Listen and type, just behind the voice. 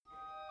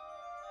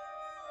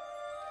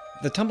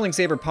The Tumbling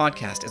Saber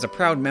podcast is a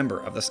proud member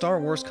of the Star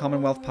Wars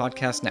Commonwealth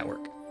Podcast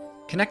Network.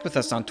 Connect with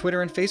us on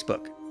Twitter and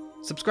Facebook.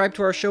 Subscribe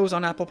to our shows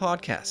on Apple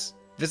Podcasts.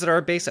 Visit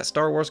our base at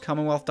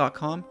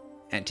StarWarsCommonwealth.com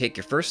and take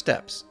your first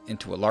steps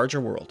into a larger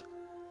world.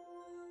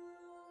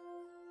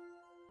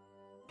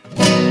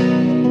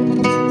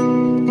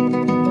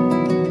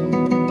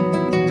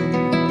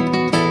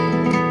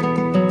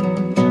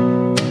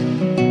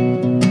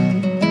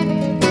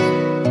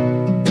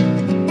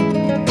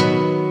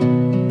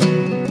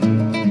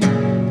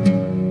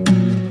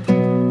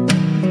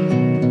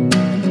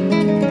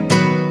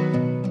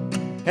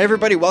 Hey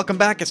everybody, welcome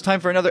back. It's time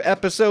for another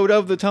episode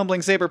of the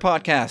Tumbling Saber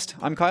podcast.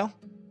 I'm Kyle.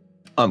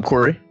 I'm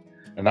Corey.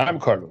 And I'm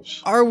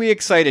Carlos. Are we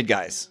excited,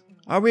 guys?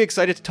 Are we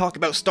excited to talk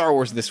about Star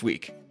Wars this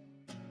week?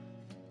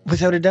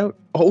 Without a doubt.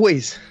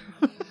 Always.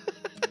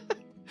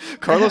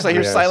 Carlos, I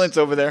hear Yes. silence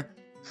over there.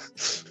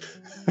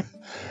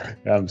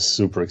 I'm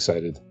super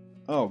excited.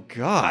 Oh,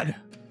 God.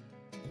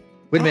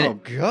 Wait a minute.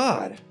 Oh,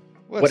 God.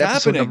 What's What episode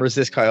happening? number is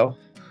this, Kyle?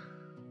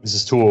 This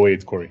is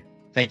 208, Corey.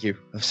 Thank you.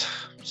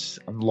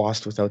 I'm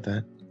lost without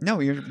that. No,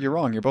 you're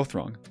wrong. You're both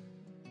wrong.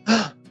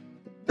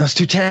 That's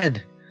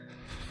 210.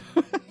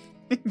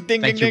 Ding,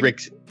 ding, Thank you, ding.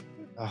 Rick.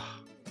 Oh,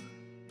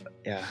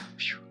 yeah.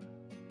 Phew.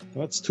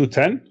 That's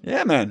 210?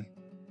 Yeah, man.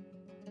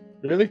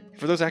 Really?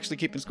 For those actually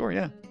keeping score,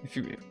 yeah.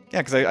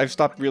 Because I've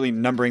stopped really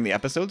numbering the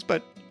episodes,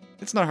 but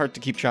it's not hard to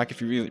keep track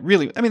if you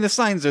really. I mean, the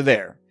signs are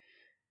there.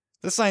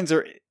 The signs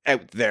are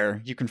out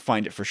there. You can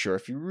find it for sure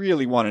if you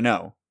really want to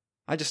know.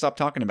 I just stopped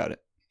talking about it.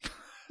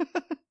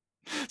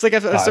 It's like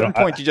at a certain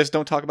point, you just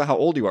don't talk about how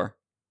old you are.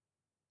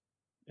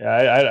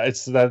 Yeah,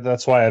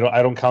 that's why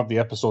I don't count the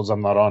episodes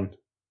I'm not on.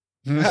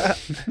 There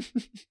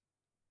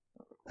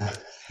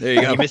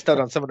you go. You missed out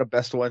on some of the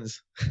best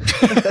ones.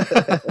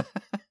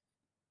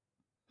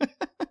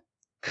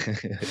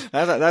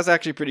 That's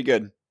actually pretty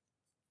good.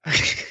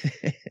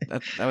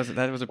 That was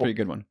a pretty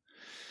good one.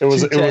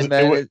 It's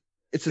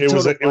a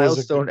total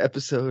milestone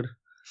episode.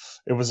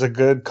 It was a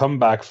good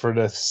comeback for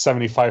the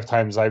 75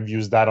 times I've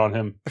used that on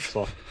him.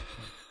 So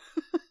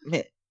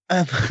Man,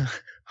 I'm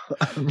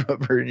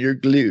rubber and you're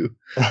glue.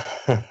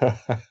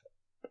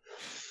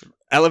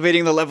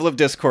 Elevating the level of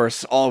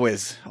discourse,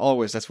 always.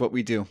 That's what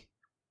we do.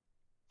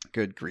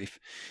 Good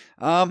grief.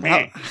 How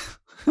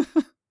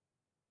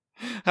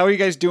are you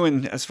guys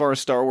doing as far as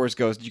Star Wars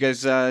goes? Did you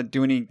guys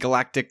do any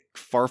galactic,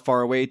 far,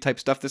 far away type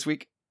stuff this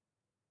week?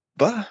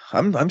 But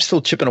I'm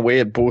still chipping away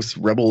at both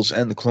Rebels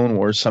and the Clone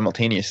Wars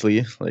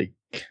simultaneously. Like,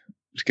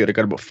 it's good. I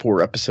got about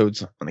 4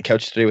 episodes on the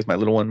couch today with my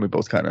little one. We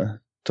both kind of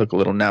took a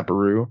little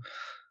naparoo.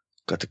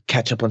 Got to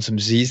catch up on some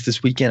Z's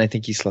this weekend. I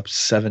think he slept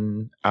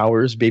 7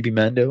 hours, baby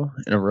Mando,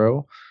 in a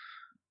row.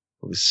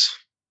 It was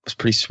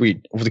pretty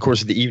sweet over the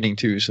course of the evening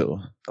too. So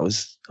that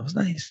was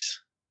nice.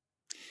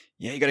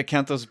 Yeah, you got to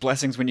count those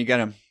blessings when you get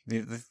them.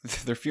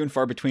 They're few and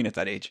far between at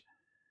that age.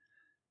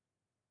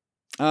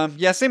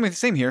 Yeah,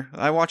 same here.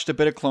 I watched a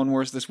bit of Clone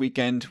Wars this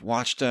weekend.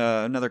 Watched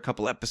another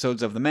couple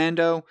episodes of the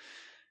Mando.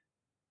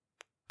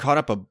 Caught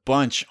up a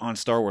bunch on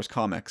Star Wars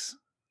comics.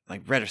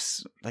 Like read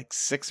like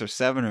 6 or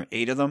 7 or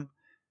 8 of them.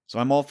 So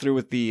I'm all through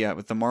with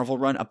the Marvel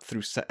run up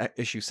through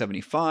issue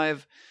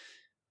 75.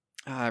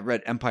 I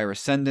read Empire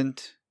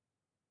Ascendant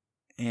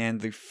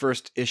and the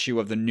first issue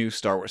of the new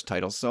Star Wars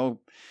titles. So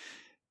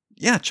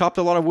yeah, chopped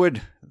a lot of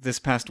wood this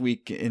past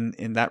week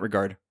in that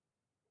regard.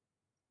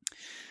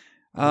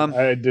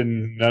 I did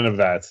none of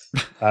that.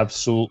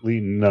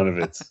 Absolutely none of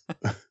it.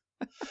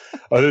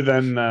 Other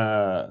than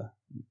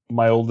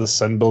my oldest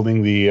son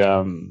building the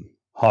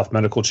Hoth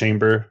Medical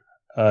Chamber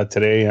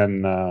today,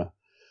 and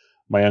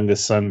my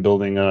youngest son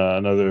building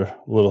another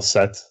little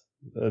set.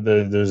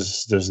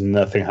 There's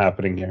nothing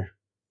happening here.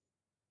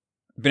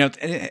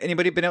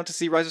 Anybody been out to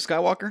see Rise of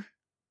Skywalker?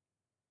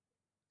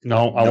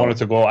 No, I wanted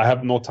to go. I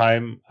have no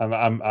time.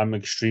 I'm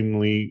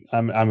extremely.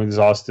 I'm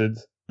exhausted.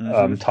 Mm-hmm.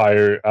 I'm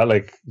tired.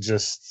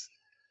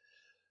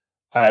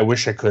 I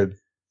wish I could.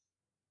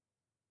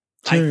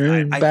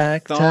 I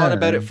thought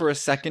about it for a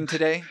second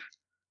today.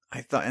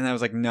 And I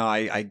was like, no,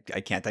 I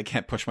can't. I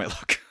can't push my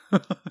luck.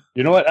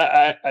 You know what?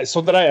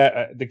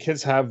 The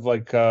kids have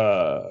like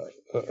a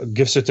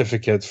gift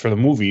certificate for the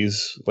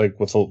movies, like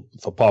with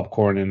a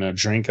popcorn and a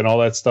drink and all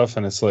that stuff.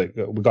 And it's like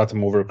we got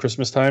them over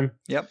Christmas time.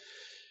 Yep.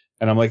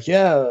 And I'm like,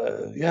 yeah,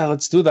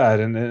 let's do that.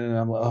 And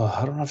I'm like, oh,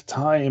 I don't have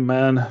time,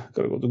 man.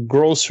 Gotta go to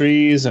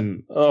groceries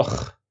and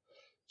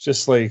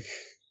just like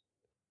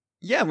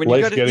when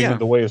life you got getting in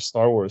the way of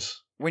Star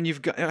Wars. When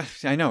you've got,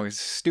 I know it's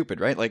stupid,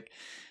 right? Like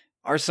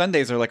our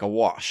Sundays are like a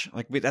wash.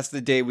 Like that's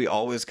the day we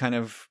always kind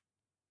of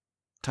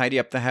tidy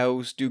up the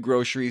house, do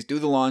groceries, do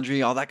the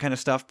laundry, all that kind of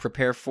stuff,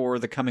 prepare for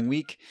the coming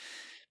week.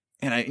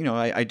 And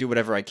I do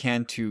whatever I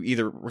can to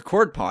either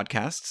record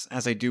podcasts,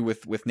 as I do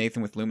with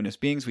Nathan with Luminous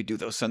Beings. We do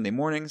those Sunday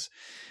mornings.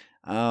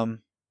 And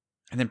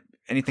then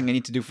anything I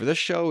need to do for this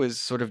show is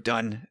sort of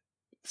done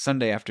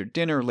Sunday after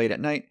dinner, late at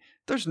night.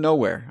 There's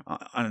nowhere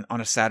on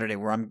a Saturday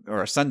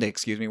or a Sunday,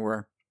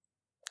 where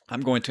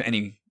I'm going to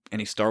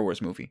any Star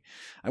Wars movie.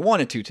 I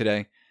wanted to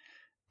today,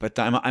 But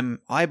I'm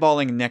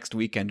eyeballing next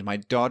weekend. My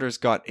daughter's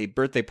got a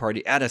birthday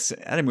party at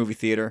a movie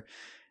theater,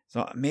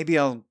 so maybe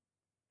I'll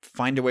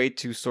find a way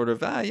to sort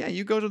of yeah,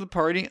 you go to the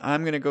party.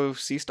 I'm gonna go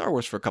see Star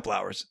Wars for a couple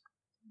hours.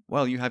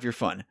 Well, you have your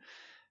fun.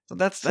 So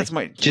that's Like,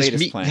 my just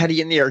latest meet plan.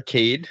 Hetty in the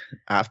arcade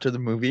after the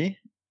movie.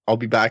 I'll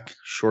be back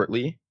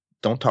shortly.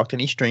 Don't talk to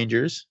any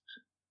strangers.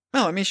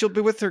 No, I mean she'll be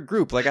with her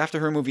group. Like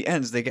after her movie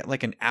ends, they get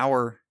like an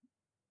hour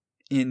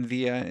in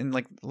the in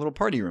like a little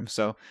party room.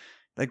 So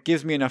that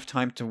gives me enough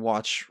time to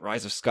watch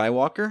Rise of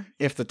Skywalker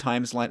if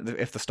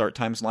the start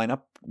times line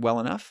up well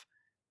enough.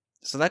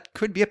 So that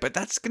could be it, but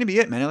that's gonna be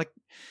it, man. Like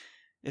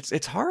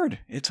it's hard.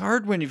 It's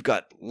hard when you've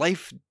got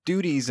life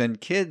duties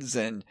and kids,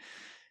 and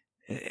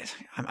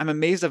I'm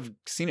amazed I've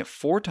seen it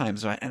 4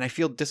 times, and I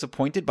feel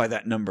disappointed by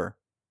that number.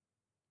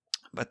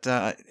 But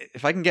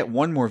if I can get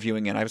one more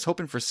viewing in, I was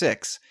hoping for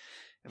 6.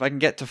 If I can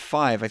get to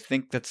 5, I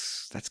think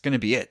that's going to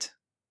be it.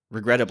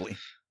 Regrettably.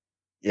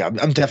 Yeah,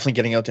 I'm definitely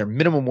getting out there.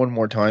 Minimum one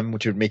more time,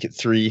 which would make it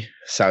 3,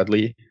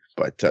 sadly.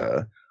 But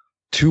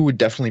 2 would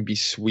definitely be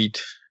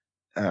sweet.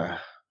 But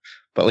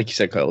like you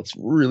said, Kyle, it's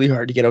really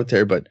hard to get out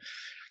there. But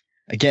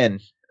again,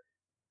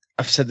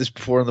 I've said this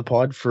before on the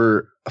pod,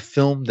 for a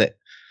film that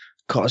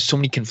caused so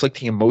many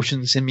conflicting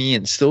emotions in me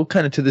and still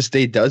kind of to this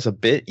day does a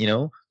bit, you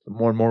know, the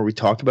more and more we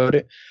talk about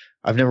it.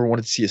 I've never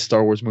wanted to see a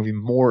Star Wars movie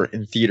more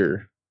in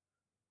theater,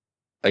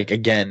 like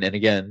again and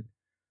again.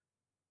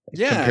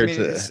 Yeah, compared I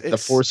mean, to The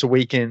Force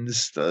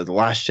Awakens, the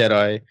Last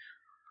Jedi.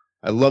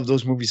 I love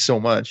those movies so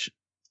much,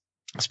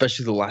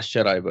 especially The Last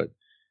Jedi. But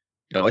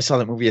you know, I saw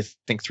that movie I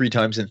think 3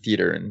 times in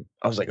theater, and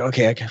I was like,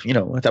 okay, at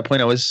that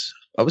point I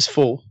was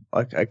full.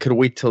 I could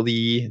wait till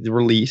the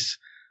release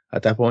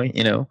at that point,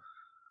 you know.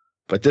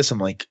 But this, I'm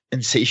like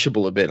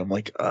insatiable a bit. I'm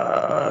like,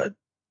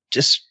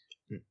 just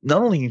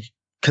not only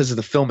because of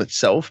the film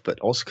itself, but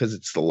also because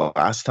it's the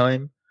last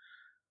time.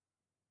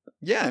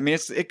 Yeah, I mean,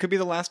 it could be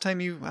the last time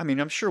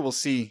I'm sure we'll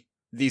see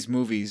these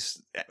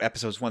movies,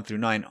 episodes 1 through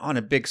 9, on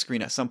a big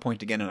screen at some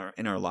point again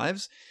in our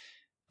lives.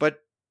 But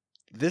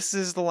this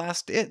is the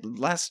last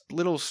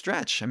little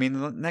stretch. I mean,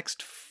 the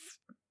next,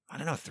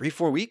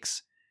 3-4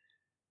 weeks.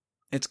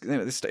 It's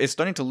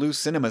starting to lose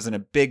cinemas in a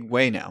big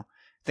way now.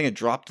 I think it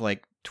dropped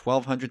like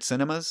 1,200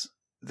 cinemas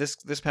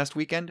this past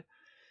weekend.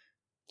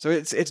 So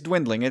it's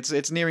dwindling.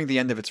 It's nearing the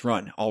end of its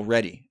run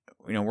already.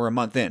 You know, we're a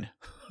month in.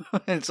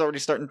 And it's already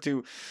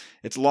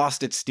it's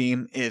lost its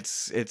steam.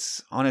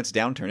 It's on its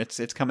downturn.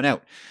 It's coming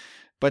out.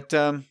 But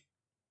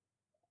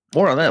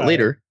more on that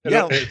later.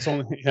 Yeah, it's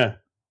only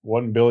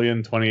 1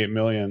 billion, 28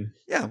 million.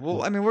 Yeah,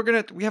 well, I mean,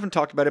 we haven't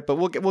talked about it, but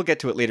we'll get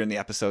to it later in the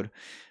episode.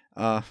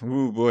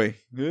 Oh boy.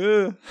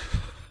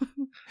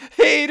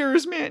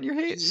 Haters, man, you're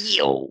haters.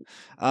 Yo.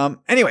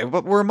 Anyway,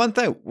 but we're a month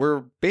out.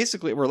 We're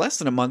less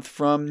than a month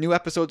from new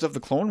episodes of the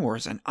Clone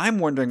Wars, and I'm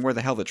wondering where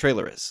the hell the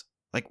trailer is.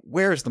 Like,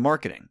 where's the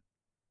marketing?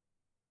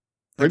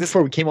 Right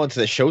before we came onto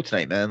the show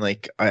tonight, man,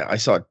 like I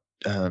saw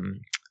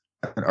an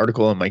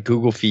article on my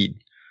Google feed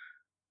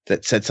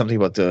that said something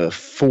about the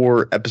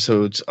 4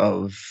 episodes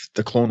of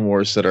the Clone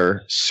Wars that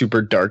are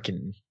super dark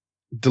and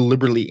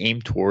deliberately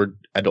aimed toward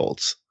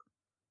adults.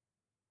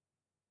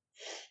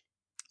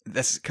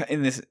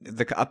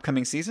 The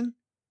upcoming season?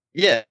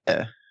 Yeah.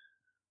 I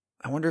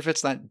wonder if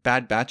it's that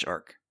Bad Batch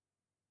arc.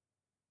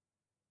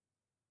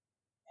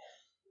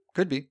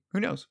 Could be. Who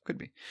knows? Could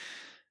be.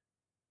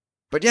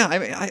 But yeah,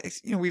 I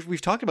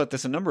we've talked about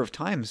this a number of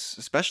times,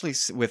 especially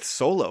with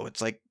Solo.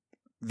 It's like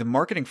the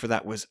marketing for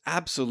that was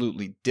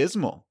absolutely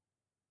dismal.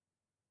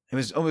 It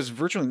was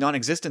virtually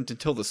non-existent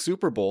until the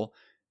Super Bowl,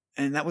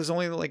 and that was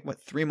only like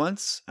 3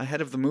 months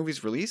ahead of the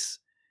movie's release.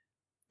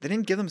 They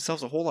didn't give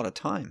themselves a whole lot of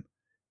time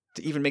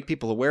to even make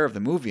people aware of the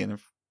movie, and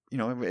you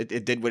know,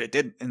 it did what it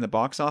did in the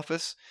box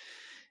office,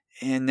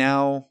 and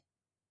now.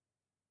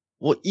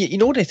 Well, you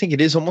know what I think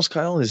it is almost,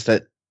 Kyle, is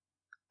that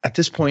at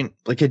this point,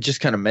 like I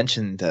just kind of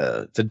mentioned,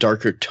 the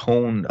darker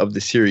tone of the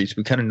series,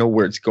 we kind of know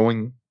where it's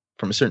going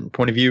from a certain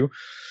point of view.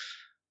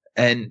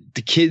 And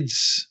the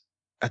kids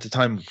at the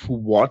time who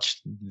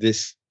watched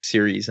this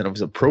series and it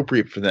was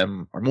appropriate for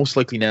them are most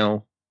likely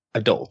now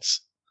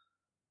adults.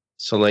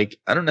 So like,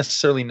 I don't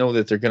necessarily know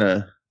that they're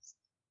going to,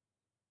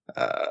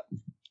 I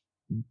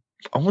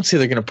won't say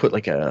they're going to put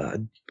like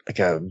a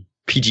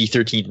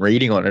PG-13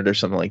 rating on it or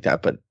something like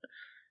that, but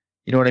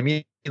you know what I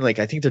mean? Like,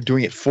 I think they're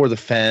doing it for the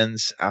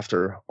fans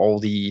after all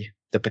the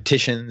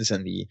petitions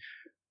and the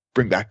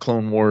bring back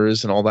Clone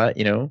Wars and all that,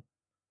 you know?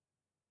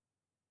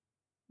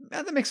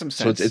 Yeah, that makes some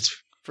sense. So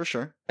it's for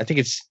sure. I think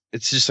it's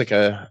just like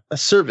a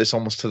service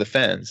almost to the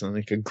fans, and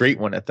like a great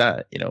one at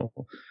that, you know?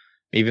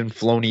 Even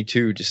Filoni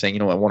too, just saying, you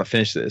know, I want to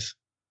finish this.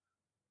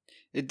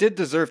 It did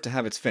deserve to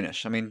have its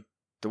finish. I mean,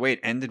 the way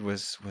it ended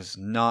was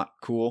not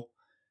cool.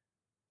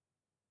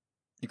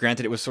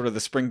 Granted, it was sort of the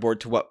springboard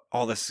to what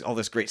all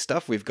this great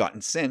stuff we've gotten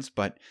since,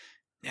 but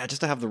yeah,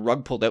 just to have the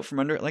rug pulled out from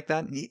under it like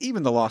that,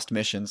 even the Lost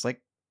Missions,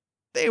 like,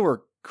 they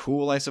were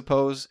cool, I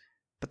suppose,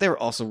 but they were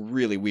also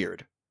really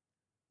weird.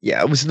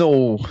 Yeah, it was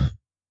no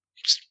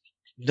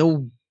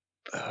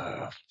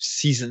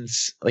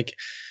seasons, like,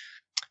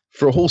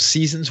 for a whole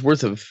season's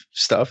worth of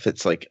stuff,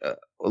 it's like a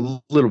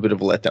little bit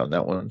of a letdown,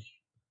 that one.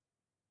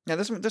 Yeah,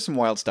 there's some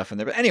wild stuff in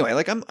there. But anyway,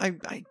 like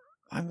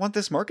I want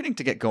this marketing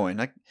to get going.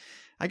 Like,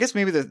 I guess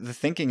maybe the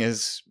thinking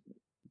is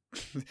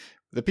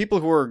the people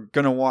who are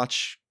going to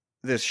watch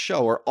this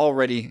show are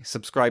already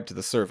subscribed to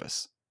the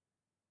service.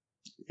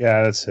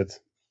 Yeah, that's it.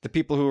 The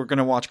people who are going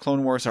to watch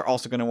Clone Wars are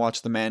also going to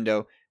watch the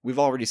Mando. We've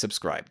already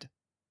subscribed.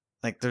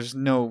 Like, there's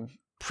no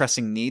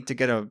pressing need to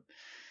get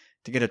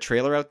a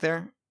trailer out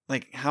there.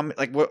 Like,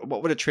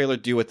 what would a trailer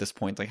do at this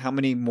point? Like, how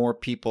many more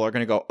people are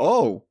going to go,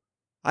 oh,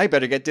 I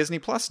better get Disney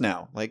Plus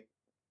now? Like,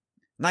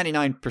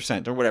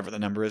 99% or whatever the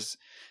number is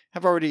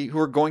who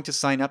are going to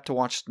sign up to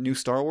watch new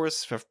Star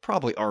Wars have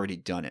probably already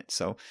done it.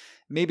 So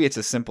maybe it's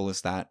as simple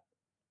as that.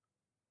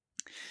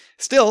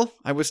 Still,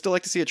 I would still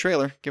like to see a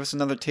trailer. Give us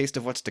another taste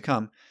of what's to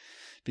come,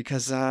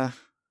 because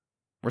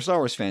we're Star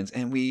Wars fans,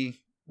 and we're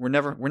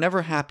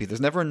never happy.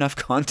 There's never enough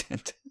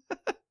content.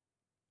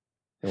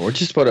 We're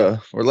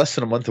less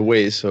than a month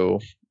away, so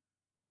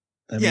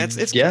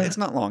it's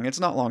not long.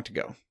 It's not long to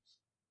go.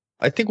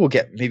 I think we'll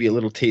get maybe a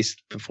little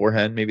taste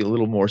beforehand, maybe a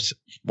little more,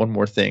 one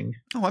more thing.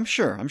 Oh, I'm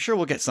sure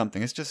we'll get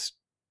something. It's just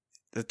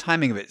the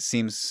timing of it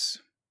seems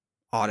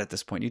odd at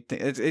this point.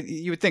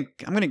 You would think,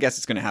 I'm going to guess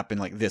it's going to happen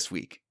like this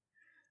week.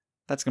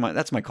 That's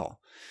my call.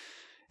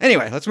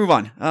 Anyway, let's move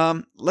on. I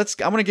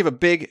want to give a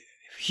big,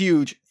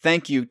 huge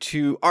thank you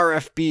to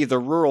RFB, the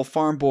Rural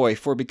Farm Boy,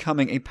 for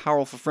becoming a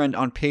powerful friend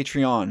on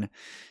Patreon.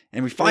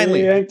 And we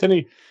finally, hey,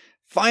 Anthony,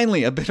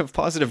 a bit of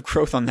positive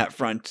growth on that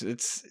front.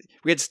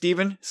 We had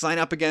Steven sign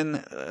up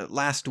again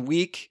last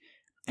week,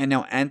 and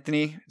now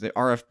Anthony, the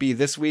RFB,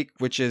 this week,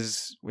 which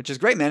is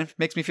great, man. It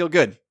makes me feel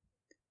good.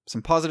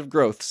 Some positive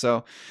growth.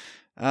 So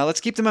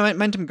let's keep the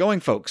momentum going,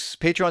 folks.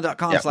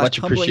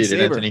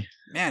 Patreon.com/HumblingSaber. Anthony.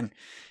 Man,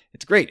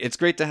 it's great. It's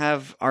great to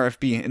have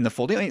RFB in the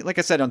fold. Like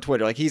I said on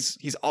Twitter, like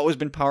he's always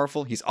been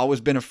powerful. He's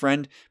always been a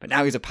friend, but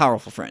now he's a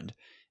powerful friend.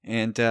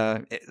 And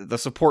the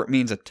support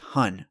means a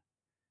ton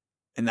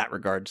in that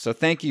regard. So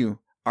thank you,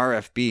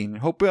 RFB. And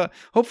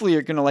hopefully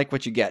you're going to like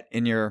what you get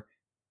in your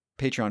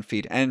Patreon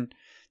feed. And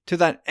to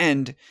that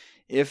end,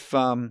 if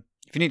you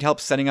need help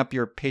setting up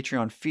your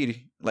Patreon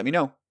feed, let me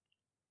know.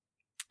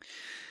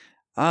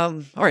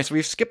 All right, so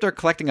we've skipped our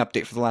collecting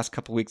update for the last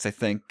couple weeks, I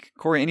think.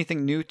 Corey,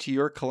 anything new to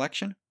your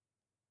collection?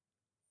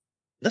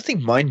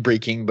 Nothing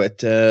mind-breaking,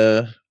 but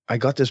I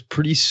got this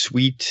pretty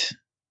sweet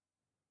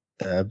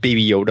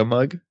Baby Yoda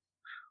mug,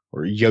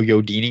 or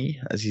Yo-Yo Dini,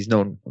 as he's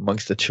known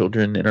amongst the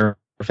children in our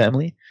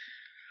family.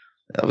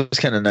 That was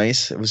kind of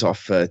nice. It was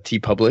off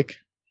TeePublic.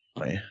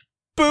 My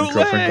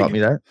girlfriend got me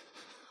that.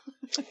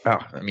 Oh,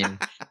 I mean,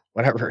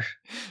 whatever.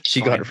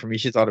 She got it for me.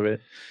 She thought of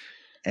it.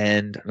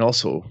 And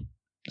also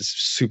this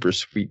super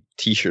sweet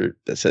t-shirt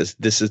that says,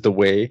 "This is the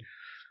way."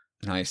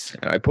 Nice.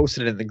 And I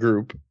posted it in the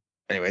group.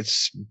 Anyway,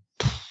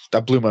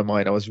 that blew my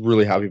mind. I was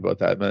really happy about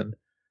that, man.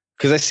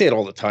 Because I say it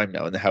all the time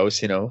now in the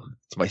house,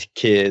 It's my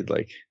kid.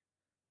 Like,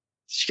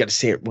 you got to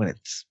say it when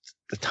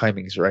the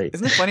timing's right.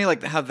 Isn't it funny,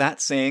 like, how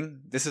that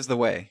saying, "This is the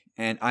way,"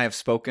 and "I have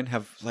spoken,"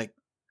 have, like,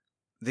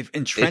 they've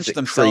entrenched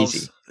themselves.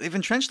 Crazy. They've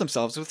entrenched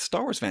themselves with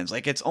Star Wars fans.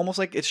 Like, it's almost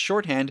like it's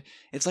shorthand.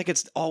 It's like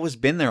it's always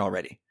been there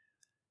already.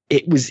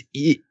 It was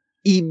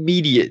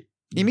immediate.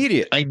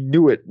 I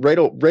knew it right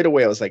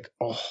away. I was like,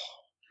 oh.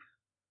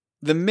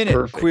 The minute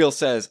Perfect. Queel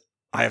says,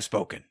 "I have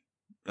spoken,"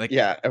 like,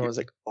 yeah, everyone's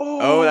like,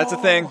 oh, that's a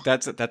thing.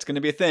 That's going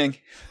to be a thing.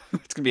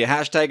 It's going to be a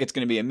hashtag. It's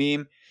going to be a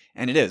meme,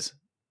 and it is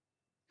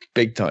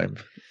big time.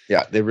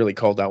 Yeah, they really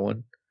called that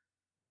one.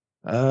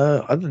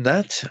 Other than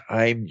that,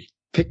 I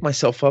picked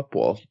myself up.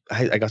 Well,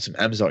 I got some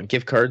Amazon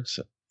gift cards.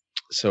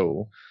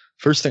 So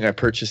first thing I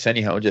purchased,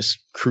 anyhow, just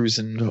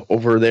cruising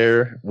over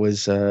there,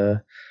 was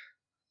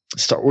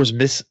Star Wars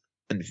Myths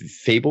and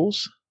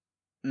Fables.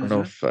 I don't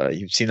know if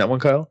you've seen that one,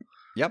 Kyle.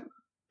 Yep.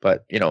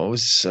 But it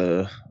was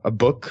a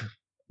book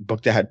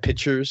that had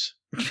pictures,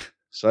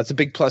 so that's a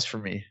big plus for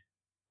me.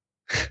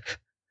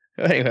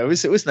 Anyway, it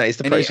was nice.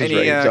 The price was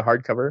right. It was a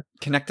hardcover.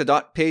 Connect the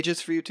dot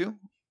pages for you too?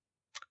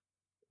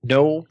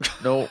 No,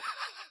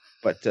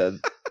 but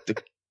the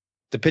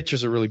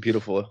pictures are really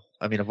beautiful.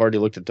 I mean, I've already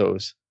looked at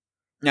those.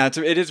 Yeah,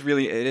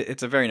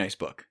 it's a very nice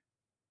book.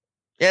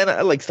 Yeah, and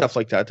I like stuff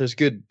like that. There's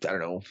good, I don't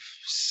know,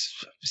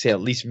 say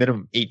at least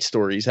minimum 8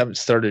 stories. I haven't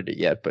started it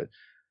yet, but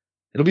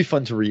it'll be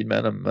fun to read,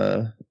 man.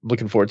 I'm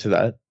looking forward to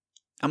that.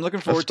 I'm looking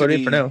forward to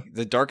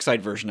the dark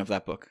side version of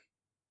that book.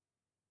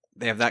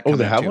 They have that coming. Oh,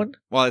 they have too. one?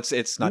 Well,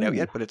 it's not out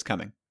yet, but it's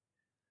coming.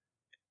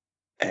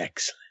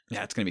 Excellent.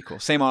 Yeah, it's gonna be cool.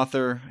 Same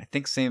author, I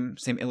think. Same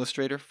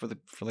illustrator for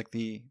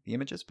the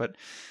images. But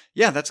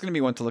yeah, that's gonna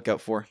be one to look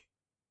out for.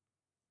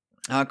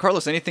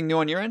 Carlos, anything new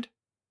on your end?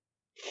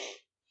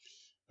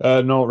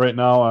 No, right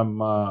now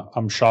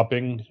I'm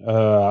shopping.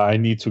 I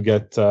need to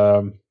get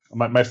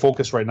my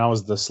focus right now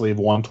is the Slave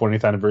 1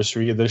 20th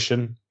anniversary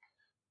edition,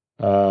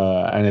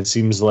 and it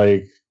seems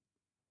like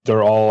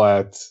they're all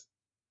at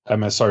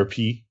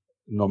MSRP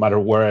no matter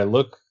where I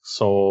look.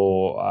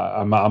 So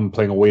I'm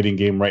playing a waiting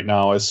game right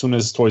now. As soon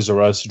as Toys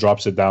R Us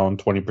drops it down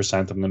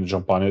 20%, I'm going to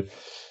jump on it.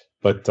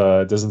 But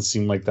it doesn't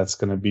seem like that's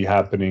going to be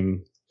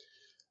happening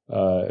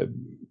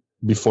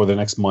before the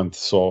next month.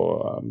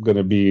 So I'm going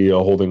to be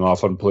holding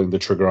off on pulling the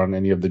trigger on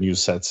any of the new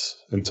sets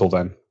until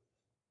then.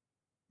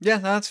 Yeah,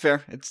 no, that's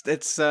fair.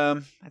 It's I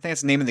think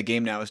it's the name of the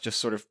game now, is just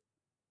sort of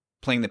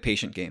playing the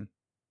patient game.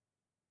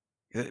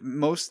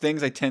 Most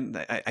things I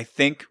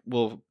think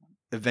will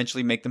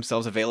eventually make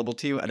themselves available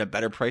to you at a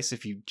better price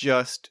if you're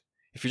just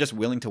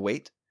willing to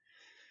wait.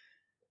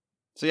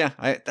 So yeah,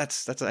 I think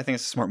it's a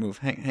smart move.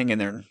 Hang in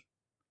there.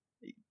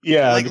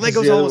 Yeah, like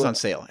Lego's always on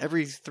sale.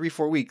 Every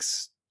 3-4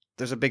 weeks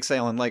there's a big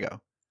sale on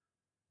Lego.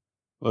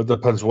 Well, it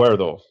depends where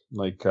though.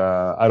 Like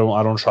I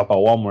don't shop at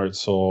Walmart,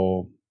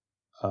 so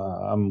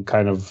I'm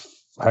kind of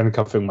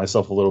handcuffing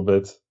myself a little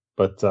bit.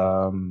 But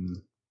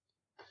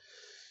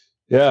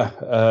yeah,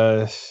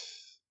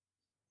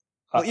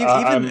 well,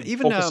 I'm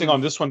even focusing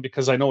on this one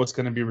because I know it's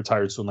going to be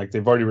retired soon. Like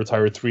they've already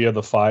retired 3 of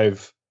the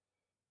 5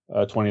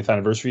 20th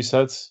anniversary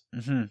sets.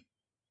 Mm-hmm.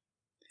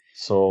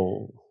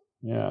 So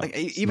yeah, like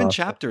even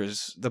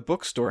Chapters, the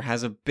bookstore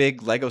has a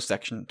big Lego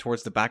section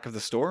towards the back of the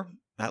store.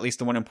 At least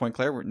the one in Point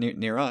Claire,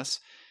 near us.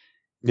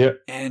 Yeah,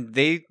 and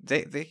they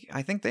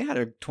I think they had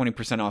a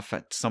 20% off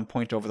at some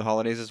point over the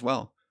holidays as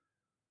well.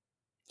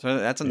 So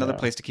that's another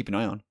place to keep an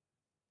eye on.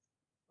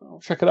 I'll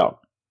check it out.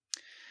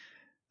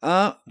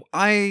 Out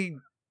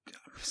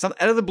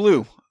of the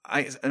blue,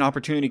 an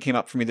opportunity came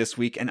up for me this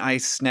week, and I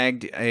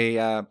snagged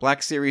a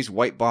Black Series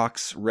White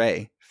Box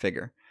Ray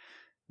figure,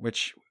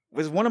 which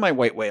was one of my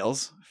white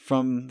whales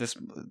from this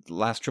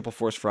last Triple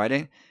Force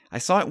Friday. I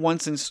saw it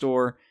once in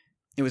store.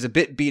 It was a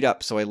bit beat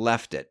up, so I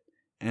left it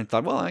and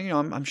thought, well,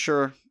 I'm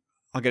sure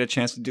I'll get a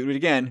chance to do it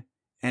again.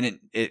 And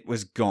it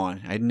was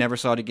gone. I never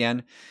saw it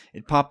again.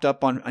 It popped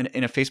up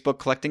in a Facebook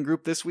collecting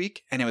group this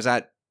week, and it was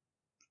at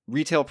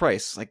retail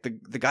price. Like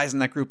the guys in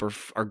that group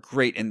are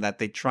great in that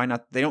they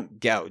don't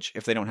gouge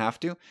if they don't have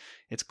to.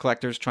 It's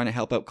collectors trying to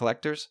help out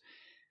collectors.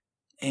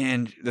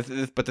 And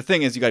but the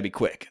thing is, you got to be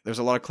quick. There's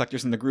a lot of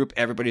collectors in the group.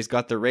 Everybody's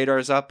got their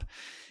radars up,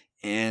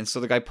 and so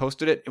the guy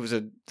posted it.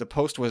 The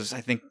post was,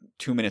 I think,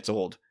 2 minutes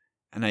old,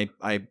 and I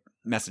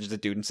messaged the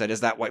dude and said, "Is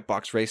that white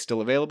box Ray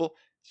still available?"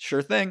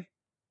 Sure thing.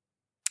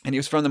 And he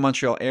was from the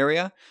Montreal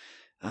area.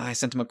 I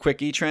sent him a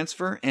quick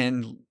e-transfer,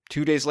 and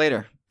 2 days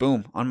later,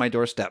 boom, on my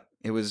doorstep.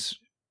 It was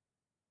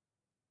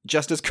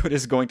just as good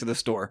as going to the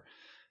store.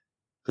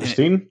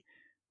 Christine?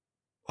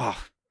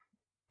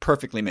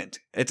 Perfectly mint.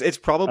 It's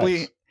probably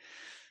nice.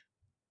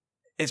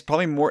 It's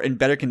probably more in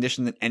better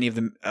condition than any of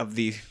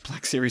the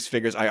Black Series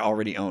figures I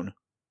already own.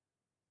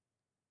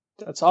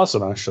 That's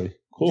awesome, actually.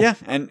 Cool. Yeah,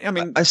 and I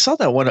mean, I saw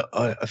that one at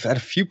a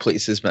few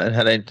places,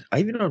 man. I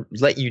even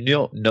let you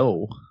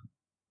know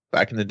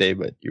back in the day,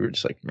 but you were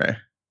just like, meh.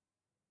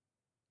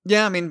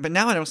 Yeah, I mean, but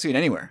now I don't see it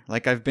anywhere.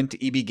 Like, I've been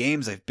to EB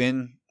Games, I've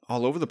been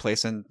all over the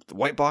place, and the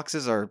white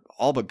boxes are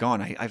all but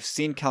gone. I've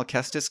seen Cal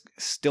Kestis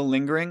still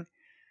lingering,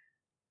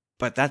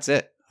 but that's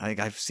it.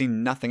 I've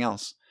seen nothing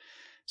else.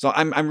 So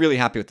I'm really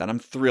happy with that. I'm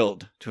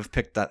thrilled to have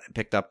picked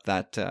up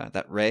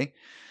that Ray.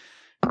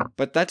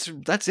 But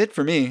that's it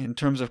for me in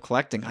terms of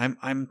collecting.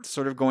 I'm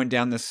sort of going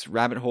down this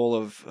rabbit hole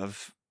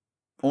of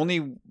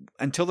only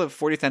until the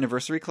 40th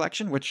anniversary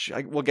collection, which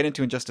we'll get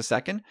into in just a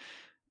second.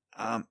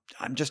 I'm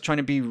just trying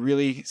to be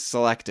really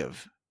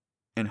selective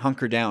and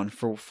hunker down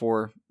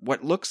for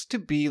what looks to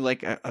be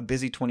like a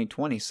busy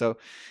 2020. So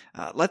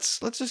let's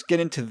just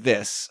get into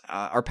this.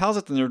 Our pals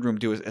at the Nerd Room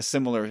do a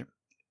similar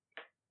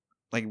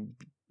like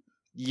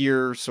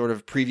year sort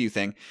of preview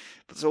thing.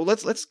 So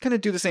let's kind of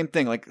do the same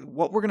thing. Like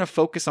what we're going to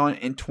focus on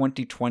in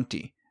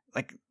 2020.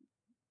 Like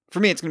for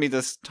me, it's going to be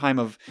this time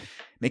of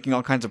making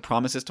all kinds of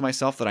promises to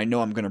myself that I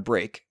know I'm going to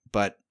break.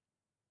 But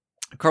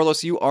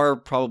Carlos, you are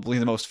probably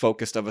the most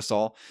focused of us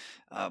all.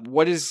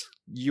 What is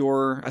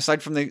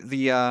aside from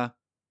the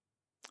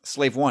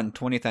Slave 1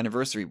 20th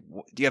anniversary,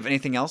 do you have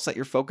anything else that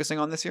you're focusing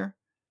on this year?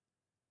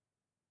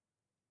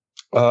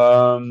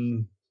 Yeah,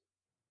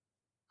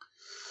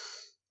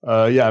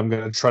 I'm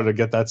gonna try to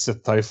get that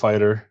Sith TIE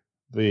Fighter,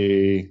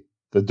 the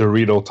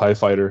Dorito TIE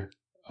Fighter.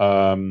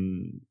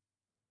 I'm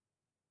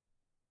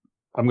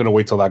gonna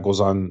wait till that goes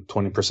on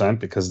 20%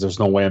 because there's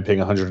no way I'm paying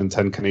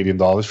 110 Canadian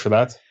dollars for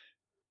that.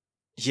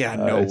 Yeah,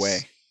 no way.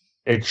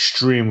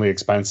 Extremely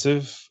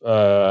expensive,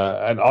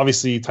 and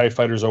obviously TIE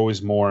Fighter is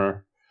always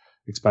more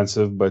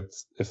expensive. But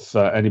if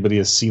anybody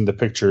has seen the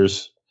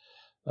pictures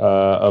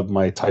of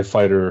my TIE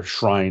Fighter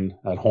shrine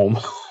at home.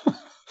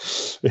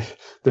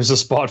 There's a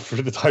spot for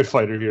the TIE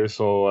Fighter here,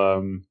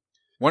 so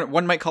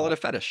one might call it a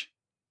fetish.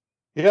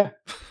 Yeah,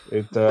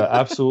 it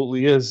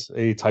absolutely is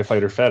a TIE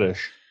Fighter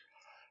fetish.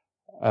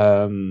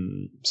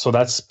 So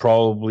that's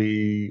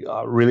probably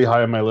really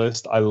high on my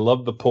list. I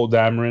love the Poe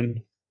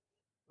Dameron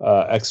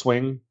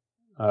X-Wing,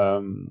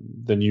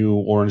 the new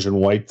orange and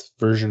white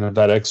version of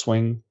that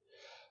X-Wing.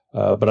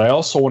 But I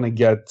also want to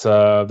get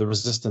the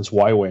Resistance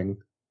Y-Wing.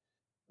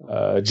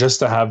 Just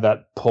to have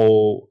that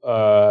Poe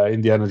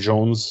Indiana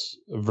Jones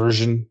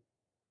version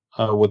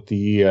with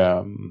the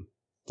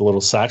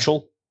little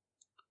satchel.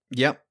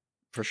 Yep,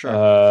 for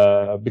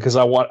sure. Because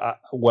I want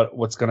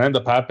what's going to end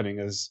up happening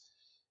is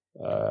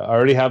I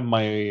already have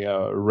my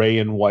Ray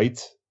in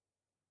white,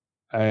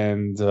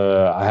 and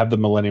I have the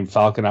Millennium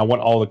Falcon. I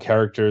want all the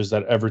characters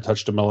that ever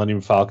touched the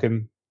Millennium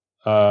Falcon,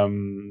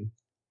 so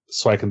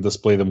I can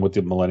display them with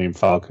the Millennium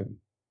Falcon.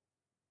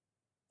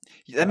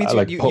 That means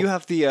you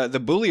have the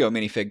Bulio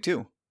minifig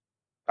too.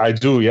 I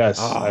do, yes.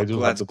 Oh, I do.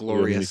 That's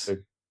glorious.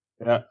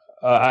 Yeah,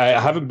 I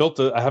haven't built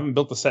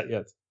the set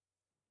yet.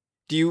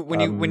 Do you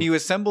when you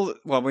assemble?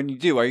 Well, when you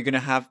do, are you going to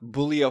have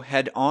Bulio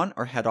head on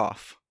or head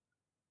off?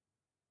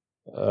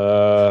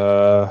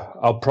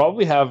 I'll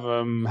probably have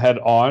him head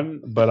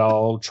on, but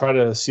I'll try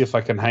to see if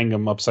I can hang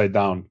him upside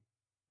down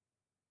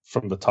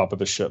from the top of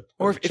the ship.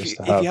 Or if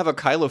you have a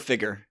Kylo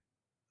figure,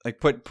 like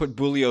put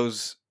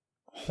Bulio's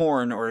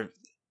horn or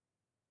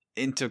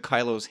into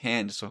Kylo's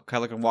hand, so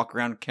Kylo can walk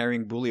around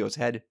carrying Bulio's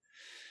head.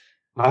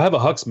 I have a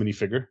Hux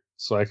minifigure,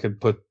 so I could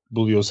put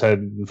Bulio's head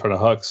in front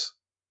of Hux.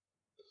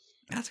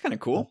 That's kind of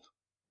cool.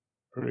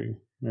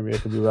 Maybe I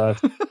could do that.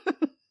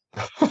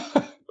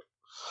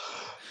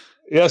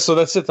 Yeah, so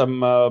that's it.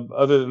 I'm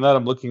other than that,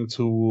 I'm looking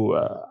to.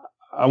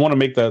 I want to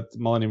make that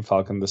Millennium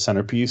Falcon the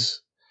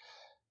centerpiece,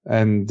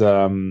 and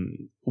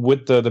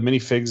with the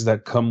minifigs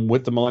that come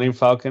with the Millennium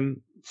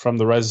Falcon from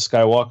the Rise of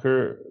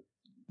Skywalker,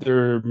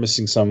 they're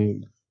missing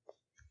some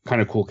kind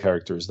of cool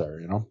characters there,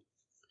 you know.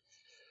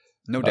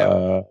 No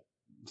doubt.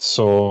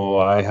 So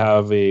I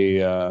have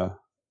a.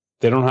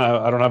 I don't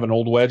have an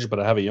old Wedge, but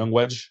I have a young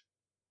Wedge.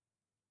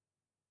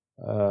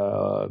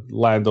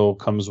 Lando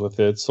comes with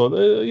it, so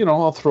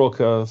I'll throw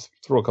a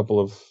couple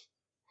of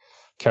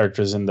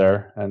characters in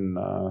there, and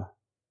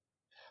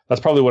that's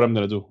probably what I'm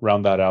going to do.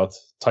 Round that out: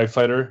 TIE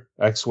Fighter,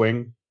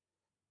 X-wing,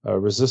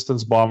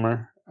 Resistance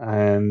bomber,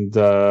 and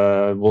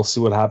we'll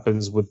see what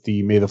happens with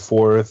the May the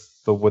 4th.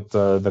 With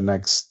the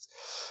next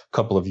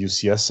couple of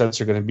UCS sets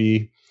are going to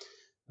be.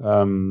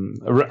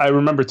 I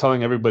remember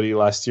telling everybody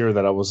last year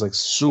that I was like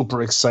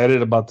super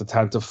excited about the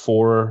Tantive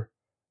 4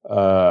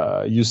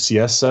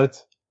 UCS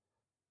set.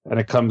 And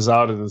it comes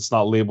out and it's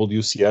not labeled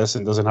UCS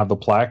and doesn't have the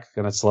plaque.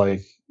 And it's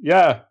like,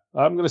 yeah,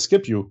 I'm going to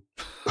skip you.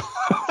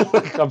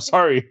 Like, I'm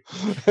sorry.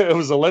 It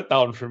was a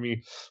letdown for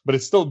me. But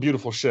it's still a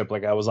beautiful ship.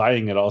 Like, I was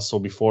eyeing it also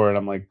before. And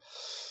I'm like,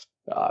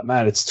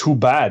 man, it's too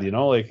bad, you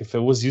know? Like, if it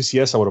was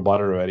UCS, I would have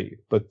bought it already.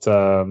 But,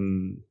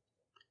 and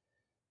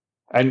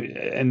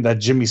that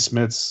Jimmy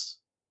Smith's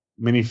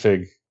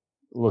minifig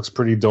looks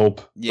pretty dope.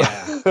 Yeah.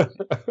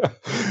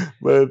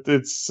 But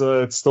it's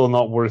still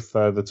not worth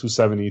the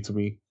 $270 to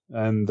me.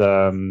 And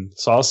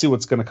so I'll see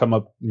what's going to come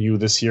up new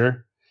this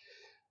year.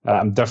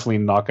 I'm definitely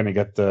not going to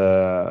get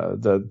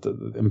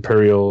the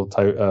Imperial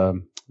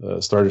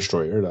Star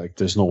Destroyer. Like,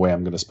 there's no way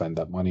I'm going to spend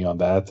that money on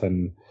that.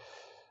 And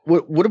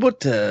what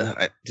about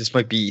this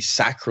might be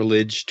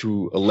sacrilege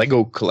to a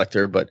Lego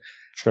collector, but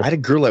sure. I had a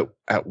girl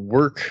at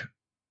work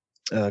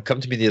come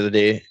to me the other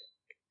day,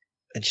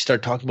 and she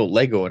started talking about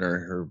Lego, and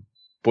her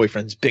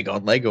boyfriend's big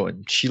on Lego,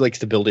 and she likes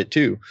to build it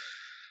too.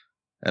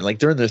 And like,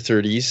 they're in their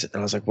 30s, and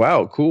I was like,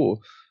 wow,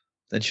 cool.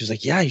 Then she was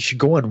like, yeah, you should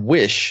go on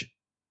Wish.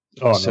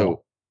 Oh, so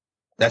no.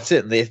 That's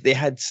it. And they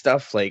had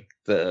stuff like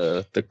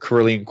the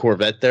Corellian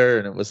Corvette there,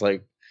 and it was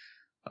like,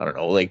 I don't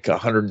know, like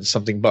 $100 and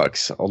something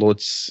bucks. Although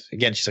it's,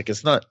 again, she's like,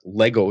 it's not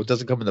Lego. It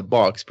doesn't come in the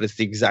box, but it's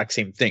the exact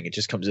same thing. It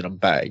just comes in a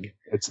bag.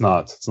 It's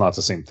not the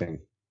same thing.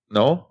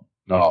 No?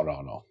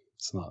 No.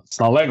 It's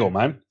not Lego,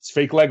 man. It's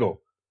fake Lego.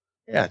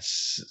 Yeah,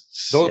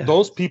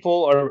 those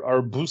people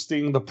are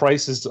boosting the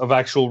prices of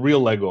actual real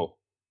Lego.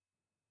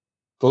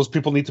 Those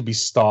people need to be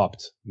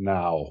stopped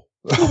now.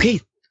 Okay,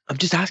 I'm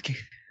just asking.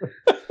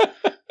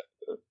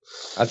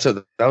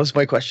 That was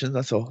my question.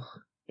 That's all.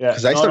 Yeah,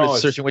 because I started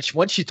searching. Which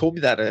once she told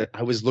me that,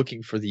 I was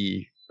looking for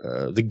the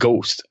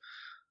Ghost.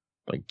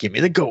 Like, give me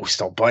the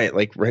Ghost. I'll buy it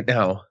like right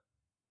now.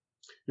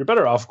 You're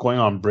better off going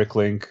on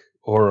Bricklink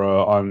or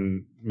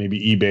on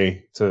maybe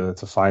eBay to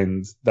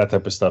find that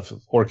type of stuff,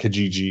 or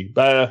Kijiji.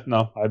 But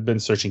no, I've been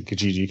searching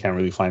Kijiji. Can't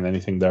really find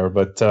anything there.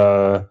 But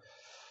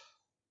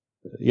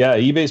yeah,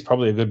 eBay is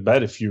probably a good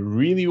bet if you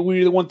really,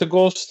 really want the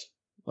Ghost.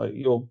 Like,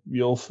 you'll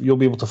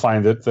be able to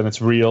find it. Then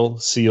it's real,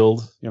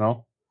 sealed. You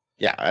know.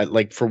 Yeah,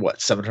 like for what,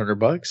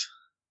 $700?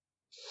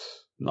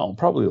 No,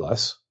 probably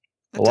less.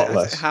 A lot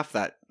less. Half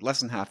that, less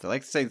than half that.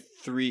 Like, say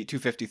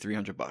 $250,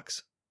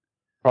 $300.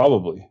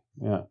 Probably,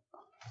 yeah.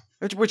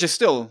 Which is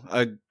still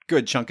a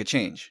good chunk of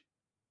change.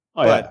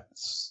 Oh, yeah.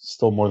 It's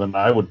still more than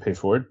I would pay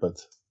for it,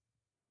 but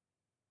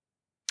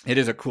it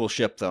is a cool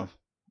ship, though.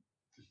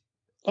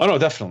 Oh, no,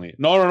 definitely.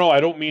 No. I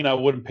don't mean I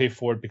wouldn't pay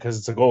for it because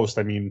it's a Ghost.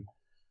 I mean,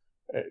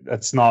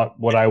 that's not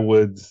what I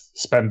would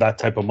spend that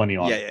type of money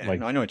on. Yeah. Like,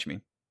 no, I know what you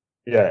mean.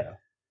 Yeah.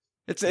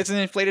 It's an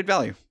inflated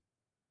value.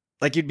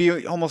 Like, you'd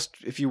be almost,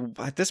 if you,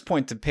 at this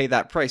point, to pay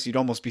that price, you'd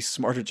almost be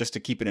smarter just to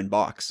keep it in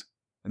box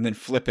and then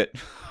flip it.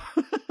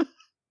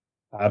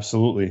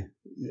 Absolutely.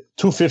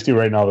 $250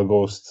 right now, the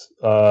Ghost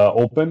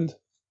opened.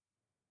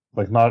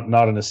 Like,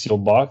 not in a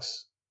sealed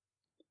box.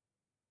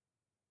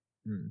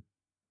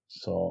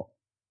 So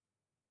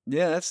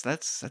yeah,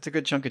 that's a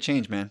good chunk of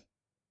change, man.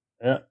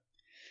 Yeah.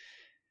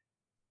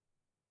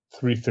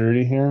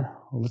 $330 here.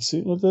 Let's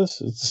see what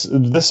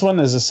this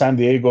one is a San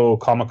Diego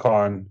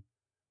Comic-Con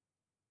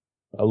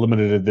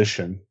limited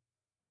edition.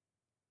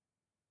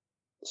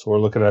 So we're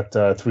looking at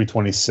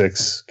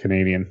 326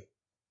 Canadian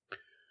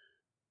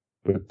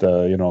with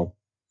some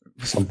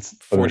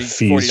other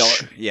fees.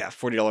 $40, yeah,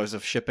 $40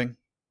 of shipping.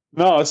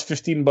 No, it's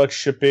 $15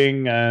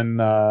 shipping, and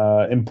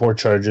import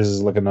charges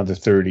is like another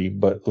 30.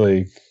 But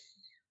no,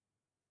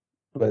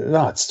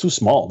 it's too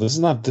small. This is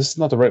not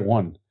the right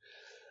one.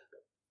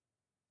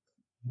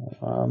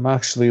 I'm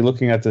actually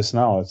looking at this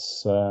now.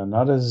 It's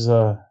not as.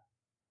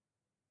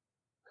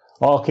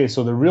 Okay,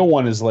 so the real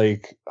one is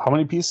like how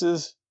many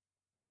pieces?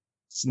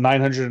 It's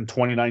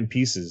 929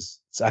 pieces.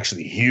 It's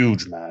actually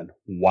huge, man.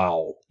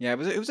 Wow. Yeah,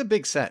 it was a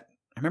big set.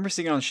 I remember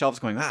seeing it on shelves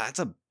going, that's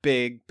a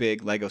big,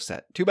 big Lego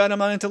set. Too bad I'm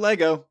not into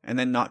Lego, and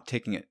then not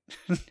taking it.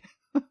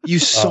 You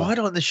saw it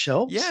on the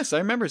shelves? Yes, I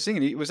remember seeing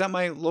it. It was at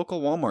my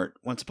local Walmart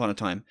once upon a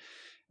time.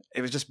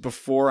 It was just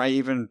before I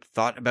even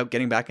thought about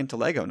getting back into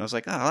Lego. And I was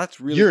like, that's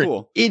really You're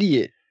cool. An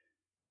idiot.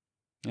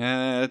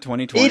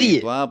 2020,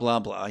 Idiot. blah, blah,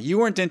 blah. You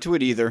weren't into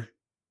it either.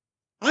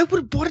 I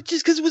would have bought it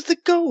just because it was the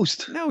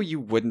ghost. No, you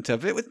wouldn't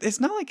have. It's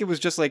not like it was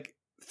just like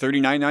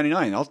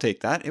 $39.99. I'll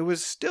take that. It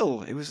was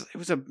still, it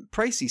was a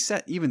pricey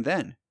set even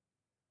then.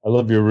 I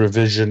love your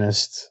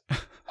revisionist.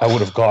 I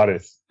would have got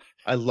it.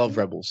 I love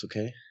Rebels,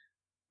 okay?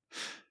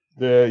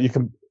 You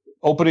can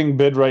opening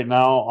bid right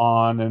now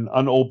on an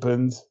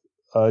unopened,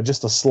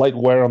 just a slight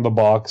wear on the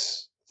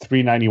box,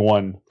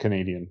 $391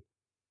 Canadian.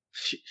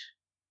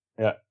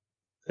 Yeah,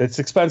 it's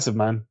expensive,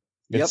 man.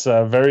 It's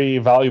very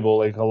valuable.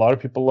 Like a lot of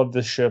people love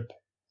this ship.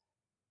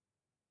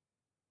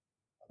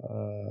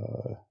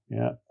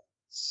 Yeah.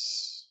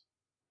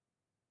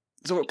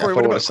 So Corey,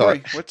 what about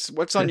Corey?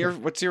 What's on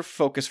what's your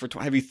focus for?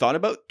 Have you thought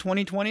about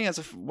 2020 as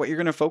what you're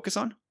going to focus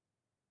on?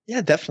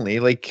 Yeah, definitely.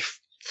 Like,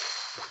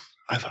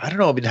 I don't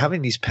know. I've been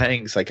having these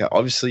pangs. Like,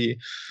 obviously,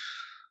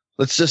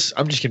 I'm just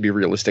going to be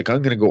realistic.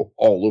 I'm going to go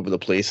all over the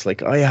place.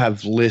 Like, I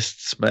have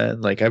lists,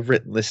 man. Like, I've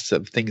written lists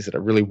of things that I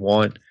really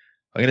want.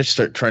 I'm going to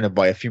start trying to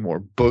buy a few more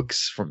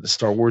books from the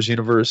Star Wars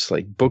universe,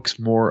 like books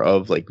more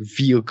of like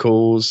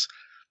vehicles,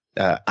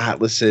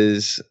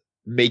 atlases,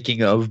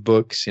 making of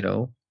books,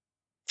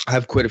 I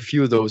have quite a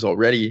few of those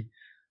already,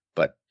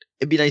 but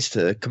it'd be nice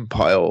to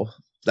compile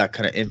that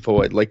kind of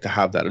info. I'd like to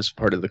have that as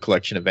part of the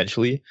collection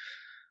eventually.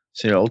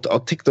 So,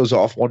 I'll tick those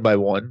off one by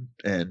one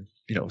and,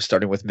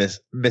 starting with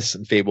Myths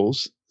and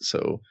Fables.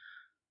 So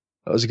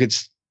that was a good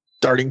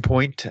starting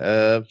point.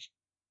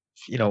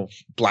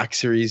 Black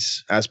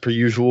Series as per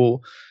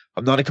usual.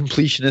 I'm not a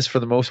completionist for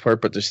the most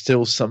part, but there's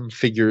still some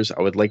figures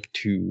I would like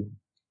to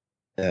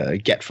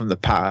get from the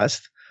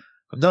past.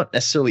 I'm not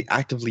necessarily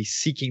actively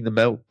seeking them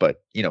out,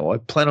 but I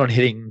plan on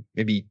hitting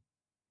maybe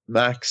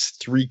max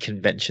 3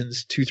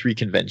 conventions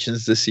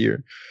this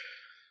year.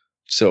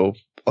 So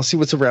I'll see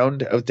what's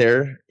around out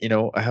there.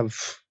 I have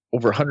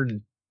over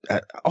 100.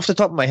 Off the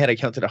top of my head, I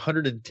counted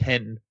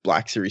 110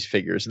 Black Series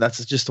figures, and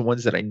that's just the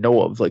ones that I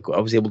know of. Like I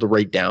was able to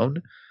write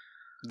down.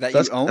 That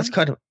you own? That's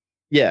kind of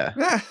yeah.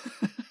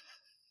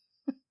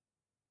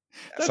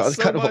 So I was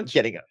kind of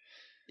getting it.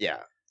 Yeah.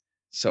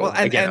 So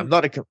again, I'm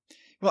not a.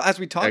 Well, as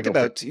we talked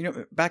about,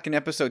 back in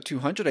episode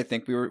 200, I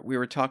think we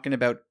were talking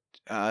about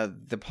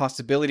the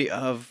possibility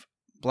of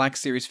Black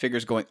Series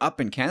figures going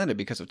up in Canada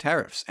because of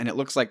tariffs, and it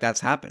looks like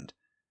that's happened.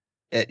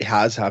 It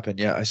has happened,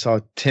 yeah. I saw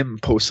Tim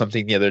post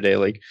something the other day,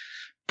 like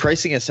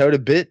pricing us out a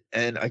bit,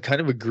 and I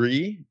kind of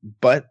agree,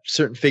 but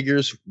certain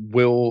figures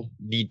will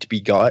need to be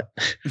got,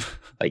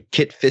 like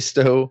Kit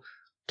Fisto,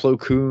 Plo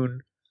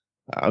Koon.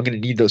 I'm going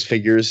to need those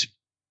figures.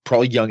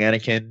 Probably young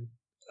Anakin.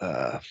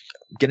 I'm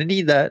going to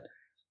need that.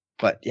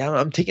 But yeah,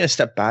 I'm taking a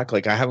step back.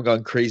 Like I haven't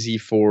gone crazy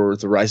for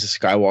the Rise of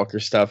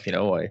Skywalker stuff.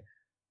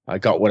 I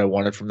got what I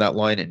wanted from that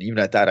line, and even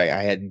at that,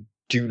 I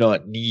do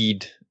not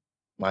need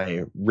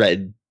my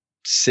red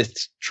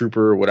Sith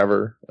trooper or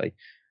whatever. Like,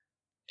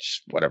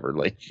 just whatever.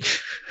 Like,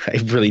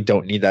 I really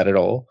don't need that at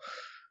all.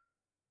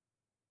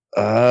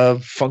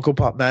 Funko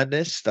Pop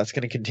madness, that's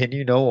going to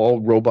continue. No,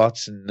 all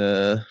robots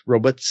and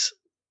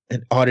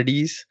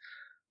oddities.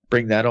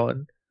 Bring that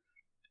on.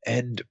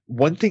 And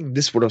one thing,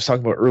 this is what I was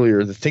talking about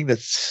earlier, the thing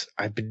that's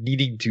I've been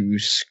needing to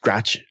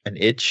scratch an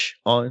itch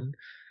on,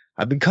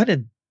 I've been kind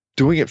of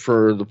doing it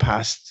for the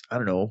past,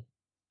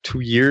 2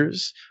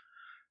 years,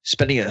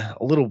 spending a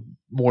little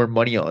more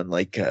money on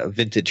like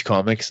vintage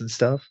comics and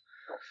stuff.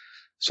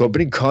 So I've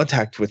been in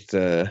contact with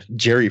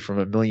Jerry from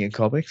A Million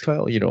Comics,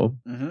 Kyle,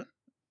 Mm-hmm.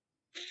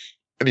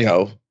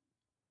 Anyhow,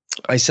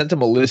 I sent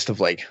him a list of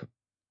like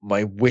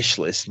my wish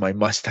list, my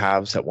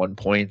must-haves at one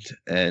point,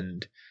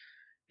 and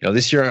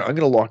this year I'm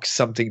going to lock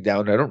something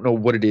down. I don't know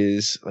what it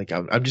is. Like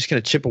I'm just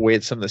going to chip away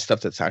at some of the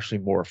stuff that's actually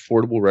more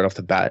affordable right off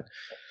the bat.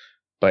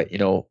 But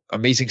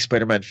Amazing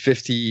Spider-Man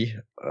 50,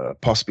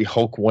 possibly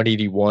Hulk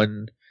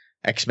 181,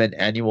 X-Men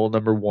Annual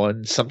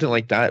 #1, something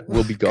like that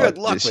will be got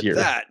Good luck this with year.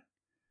 That.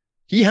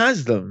 He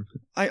has them.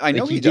 I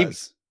know he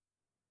does.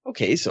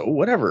 Okay, so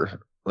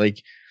whatever.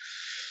 Like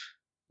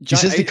he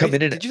says to come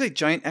in. Did you say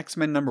Giant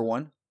X-Men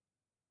 #1?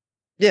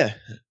 Yeah.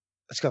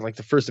 It's got like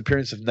the first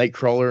appearance of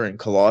Nightcrawler and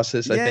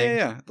Colossus, I think.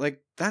 Yeah.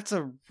 Like that's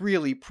a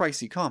really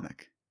pricey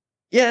comic.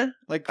 Yeah.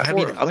 Like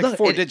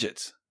 4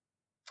 digits.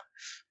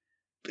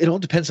 It all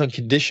depends on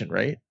condition,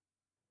 right?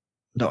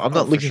 No, I'm Oh,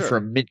 not for looking sure. for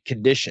a mint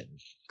condition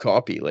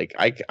copy. Like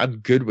I'm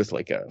good with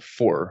like a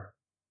 4,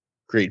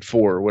 grade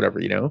 4 or whatever,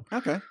 you know?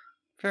 Okay,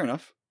 fair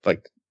enough.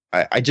 Like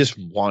I just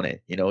want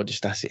it, you know,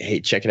 just to say, hey,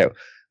 check it out.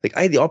 Like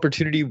I had the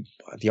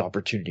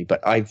opportunity,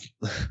 but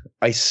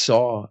I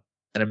saw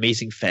an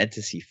Amazing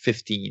Fantasy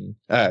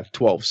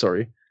 12,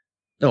 sorry.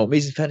 No,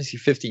 Amazing Fantasy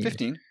 15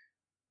 15.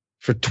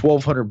 for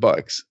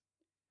 $1,200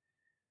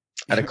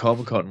 at a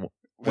Comic-Con Was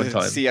one it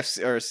time.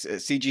 CFC or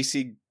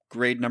CGC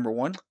grade number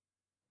 1?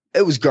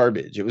 It was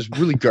garbage. It was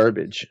really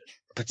garbage.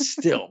 But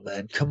still,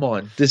 man, come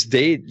on. This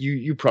day,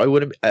 you probably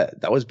would have.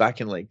 That was back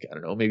in like I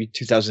don't know, maybe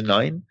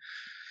 2009.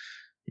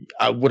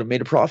 I would have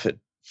made a profit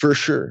for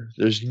sure.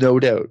 There's no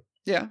doubt.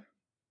 Yeah,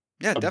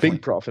 yeah, A definitely.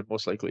 big profit,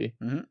 most likely.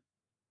 Mhm.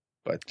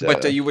 But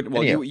You would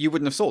anyhow. you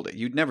wouldn't have sold it.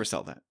 You'd never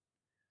sell that.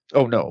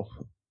 Oh no,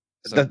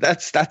 So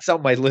that's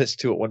on my list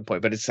too at one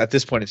point. But it's at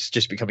this point, it's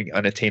just becoming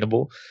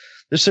unattainable.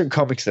 There's certain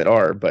comics that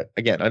are, but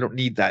again, I don't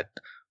need that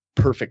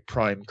perfect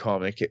prime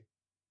comic.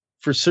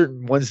 For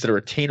certain ones that are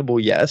attainable,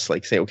 yes.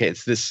 Like say, okay,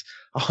 it's this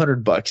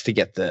 $100 to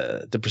get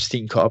the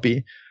pristine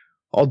copy.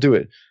 I'll do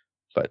it.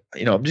 But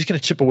you know, I'm just gonna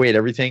chip away at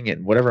everything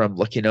and whatever I'm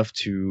lucky enough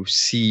to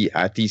see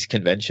at these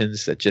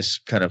conventions that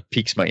just kind of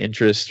piques my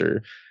interest,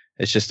 or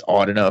it's just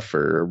odd enough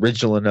or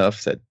original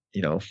enough that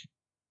you know,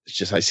 it's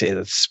just I say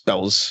that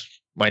spells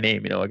my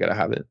name. You know, I gotta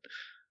have it.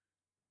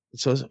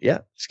 So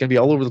yeah, it's gonna be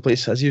all over the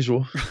place as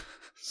usual.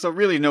 so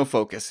really no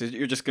focus.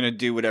 You're just gonna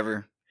do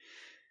whatever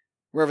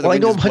wherever the Well, I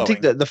wind know is I'm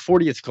hunting blowing. the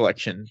 40th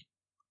collection,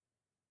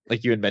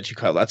 like you had mentioned,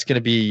 Kyle. That's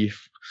gonna be.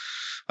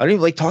 I don't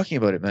even like talking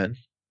about it, man.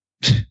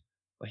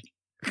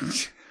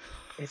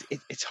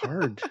 It's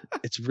hard.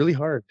 It's really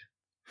hard.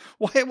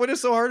 Why? What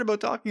is so hard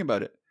about talking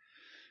about it?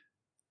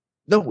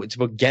 No, it's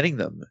about getting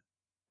them.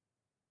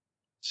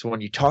 So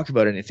when you talk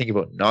about it and you think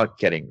about not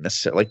getting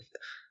necessarily, like,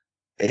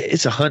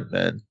 it's a hunt,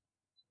 man.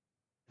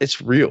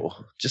 It's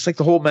real. Just like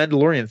the whole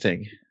Mandalorian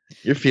thing.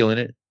 You're feeling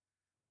it.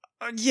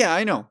 Yeah,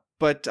 I know.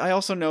 But I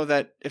also know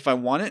that if I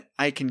want it,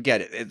 I can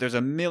get it. There's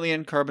a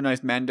million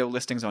carbonized Mando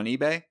listings on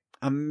eBay.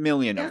 A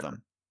million of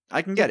them.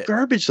 I can get They're it.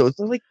 garbage though.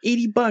 They're like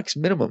 $80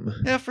 minimum.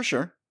 Yeah, for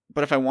sure.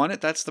 But if I want it,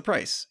 that's the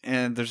price.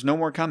 And there's no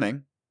more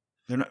coming.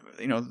 They're not,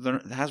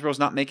 Hasbro's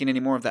not making any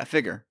more of that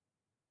figure.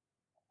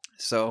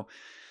 So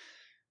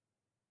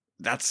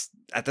that's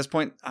at this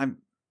point, I'm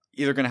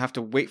either going to have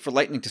to wait for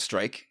lightning to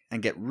strike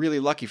and get really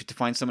lucky to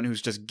find someone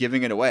who's just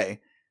giving it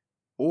away,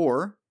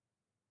 or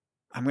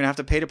I'm going to have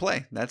to pay to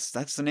play. That's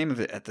the name of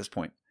it at this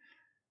point.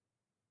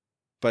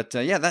 But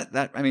yeah,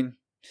 that I mean,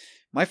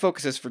 my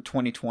focus is for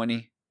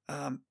 2020.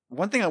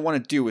 One thing I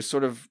want to do is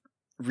sort of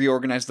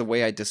reorganize the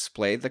way I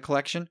display the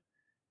collection.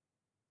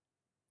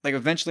 Like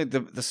eventually,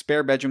 the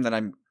spare bedroom that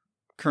I'm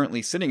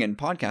currently sitting in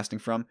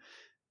podcasting from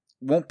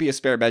won't be a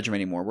spare bedroom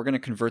anymore. We're going to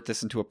convert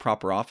this into a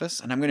proper office,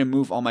 and I'm going to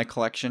move all my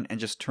collection and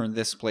just turn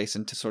this place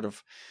into sort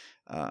of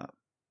my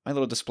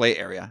little display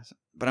area.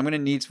 But I'm going to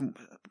need some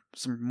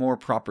more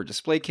proper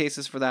display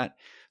cases for that.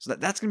 So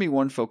that's going to be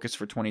one focus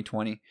for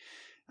 2020.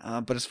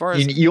 But as far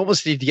as you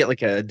almost need to get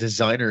like a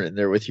designer in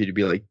there with you to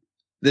be like,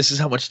 this is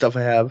how much stuff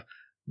I have.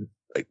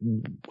 Like,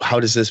 how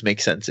does this make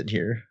sense in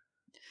here?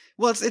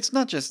 well, it's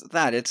not just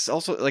that. It's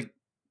also like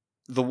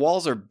the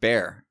walls are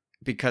bare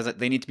because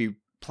they need to be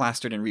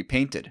plastered and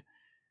repainted.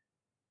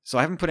 So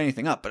I haven't put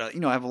anything up, but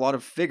I have a lot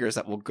of figures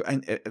that will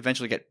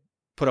eventually get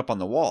put up on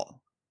the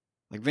wall,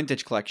 like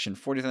vintage collection,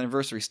 40th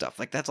anniversary stuff.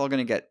 Like that's all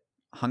going to get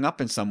hung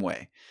up in some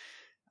way.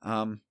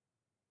 But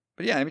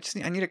yeah,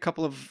 I need a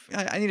couple of.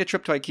 I need a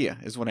trip to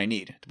IKEA is what I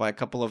need to buy a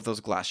couple of those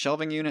glass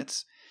shelving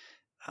units.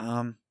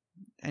 And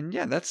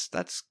yeah, that's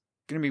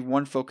going to be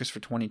one focus for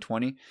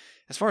 2020.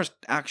 As far as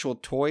actual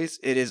toys,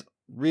 it is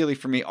really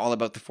for me all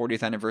about the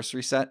 40th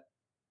anniversary set.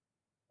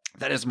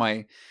 That is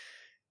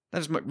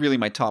really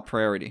my top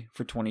priority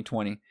for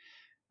 2020.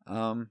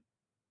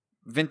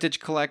 Vintage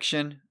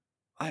collection,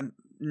 I'm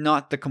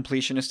not the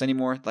completionist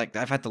anymore. Like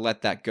I've had to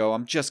let that go.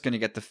 I'm just going to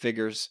get the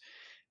figures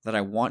that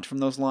I want from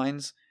those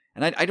lines.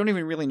 And I don't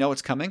even really know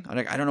what's coming.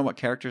 I don't know what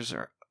characters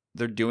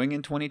they're doing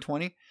in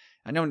 2020.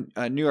 I know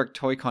New York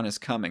Toy Con is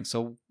coming,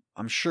 so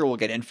I'm sure we'll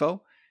get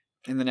info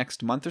in the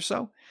next month or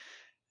so.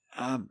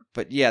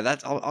 But yeah,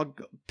 I'll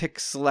pick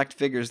select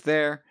figures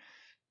there.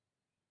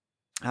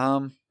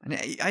 And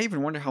I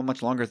even wonder how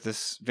much longer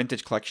this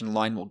vintage collection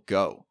line will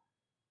go.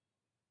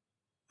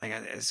 Like,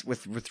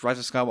 with Rise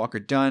of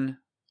Skywalker done,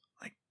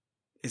 like,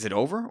 is it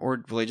over,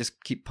 or will they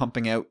just keep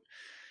pumping out,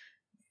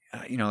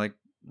 like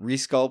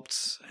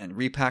resculpts and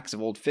repacks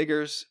of old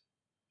figures,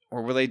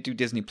 or will they do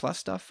Disney Plus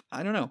stuff?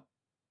 I don't know.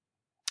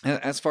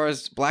 As far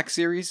as Black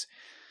Series,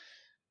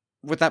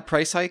 with that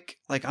price hike,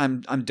 like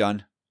I'm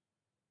done.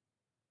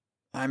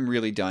 I'm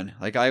really done.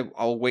 Like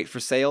I'll wait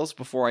for sales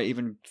before I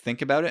even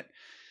think about it.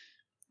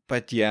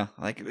 But yeah,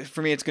 like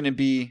for me, it's gonna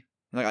be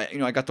like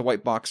I got the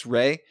white box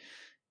Rey.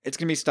 It's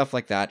gonna be stuff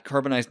like that.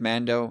 Carbonized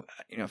Mando.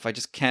 If I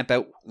just camp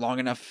out long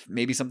enough,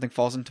 maybe something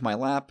falls into my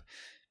lap.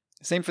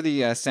 Same for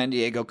the San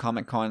Diego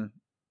Comic Con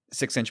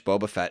 6-inch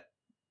Boba Fett.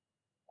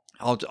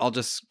 I'll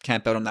just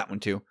camp out on that one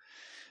too.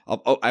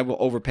 I will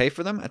overpay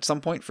for them at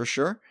some point for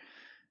sure.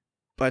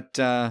 But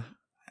I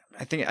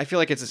feel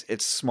like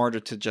it's smarter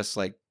to just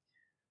like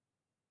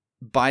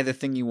buy the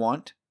thing you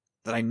want.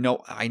 That I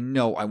know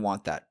I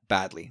want that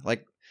badly.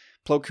 Like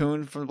Plo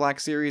Koon from the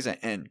Black Series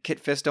and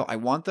Kit Fisto, I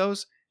want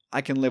those.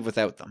 I can live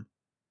without them.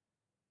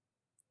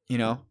 You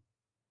know?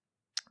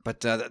 But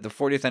the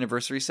 40th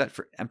anniversary set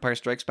for Empire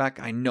Strikes Back,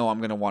 I know I'm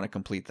going to want to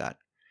complete that.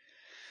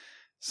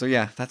 So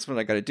yeah, that's what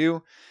I got to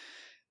do.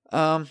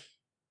 And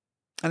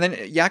then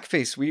Yak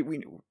Face, we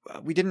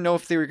didn't know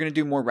if they were going to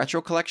do more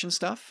retro collection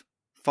stuff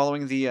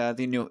following the A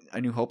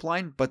New Hope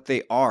line, but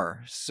they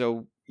are.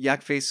 So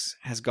Yak Face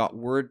has got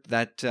word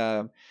that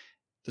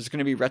there's going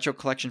to be retro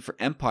collection for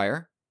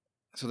Empire.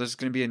 So there's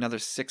going to be another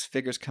 6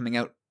 figures coming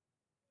out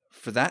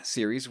for that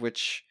series,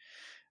 which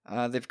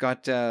they've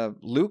got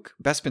Luke,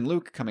 Bespin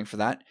Luke coming for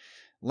that.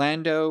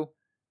 Lando,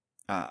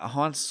 a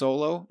Han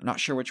Solo, not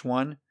sure which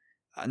one.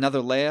 Another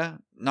Leia,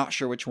 not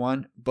sure which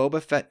one.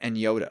 Boba Fett and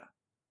Yoda.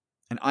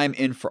 And I'm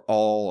in for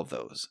all of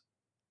those.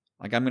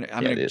 Like I'm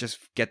gonna just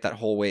get that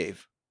whole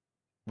wave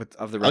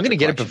of the retro I'm gonna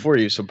get it collection. before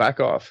you, so back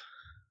off.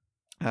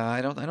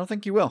 I don't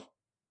think you will.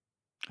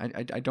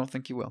 I don't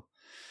think you will.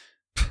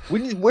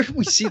 Where did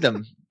we see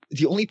them?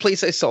 The only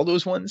place I saw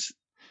those ones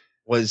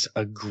was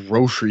a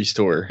grocery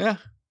store. Yeah.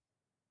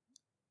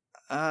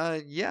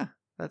 Yeah.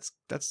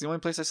 That's the only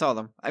place I saw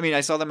them. I mean,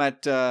 I saw them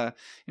at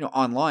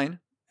online.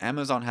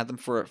 Amazon had them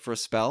for a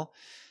spell.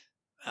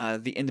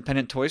 The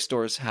independent toy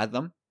stores had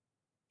them.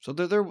 So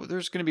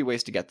there's going to be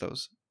ways to get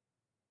those.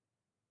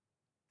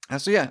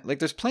 So yeah, like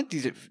there's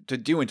plenty to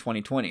do in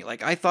 2020.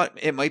 Like I thought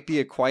it might be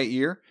a quiet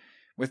year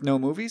with no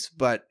movies,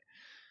 but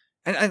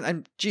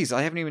and geez,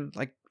 I haven't even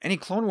like any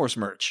Clone Wars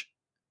merch.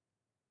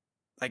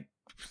 Like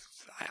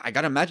I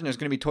gotta imagine there's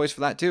going to be toys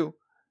for that too.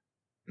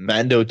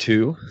 Mando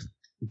 2,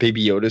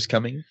 Baby Yoda's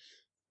coming.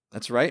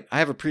 That's right. I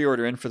have a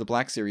pre-order in for the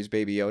Black Series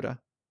Baby Yoda,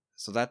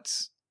 so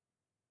that's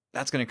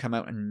going to come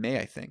out in May,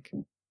 I think.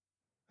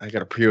 I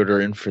got a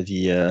pre-order in for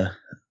the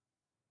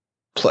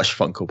plush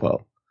Funko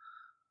Pop.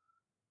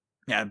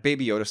 Yeah,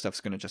 Baby Yoda stuff's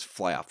going to just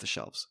fly off the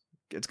shelves.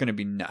 It's going to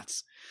be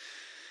nuts.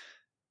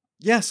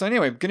 Yeah, so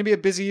anyway, going to be a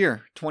busy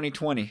year,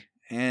 2020.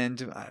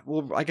 And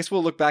I guess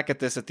we'll look back at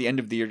this at the end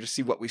of the year to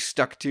see what we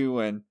stuck to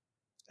and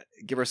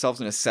give ourselves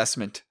an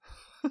assessment.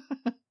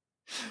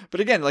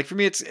 But again, like for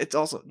me, it's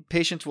also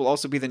patience will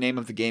also be the name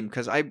of the game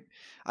because I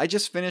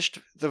just finished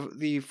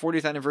the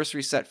 40th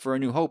anniversary set for A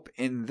New Hope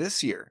in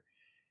this year,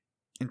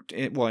 in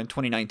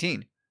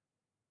 2019.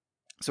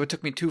 So it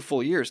took me 2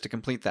 full years to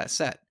complete that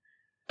set,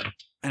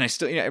 and I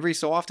still every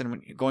so often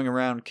when going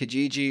around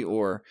Kijiji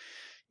or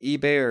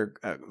eBay or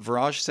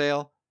Virage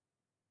sale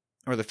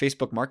or the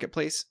Facebook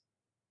Marketplace,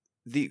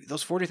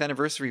 those 40th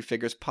anniversary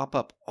figures pop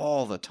up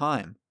all the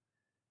time.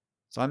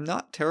 So I'm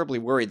not terribly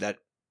worried that.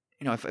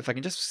 If I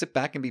can just sit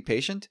back and be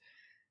patient,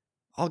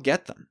 I'll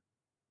get them.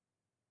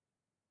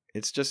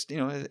 It's just,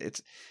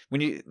 it's when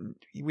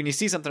you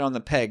see something on the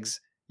pegs,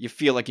 you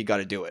feel like you got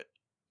to do it.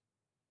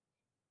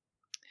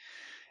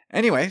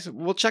 Anyway, so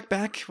we'll check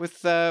back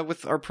with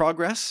our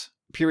progress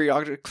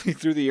periodically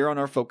through the year on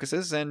our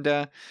focuses, and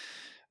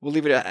we'll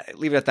leave it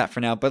at that for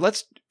now. But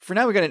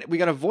we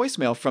got a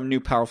voicemail from new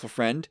powerful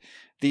friend,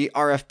 the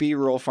RFB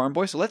Rural Farm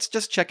Boy. So let's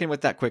just check in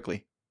with that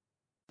quickly.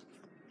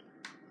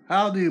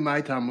 How do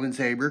my Tumbling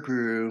Saber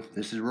crew?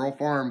 This is Rural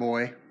Farm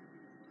Boy.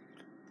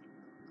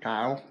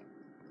 Kyle,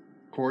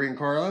 Corey, and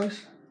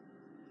Carlos.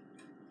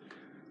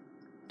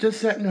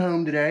 Just sitting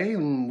home today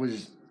and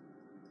was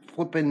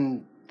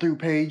flipping through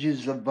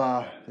pages of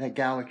that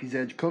Galaxy's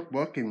Edge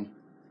cookbook and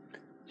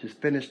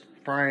just finished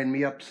frying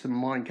me up some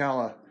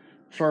Moncala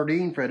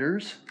sardine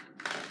fritters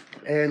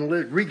and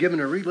giving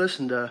a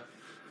re-listen to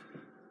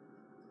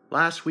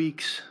last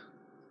week's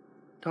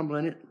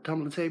Tumbling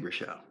Saber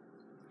show.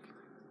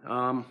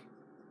 A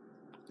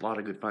lot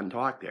of good fun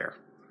talk there.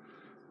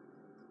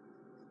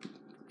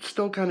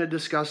 Still kind of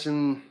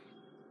discussing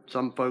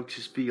some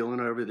folks' feeling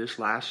over this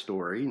last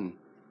story, and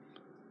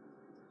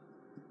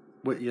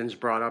what Jens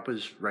brought up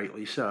is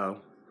rightly so.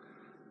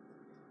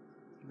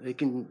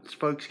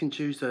 Folks can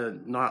choose to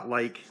not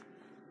like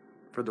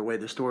for the way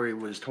the story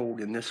was told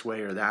in this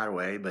way or that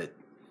way,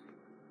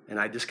 and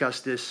I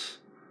discussed this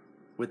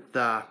with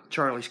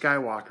Charlie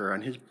Skywalker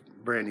on his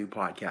brand new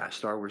podcast,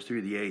 Star Wars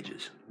Through the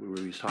Ages, where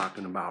he was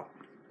talking about.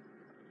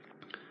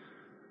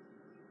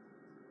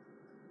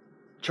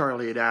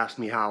 Charlie had asked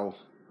me how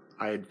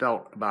I had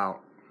felt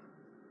about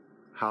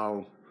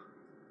how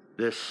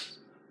does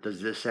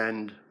this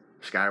end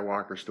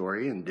Skywalker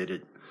story, and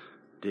did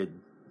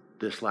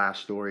this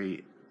last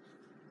story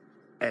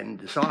end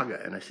the saga?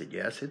 And I said,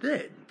 yes, it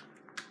did.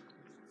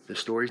 The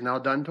story's now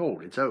done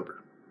told. It's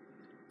over.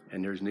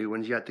 And there's new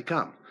ones yet to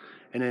come.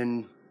 And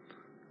then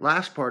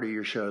last part of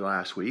your show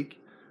last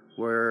week,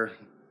 where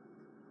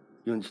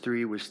Jens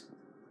 3 was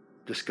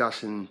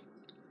discussing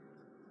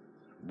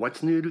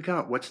what's new to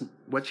come,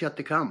 what's yet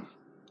to come,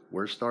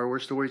 where's Star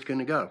Wars stories going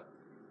to go,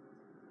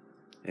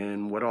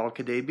 and what all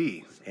could they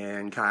be.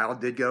 And Kyle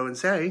did go and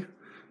say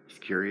he's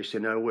curious to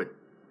know what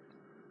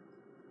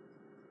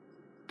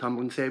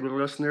Tumbling Saber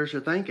listeners are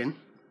thinking.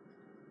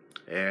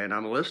 And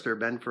I'm a listener,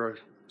 been for a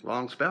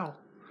long spell.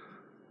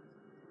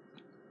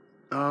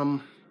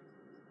 Well,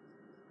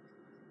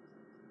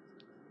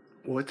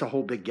 it's a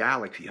whole big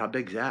galaxy. How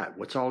big's that?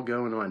 What's all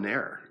going on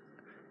there?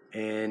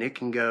 And it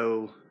can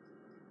go.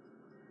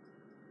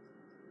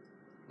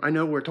 I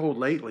know we're told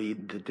lately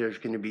that there's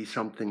going to be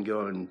something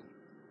going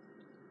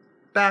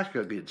back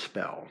a good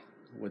spell.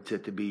 What's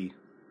it to be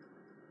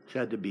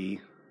said to be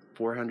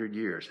 400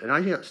 years? And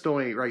I still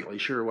ain't rightly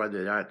sure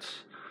whether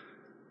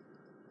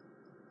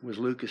was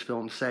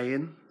Lucasfilm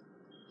saying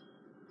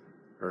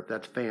or if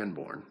that's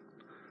fan-born.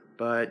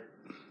 But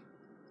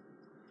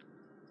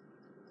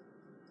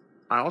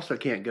I also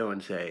can't go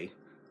and say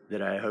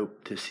that I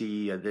hope to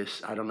see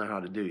this. I don't know how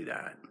to do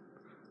that.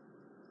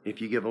 If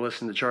you give a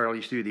listen to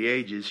Charlie's Through the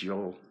Ages, it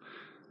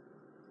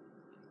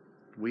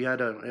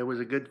was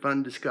a good,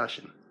 fun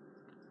discussion.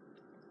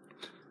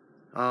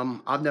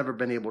 I've never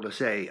been able to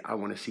say, I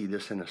want to see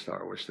this in a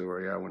Star Wars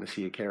story. I want to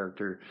see a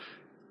character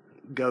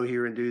go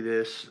here and do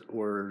this,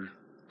 or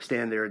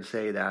stand there and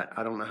say that.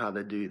 I don't know how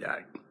to do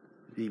that.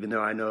 Even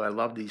though I know I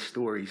love these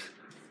stories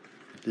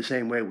the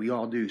same way we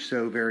all do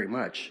so very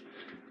much.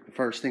 The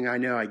first thing I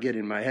know I get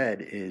in my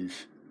head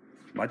is,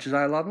 as much as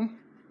I love them,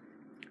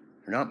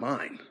 they're not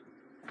mine.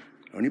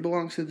 It only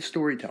belongs to the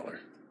storyteller.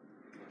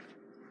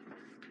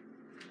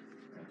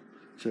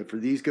 So for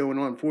these going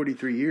on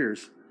 43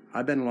 years,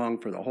 I've been along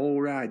for the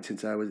whole ride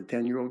since I was a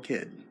 10-year-old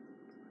kid.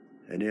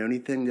 And the only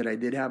thing that I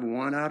did have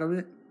want out of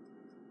it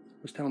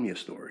was tell me a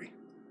story.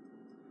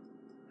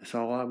 That's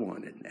all I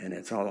wanted, and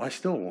that's all I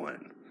still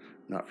want.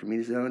 Not for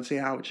me to go and say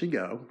how it should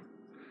go.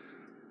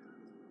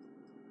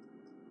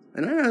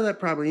 And I know that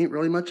probably ain't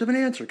really much of an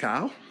answer,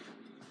 Kyle.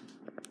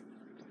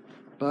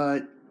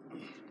 But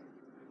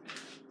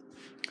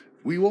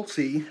we will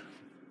see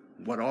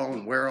what all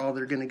and where all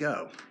they're going to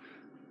go.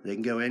 They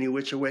can go any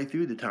which way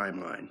through the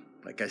timeline.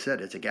 Like I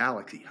said, it's a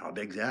galaxy. How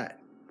big's that?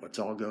 What's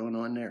all going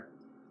on there?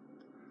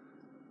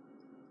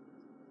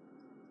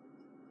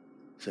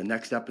 So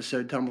next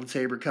episode, Tumbling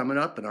Saber coming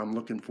up, and I'm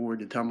looking forward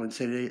to Tumbling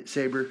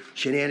Saber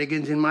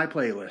shenanigans in my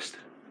playlist.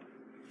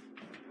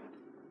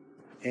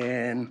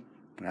 And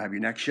we'll have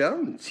your next show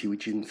and see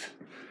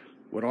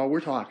what all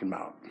we're talking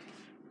about.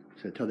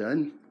 So till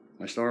then,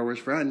 my Star Wars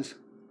friends,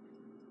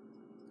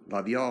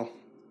 love y'all.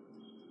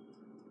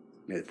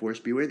 May the Force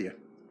be with you.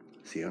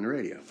 See you on the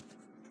radio.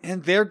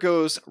 And there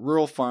goes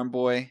Rural Farm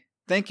Boy.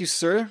 Thank you,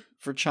 sir,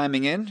 for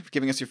chiming in, for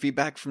giving us your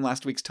feedback from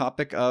last week's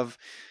topic of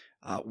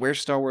where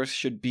Star Wars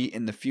should be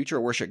in the future,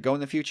 or where should it go in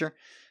the future.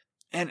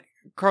 And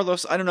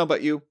Carlos, I don't know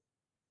about you,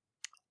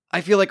 I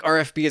feel like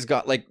RFB has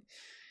got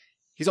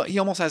he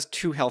almost has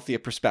too healthy a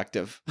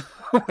perspective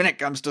when it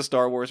comes to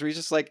Star Wars, where he's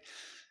just like,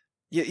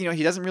 you know,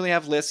 he doesn't really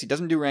have lists, he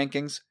doesn't do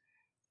rankings.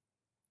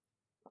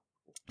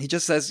 He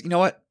just says, you know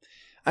what,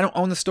 I don't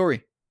own the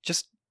story,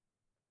 just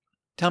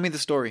tell me the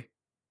story.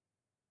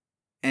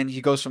 And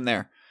he goes from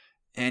there.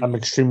 And I'm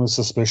extremely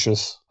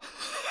suspicious.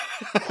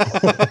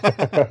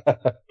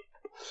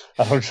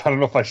 I don't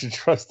know if I should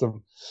trust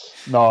him.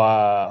 No,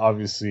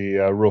 obviously,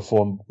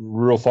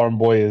 Rural Farm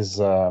Boy is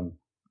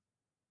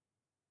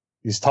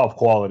he's top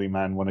quality,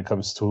 man. When it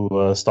comes to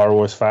a Star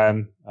Wars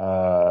fan,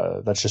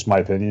 that's just my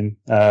opinion.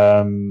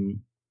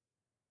 I'm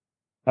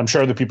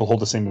sure other people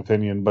hold the same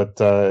opinion,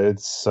 but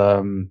it's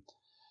kind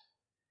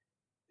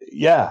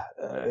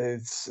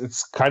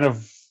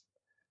of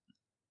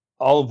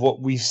all of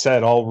what we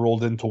said all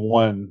rolled into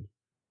one,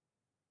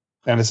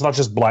 and it's not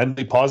just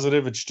blindly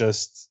positive; it's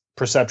just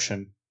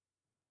perception.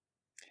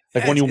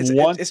 Like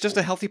it's just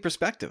a healthy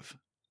perspective.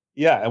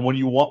 Yeah, and when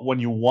you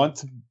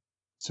want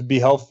to be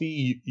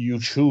healthy, you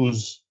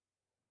choose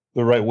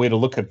the right way to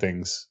look at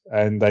things,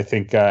 and I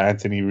think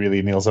Anthony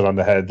really nails it on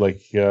the head.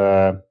 Like,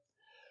 proud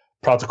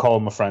to call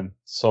him a friend.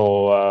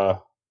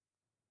 So,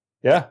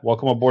 yeah,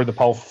 welcome aboard the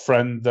Powerful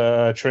Friend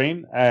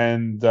train,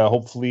 and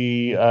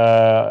hopefully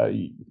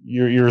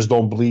your ears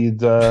don't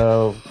bleed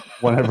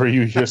whenever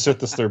you hear Sith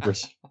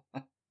disturbers.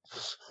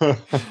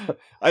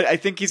 I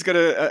think he's got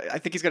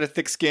a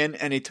thick skin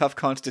and a tough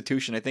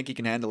constitution. I think he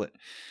can handle it.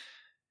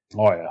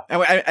 Oh yeah,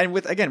 and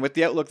with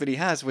the outlook that he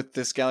has with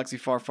this galaxy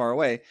far, far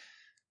away,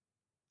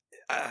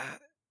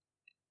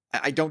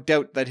 I don't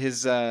doubt that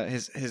his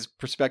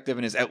perspective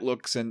and his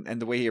outlooks and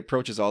the way he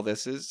approaches all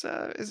this is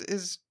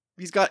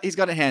he's got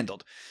it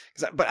handled.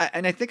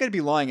 I think I'd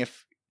be lying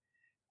if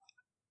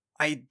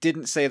I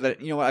didn't say that.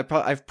 You know what?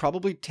 I've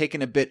probably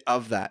taken a bit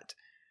of that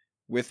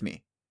with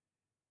me.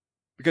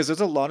 Because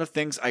there's a lot of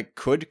things I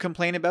could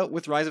complain about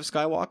with Rise of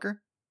Skywalker.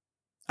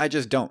 I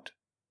just don't.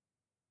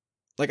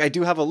 Like, I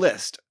do have a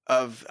list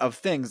of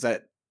things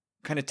that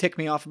kind of tick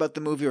me off about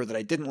the movie, or that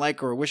I didn't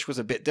like or wish was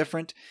a bit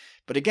different.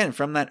 But again,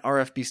 from that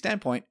RFB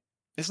standpoint,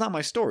 it's not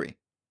my story.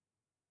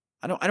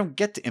 I don't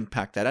get to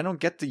impact that. I don't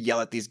get to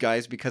yell at these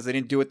guys because they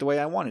didn't do it the way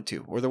I wanted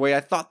to, or the way I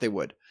thought they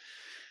would.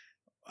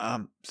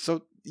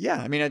 So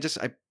yeah, I mean, I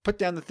put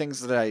down the things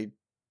that I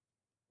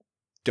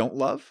don't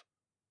love,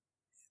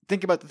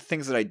 think about the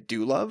things that I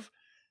do love,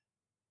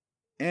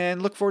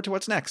 and look forward to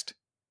what's next.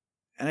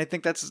 And I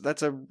think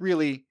that's a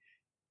really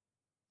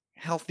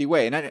healthy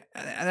way. And I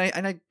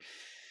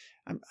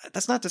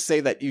that's not to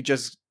say that you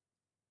just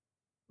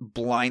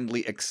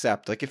blindly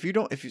accept. Like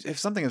if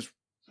something is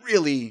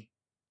really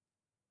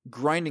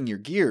grinding your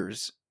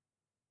gears,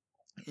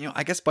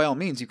 I guess by all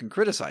means you can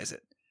criticize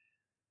it.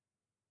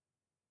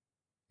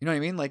 You know what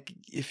I mean? Like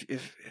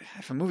if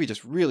a movie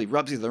just really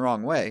rubs you the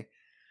wrong way,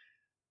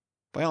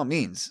 by all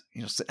means,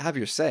 have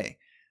your say.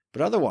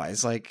 But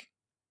otherwise, like,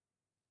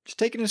 just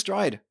take it in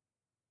stride.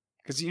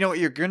 Because you know what?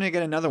 You're going to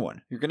get another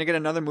one. You're going to get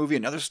another movie,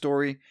 another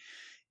story.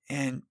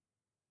 And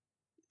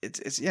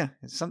it's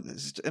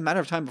a matter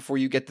of time before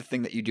you get the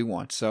thing that you do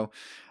want. So,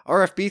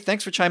 RFB,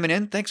 thanks for chiming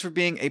in. Thanks for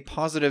being a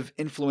positive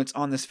influence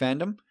on this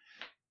fandom.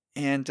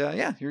 And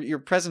your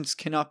presence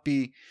cannot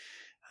be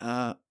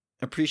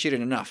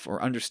appreciated enough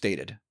or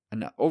understated.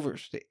 Enough.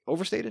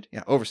 Overstated?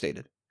 Yeah,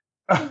 overstated.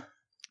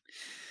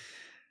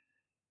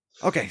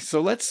 Okay, so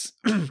let's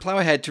plow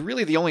ahead to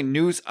really the only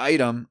news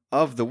item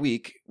of the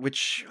week,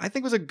 which I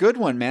think was a good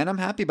one, man. I'm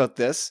happy about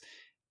this.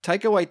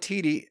 Taika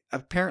Waititi,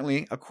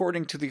 apparently,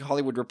 according to the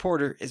Hollywood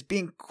Reporter, is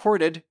being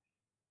courted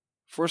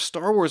for a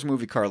Star Wars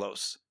movie,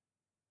 Carlos.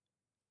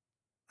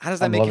 How does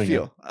that make you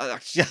feel?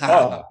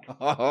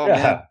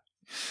 Man.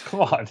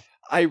 Come on.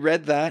 I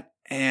read that,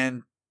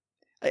 and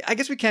I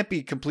guess we can't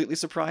be completely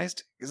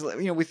surprised. Because,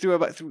 we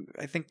threw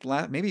I think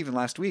maybe even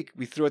last week,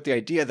 we threw out the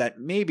idea that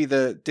maybe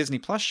the Disney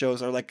Plus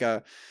shows are like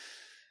a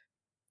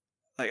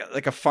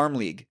farm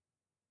league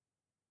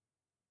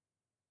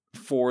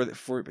for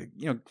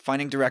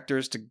finding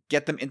directors to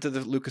get them into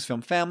the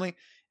Lucasfilm family,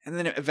 and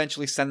then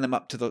eventually send them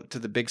up to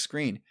the big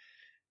screen.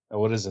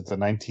 What is it? The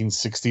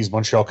 1960s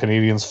Montreal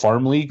Canadiens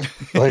Farm League?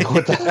 Like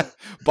what the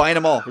buying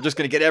them all. We're just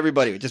going to get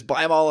everybody. Just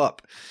buy them all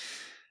up.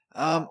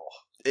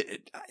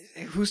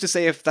 Who's to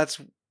say if that's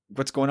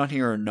what's going on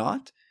here or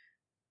not?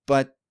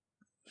 But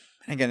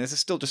again, this is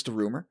still just a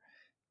rumor.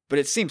 But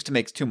it seems to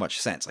make too much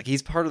sense. Like,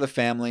 he's part of the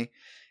family.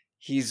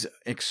 He's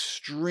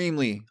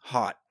extremely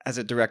hot as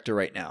a director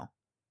right now.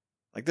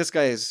 Like, this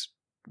guy is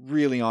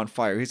really on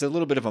fire. He's a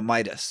little bit of a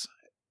Midas,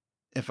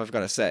 if I've got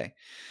to say.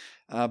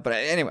 But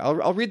anyway,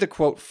 I'll read the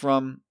quote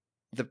from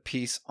the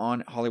piece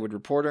on Hollywood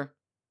Reporter.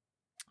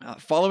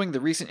 Following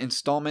the recent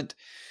installment,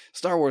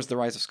 Star Wars The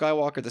Rise of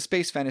Skywalker, the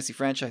space fantasy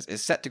franchise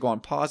is set to go on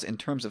pause in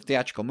terms of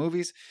theatrical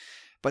movies,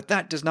 but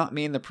that does not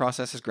mean the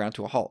process has ground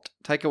to a halt.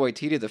 Taika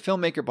Waititi, the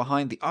filmmaker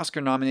behind the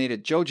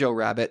Oscar-nominated Jojo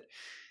Rabbit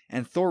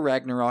and Thor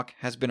Ragnarok,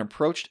 has been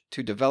approached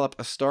to develop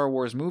a Star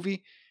Wars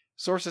movie,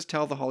 sources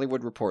tell The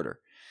Hollywood Reporter.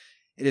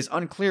 It is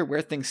unclear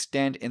where things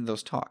stand in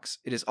those talks.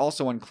 It is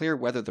also unclear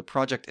whether the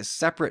project is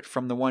separate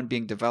from the one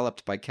being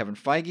developed by Kevin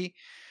Feige,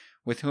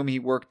 with whom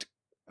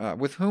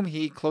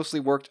he closely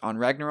worked on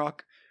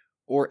Ragnarok,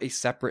 or a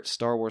separate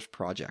Star Wars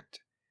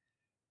project.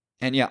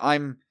 And yeah,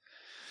 I'm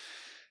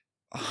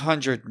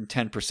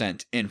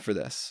 110% in for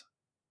this.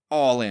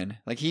 All in.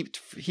 Like,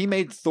 he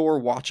made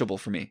Thor watchable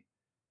for me.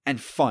 And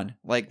fun.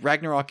 Like,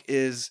 Ragnarok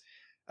is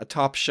a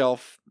top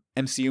shelf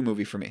MCU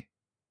movie for me.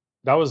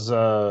 That was,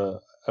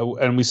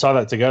 and we saw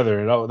that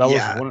together. That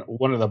was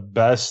one of the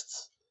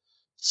best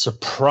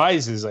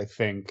surprises, I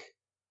think,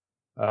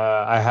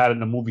 I had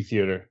in a movie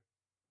theater.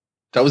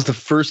 That was the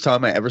first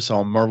time I ever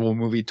saw a Marvel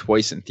movie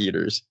twice in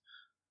theaters.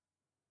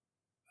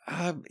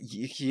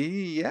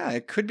 Yeah,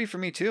 it could be for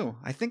me too.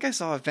 I think I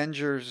saw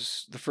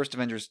the first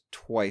Avengers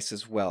twice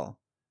as well.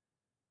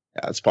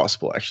 Yeah, it's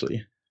possible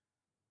actually.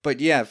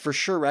 But yeah, for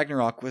sure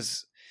Ragnarok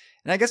was,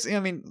 and I guess,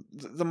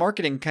 the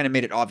marketing kind of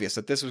made it obvious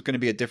that this was going to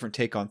be a different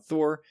take on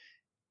Thor.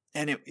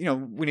 And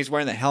when he's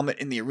wearing the helmet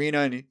in the arena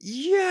and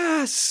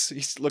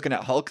he's looking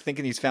at Hulk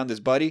thinking he's found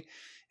his buddy,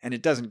 and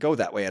it doesn't go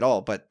that way at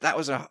all. But that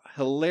was a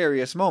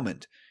hilarious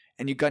moment.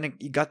 And you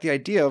got the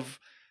idea of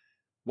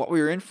what we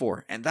were in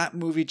for. And that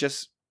movie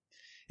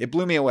it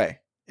blew me away.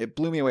 It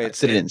blew me away.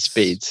 It's in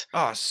spades.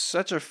 Oh,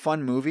 such a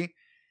fun movie.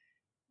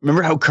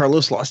 Remember how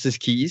Carlos lost his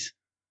keys?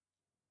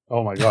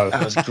 Oh my God.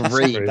 That was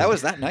great. That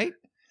was that night?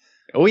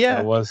 Oh yeah.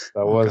 That was.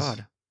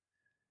 God.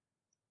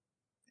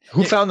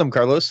 Who found them,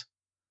 Carlos?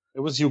 It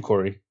was you,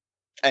 Corey.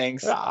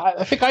 Thanks.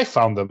 I think I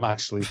found them,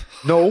 actually.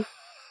 No.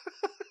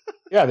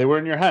 Yeah, they were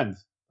in your hand.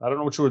 I don't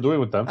know what you were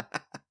doing with them.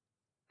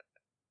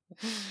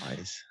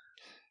 Nice.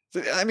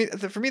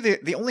 For me,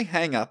 the only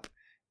hang up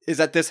is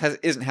that this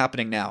isn't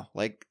happening now.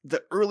 Like,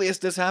 the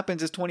earliest this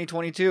happens is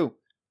 2022.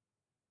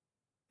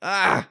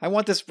 I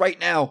want this right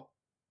now.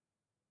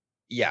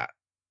 Yeah.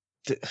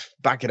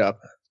 Back it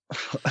up.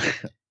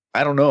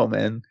 I don't know,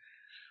 man.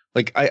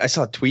 Like, I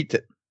saw a tweet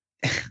that,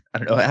 I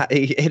don't know,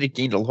 it had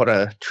gained a lot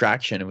of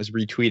traction. It was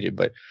retweeted,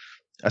 but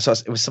I saw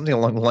it was something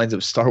along the lines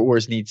of Star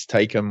Wars needs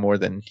Taika more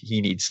than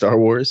he needs Star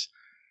Wars.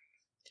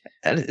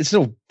 And it's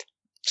no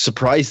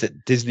surprise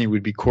that Disney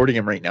would be courting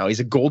him right now. He's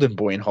a golden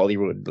boy in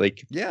Hollywood.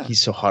 Like, yeah,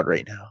 he's so hot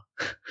right now.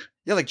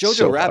 Yeah, like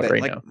Jojo Rabbit.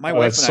 Right, like now. My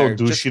wife and I are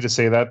so douchey to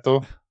say that,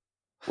 though.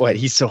 What?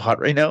 He's so hot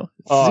right now?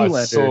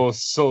 Zoolander.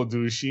 So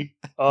douchey.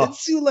 Oh.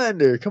 It's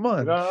Zoolander. Come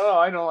on. No,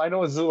 I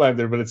know it's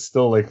Zoolander, but it's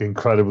still like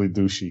incredibly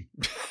douchey.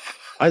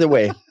 Either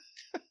way,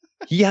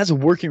 he has a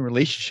working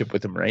relationship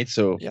with him, right?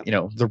 So,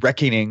 The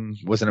Reckoning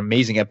was an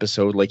amazing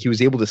episode. Like, he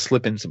was able to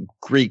slip in some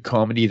great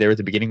comedy there at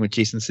the beginning with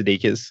Jason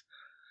Sudeikis.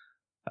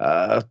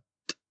 I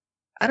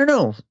don't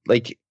know.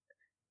 Like,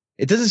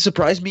 it doesn't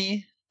surprise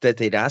me that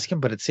they'd ask him,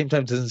 but at the same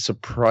time, it doesn't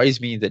surprise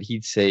me that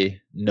he'd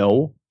say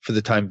no for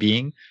the time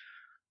being.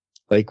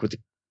 Like with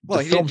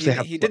the films they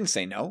have. He didn't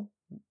say no.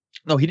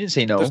 No, he didn't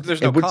say no.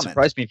 There's no it wouldn't comment.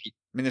 surprise me if he.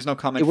 I mean, there's no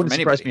comment. It wouldn't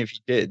from surprise anybody. me if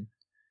he did.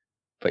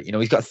 But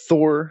he's got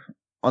Thor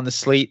on the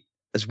slate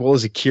as well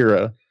as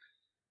Akira,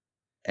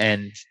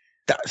 and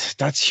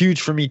that's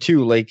huge for me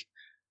too. Like,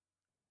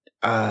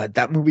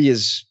 that movie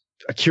is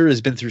Akira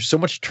has been through so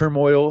much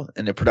turmoil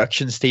in the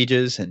production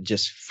stages and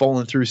just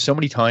fallen through so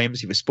many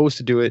times. He was supposed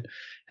to do it,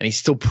 and he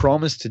still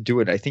promised to do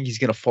it. I think he's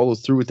going to follow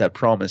through with that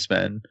promise,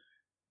 man.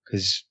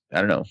 Because I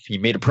don't know, he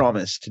made a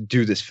promise to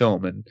do this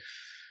film, and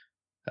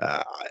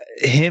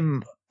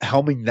him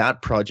helming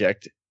that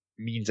project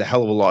means a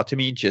hell of a lot to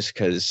me. Just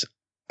because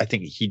I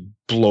think he'd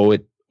blow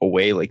it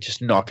away, like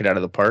just knock it out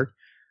of the park.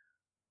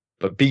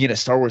 But being in a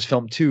Star Wars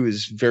film too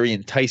is very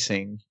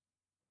enticing.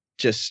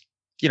 Just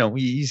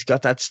he's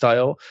got that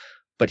style,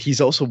 but he's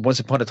also once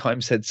upon a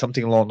time said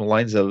something along the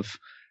lines of,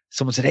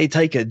 someone said, "Hey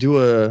Taika, do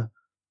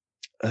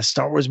a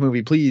Star Wars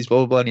movie, please," blah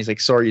blah blah. And he's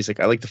like, "Sorry," he's like,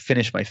 "I like to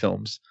finish my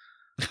films."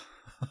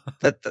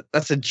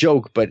 That's a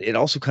joke, but it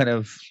also kind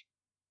of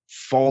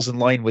falls in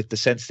line with the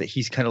sense that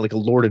he's kind of like a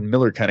Lord and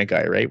Miller kind of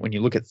guy, right? When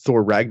you look at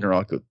Thor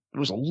Ragnarok, there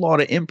was a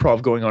lot of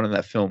improv going on in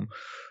that film,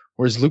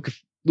 whereas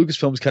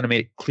Lucasfilms kind of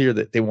made it clear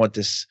that they want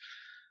this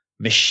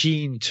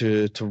machine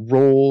to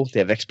roll.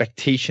 They have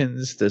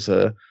expectations.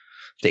 They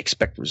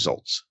expect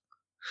results.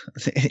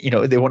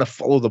 They want to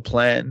follow the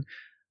plan.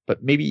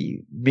 But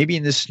maybe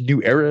in this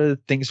new era,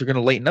 things are going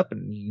to lighten up,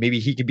 and maybe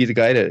he could be the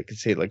guy to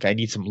say, like, I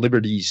need some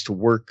liberties to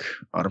work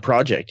on a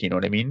project. You know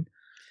what I mean?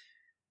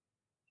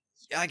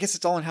 Yeah, I guess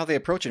it's all in how they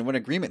approach it and what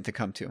agreement to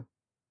come to.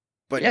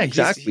 But yeah,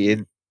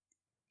 exactly.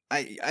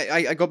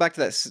 I go back to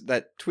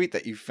that tweet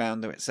that you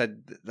found that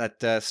said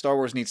that Star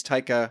Wars needs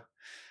Taika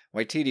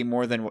Waititi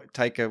more than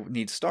Taika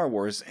needs Star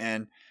Wars,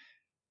 and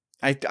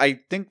I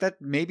think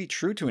that may be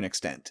true to an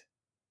extent.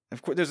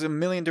 Of course, there's a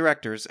million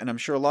directors, and I'm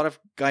sure a lot of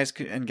guys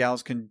and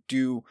gals can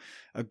do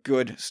a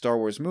good Star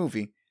Wars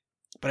movie,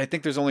 but I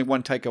think there's only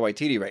one Taika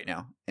Waititi right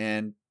now,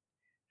 and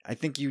I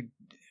think you,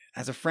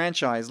 as a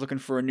franchise looking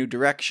for a new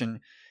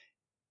direction,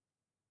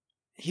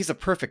 he's a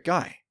perfect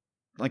guy.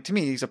 Like, to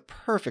me, he's a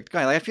perfect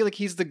guy. Like, I feel like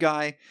he's the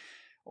guy,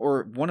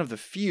 or one of the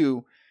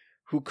few,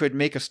 who could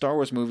make a Star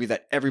Wars movie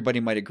that everybody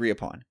might agree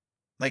upon.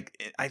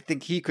 Like, I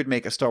think he could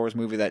make a Star Wars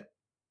movie that,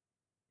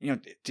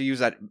 to use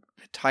that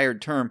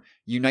tired term,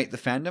 unite the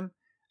fandom.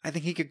 I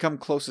think he could come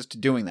closest to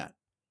doing that.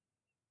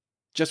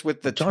 Just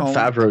with the Jon tone.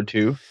 Favreau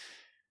too.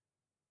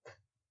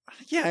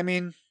 Yeah, I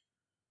mean,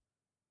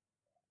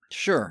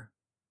 sure.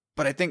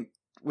 But I think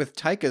with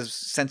Taika's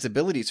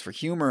sensibilities for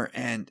humor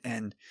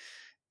and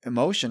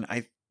emotion,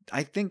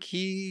 I think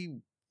he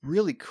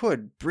really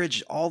could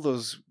bridge all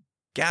those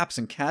gaps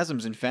and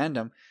chasms in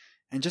fandom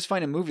and just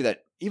find a movie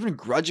that, even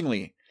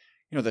grudgingly,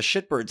 the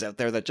shitbirds out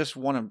there that just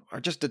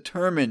are just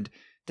determined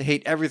to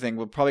hate everything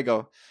will probably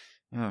go,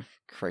 "Oh,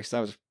 Christ, that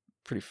was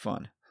pretty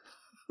fun."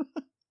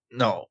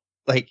 No,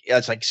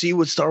 it's like, see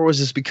what Star Wars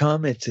has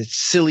become. It's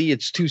silly.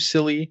 It's too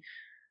silly.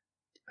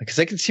 Because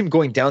I can see him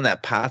going down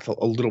that path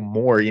a little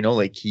more.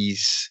 Like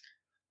he's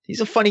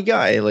a funny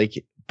guy.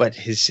 But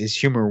his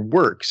humor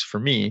works for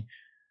me,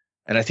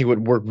 and I think it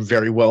would work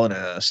very well in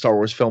a Star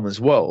Wars film as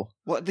well.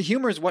 Well, the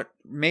humor is what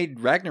made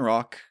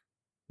Ragnarok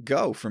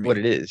go for me. What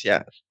it is,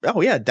 yeah.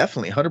 Oh yeah,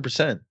 definitely,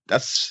 100%.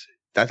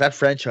 That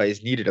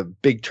franchise needed a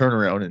big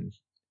turnaround, and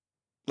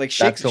like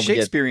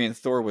Shakespearean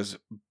Thor was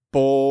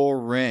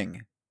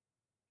boring.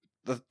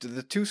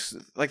 The two,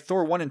 like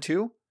Thor 1 and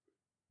 2,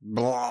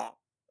 blah.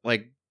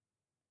 Like,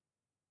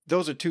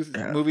 those are two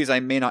movies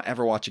I may not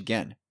ever watch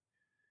again.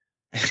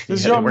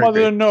 Does your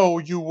mother know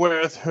you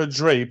wear her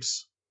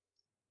drapes?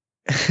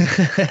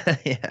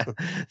 Yeah,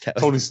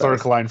 Tony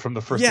Stark line from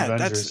the first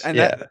Avengers.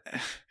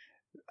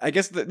 I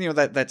guess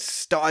that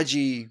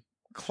stodgy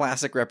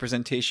classic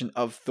representation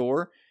of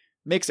Thor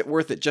makes it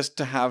worth it just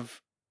to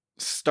have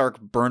Stark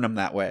burn him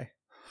that way.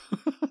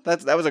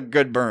 That was a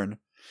good burn.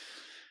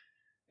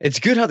 It's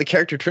good how the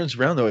character turns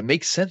around, though. It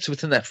makes sense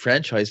within that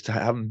franchise to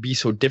have him be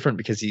so different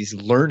because he's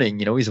learning,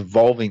 he's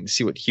evolving to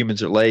see what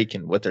humans are like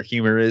and what their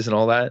humor is and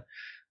all that.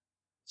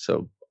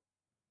 So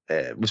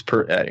it was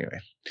anyway.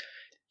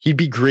 He'd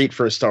be great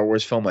for a Star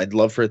Wars film. I'd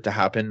love for it to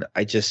happen.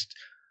 I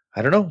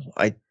don't know.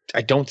 I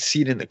don't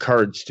see it in the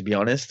cards, to be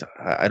honest.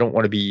 I don't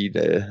want to be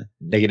the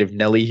negative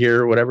Nelly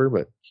here or whatever,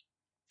 but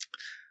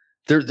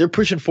they're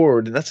pushing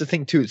forward, and that's the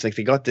thing too. It's like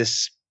they got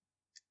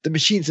the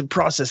machine's in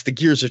process, the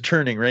gears are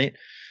turning, right?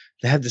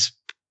 They have this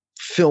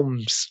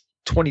films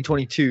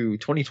 2022,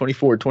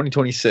 2024,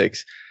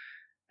 2026,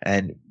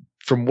 and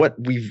from what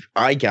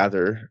I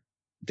gather,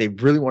 they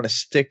really want to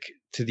stick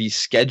to these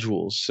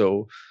schedules.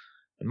 So,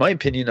 in my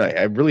opinion,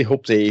 I really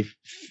hope they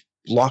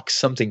lock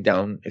something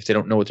down if they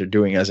don't know what they're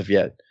doing as of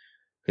yet,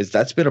 because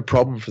that's been a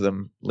problem for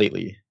them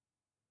lately.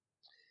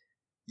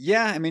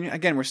 Yeah, I mean,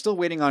 again, we're still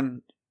waiting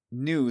on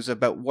news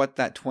about what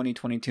that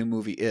 2022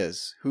 movie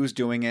is. Who's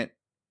doing it?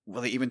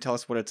 Will they even tell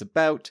us what it's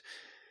about?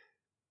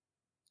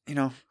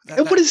 And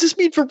what does this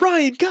mean for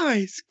Ryan,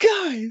 guys?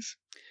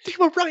 Think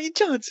about Ryan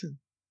Johnson.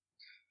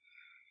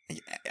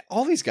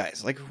 All these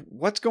guys, like,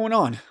 what's going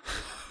on?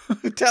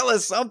 Tell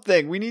us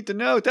something. We need to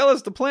know. Tell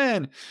us the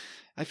plan.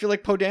 I feel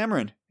like Poe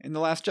Dameron in The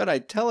Last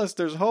Jedi. Tell us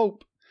there's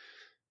hope.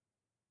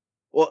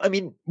 Well, I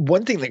mean,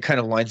 one thing that kind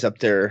of lines up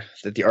there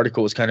that the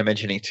article was kind of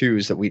mentioning too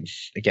is that we,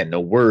 again, no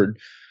word.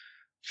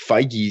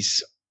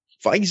 Feige's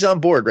on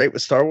board, right,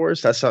 with Star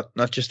Wars. That's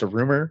not just a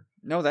rumor.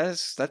 No,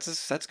 that's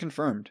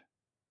confirmed.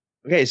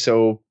 Okay,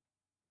 so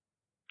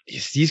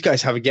these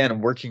guys have, again, a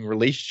working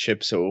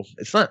relationship, so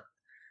it's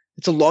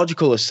a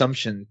logical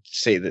assumption to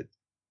say that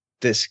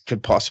this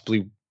could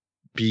possibly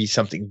be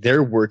something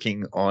they're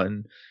working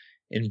on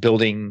in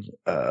building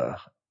a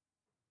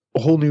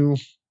whole new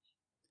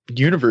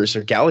universe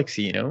or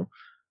galaxy, you know?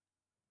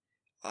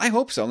 I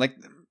hope so. Like,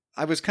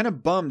 I was kind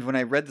of bummed when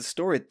I read the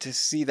story to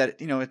see that,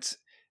 it's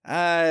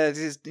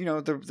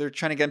they're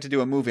trying to get him to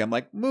do a movie. I'm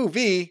like,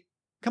 movie?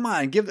 Come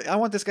on, I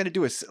want this guy to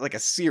do a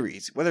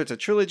series, whether it's a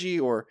trilogy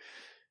or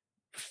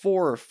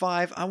 4 or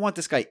 5. I want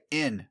this guy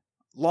in.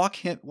 Lock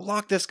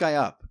this guy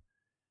up.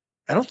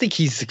 I don't think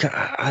he's the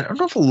guy. I don't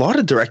know if a lot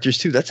of directors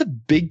too. That's a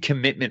big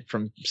commitment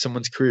from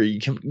someone's career. You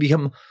can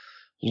become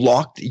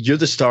locked. You're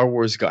the Star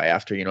Wars guy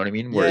after, you know what I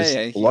mean? Whereas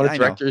a lot of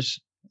directors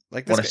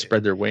want to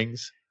spread their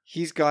wings.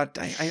 He's got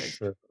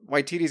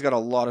Waititi's got a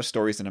lot of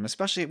stories in him,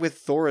 especially with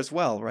Thor as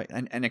well, right?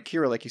 And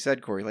Akira, like you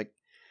said, Corey. Like,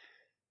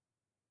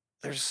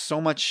 there's so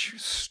much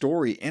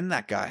story in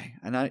that guy,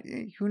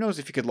 and who knows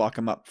if you could lock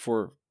him up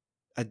for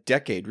a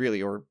decade,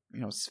 really, or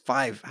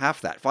 5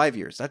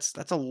 years. That's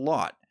a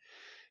lot.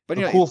 But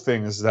the cool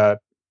thing is that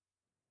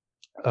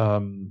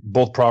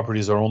both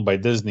properties are owned by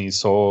Disney,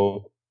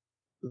 so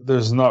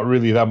there's not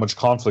really that much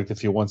conflict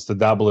if he wants to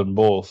dabble in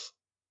both.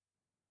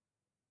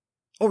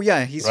 Oh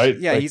yeah, he's right.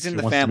 He's in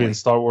the wants family. To be in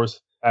Star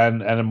Wars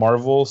and in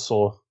Marvel,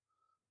 so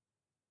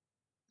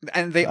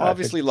and they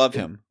obviously love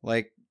him.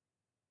 Like,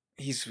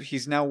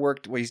 he's now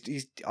worked. Well,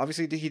 he's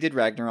obviously he did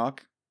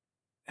Ragnarok.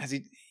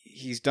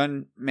 He's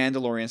done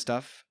Mandalorian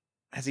stuff.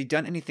 Has he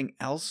done anything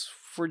else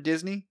for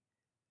Disney?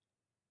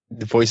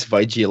 The voice of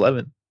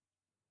IG-11.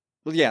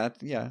 Well, yeah,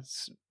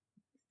 it's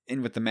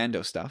in with the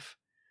Mando stuff.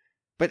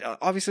 But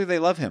obviously they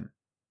love him.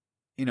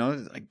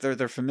 Like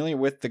they're familiar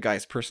with the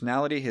guy's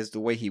personality, the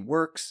way he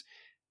works.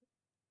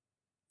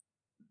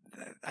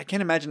 I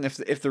can't imagine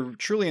if they're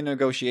truly in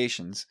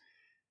negotiations.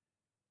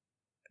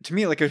 To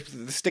me, like,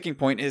 the sticking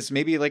point is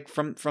maybe like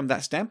from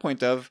that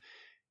standpoint of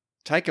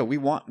Taika, we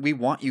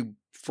want you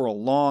for a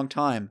long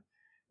time.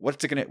 What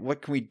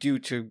can we do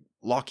to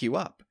lock you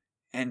up?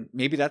 And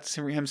maybe that's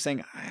him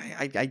saying,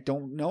 I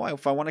don't know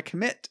if I want to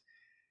commit.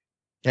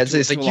 Yeah,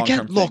 it's like you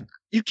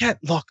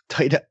can't lock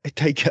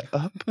Taika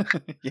up.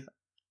 Yeah.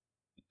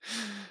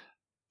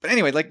 But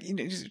anyway, like,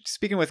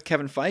 speaking with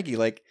Kevin Feige,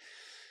 like,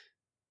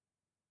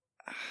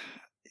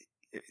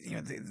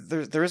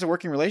 there is a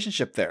working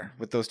relationship there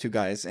with those two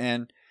guys,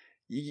 and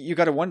you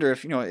got to wonder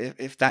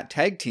if that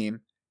tag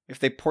team, if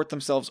they port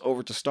themselves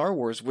over to Star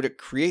Wars, would it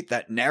create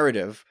that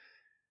narrative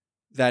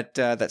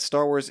that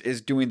Star Wars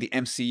is doing the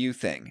MCU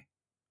thing?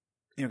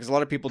 Because a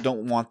lot of people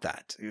don't want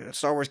that.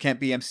 Star Wars can't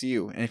be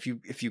MCU, and if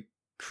you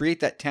create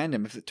that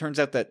tandem, if it turns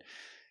out that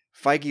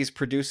Feige is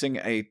producing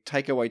a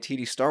Taika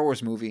Waititi Star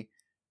Wars movie,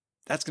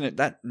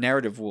 that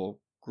narrative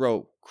will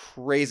grow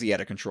crazy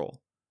out of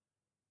control.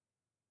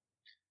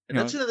 And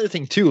that's another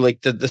thing too,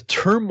 like the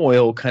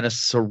turmoil kind of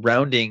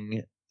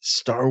surrounding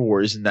Star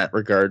Wars in that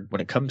regard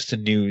when it comes to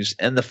news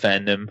and the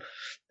fandom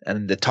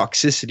and the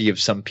toxicity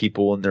of some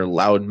people and their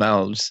loud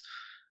mouths.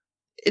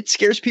 It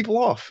scares people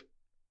off.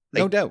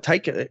 Like, no doubt.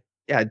 Taika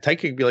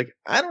could be like,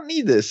 I don't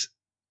need this.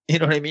 You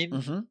know what I mean?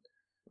 Mm-hmm.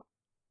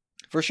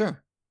 For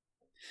sure.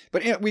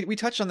 But we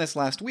touched on this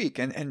last week,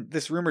 and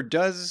this rumor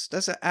does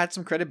add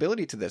some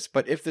credibility to this.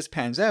 But if this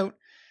pans out,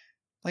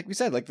 like we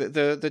said, like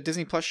the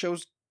Disney Plus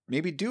shows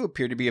maybe do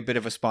appear to be a bit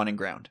of a spawning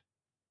ground.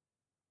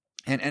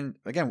 And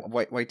again,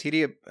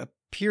 Waititi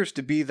appears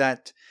to be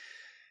that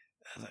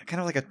kind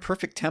of like a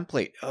perfect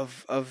template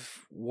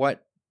of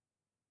what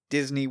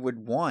Disney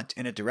would want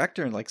in a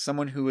director, and like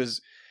someone who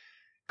has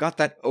got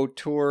that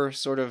auteur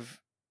sort of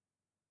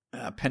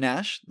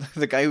panache,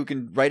 the guy who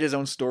can write his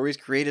own stories,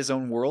 create his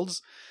own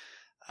worlds,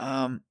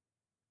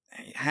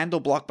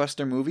 handle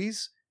blockbuster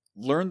movies,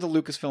 learn the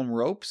Lucasfilm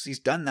ropes. He's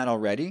done that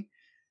already.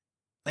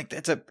 Like,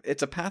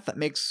 it's a path that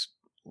makes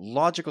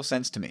logical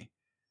sense to me.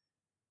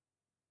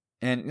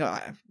 And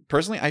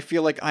personally, I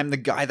feel like I'm the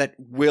guy that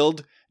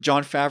willed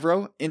Jon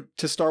Favreau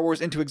into Star Wars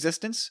into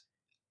existence.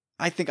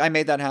 I think I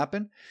made that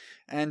happen,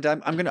 and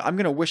I'm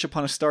gonna wish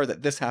upon a star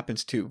that this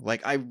happens too.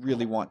 Like, I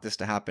really want this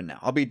to happen now.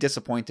 I'll be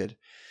disappointed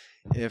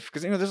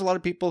because there's a lot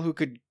of people who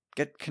could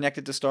get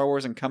connected to Star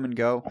Wars and come and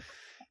go.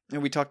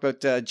 And we talked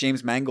about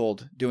James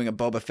Mangold doing a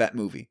Boba Fett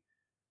movie,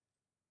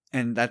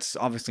 and that's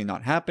obviously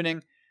not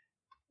happening.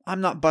 I'm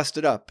not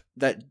busted up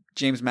that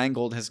James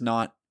Mangold has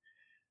not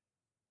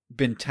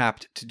been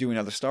tapped to do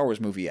another Star Wars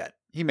movie yet.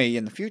 He may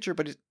in the future,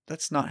 but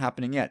that's not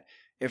happening yet.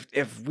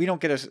 If we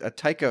don't get a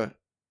Taika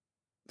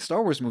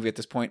Star Wars movie at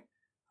this point,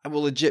 I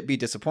will legit be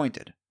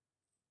disappointed.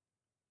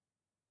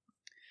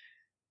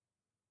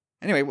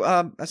 Anyway,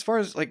 as far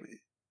as like,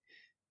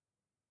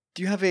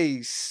 do you have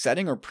a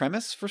setting or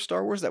premise for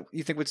Star Wars that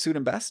you think would suit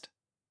him best?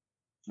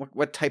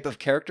 What type of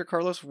character,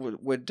 Carlos,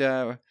 would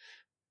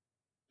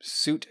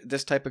suit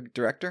this type of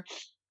director?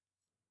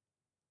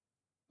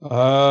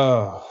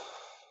 I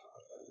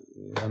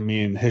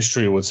mean,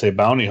 history would say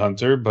bounty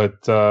hunter,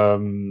 but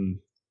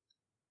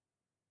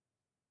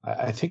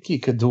I think he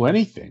could do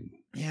anything.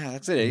 Yeah,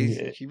 that's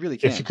it. He really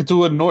can. If you could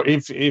do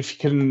if you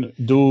can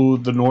do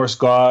the Norse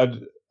god,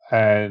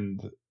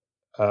 and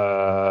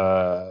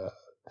because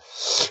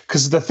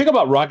the thing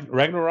about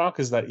Ragnarok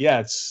is that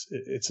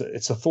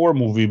it's a Thor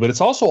movie, but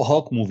it's also a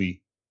Hulk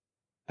movie,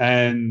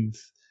 and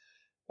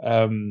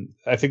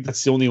I think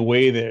that's the only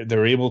way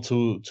they're able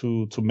to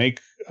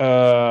make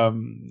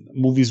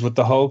movies with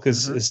the Hulk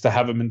is to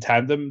have him in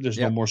tandem. There's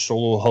no more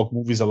solo Hulk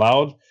movies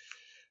allowed,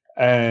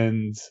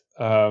 and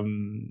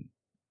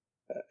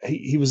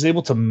he was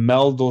able to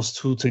meld those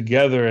two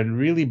together and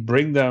really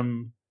bring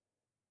them.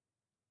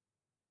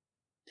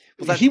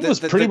 Well,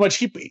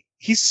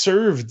 he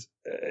served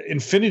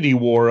Infinity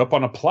War up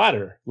on a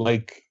platter,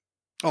 like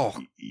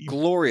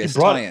glorious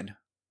tie-in.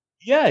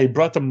 Yeah, he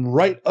brought them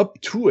right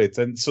up to it,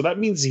 and so that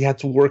means he had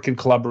to work in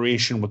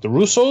collaboration with the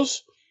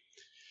Russos,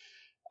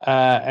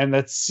 and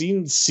that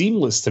seemed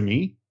seamless to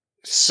me.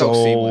 So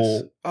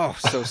seamless. Oh,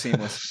 so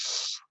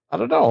seamless. I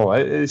don't know.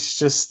 It's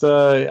just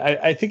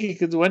I think he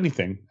could do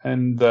anything,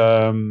 and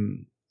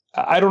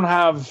I don't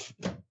have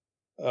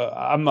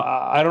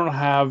I don't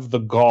have the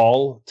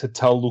gall to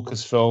tell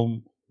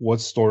Lucasfilm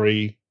what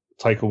story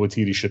Taika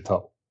Waititi should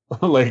tell.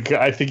 Like,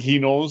 I think he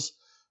knows,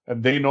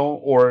 and they know,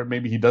 or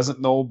maybe he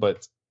doesn't know,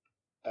 but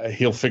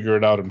he'll figure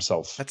it out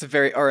himself. That's a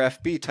very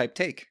RFB type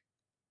take.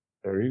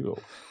 There you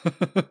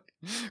go.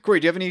 Corey,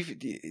 do you have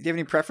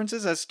any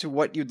preferences as to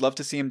what you'd love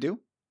to see him do?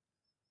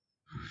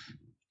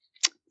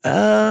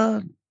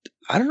 I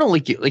don't know.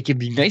 Like it'd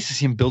be nice to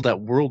see him build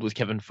that world with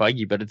Kevin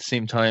Feige, but at the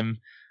same time,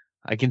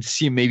 I can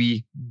see him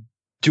maybe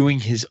doing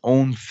his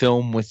own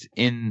film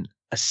within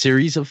a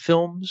series of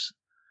films,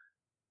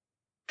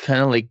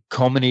 kind of like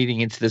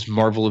culminating into this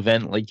Marvel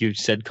event, like you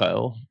said,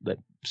 Kyle, that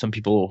some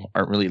people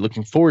aren't really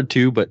looking forward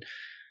to. But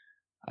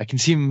I can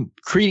see him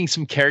creating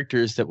some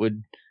characters that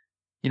would,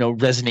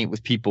 resonate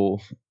with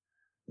people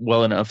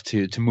well enough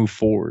to move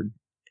forward.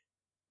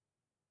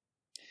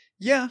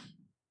 Yeah.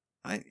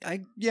 I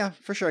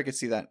for sure I could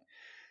see that.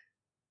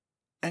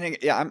 And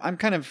I'm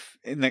kind of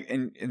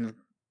in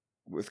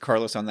with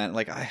Carlos on that.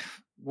 Like,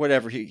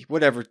 whatever he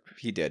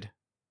did,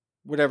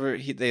 whatever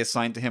they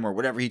assigned to him, or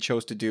whatever he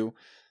chose to do,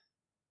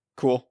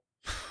 cool.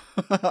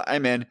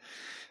 I'm in.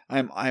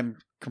 I'm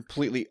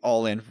completely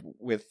all in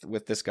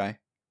with this guy.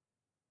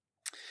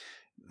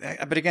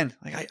 But again,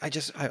 like I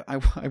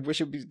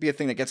wish it would be a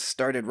thing that gets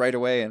started right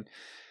away, and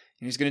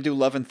he's going to do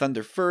Love and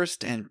Thunder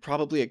first, and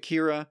probably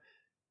Akira.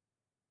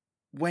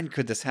 When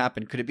could this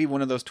happen? Could it be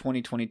one of those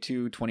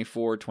 2022,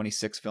 24,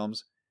 26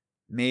 films?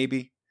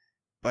 Maybe.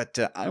 But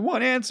I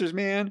want answers,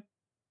 man.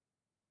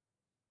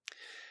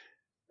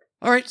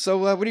 All right, so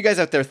what do you guys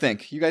out there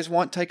think? You guys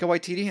want Taika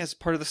Waititi as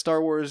part of the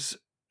Star Wars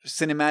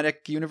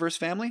cinematic universe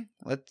family?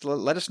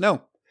 Let us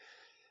know.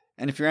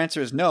 And if your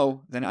answer is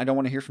no, then I don't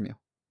want to hear from you.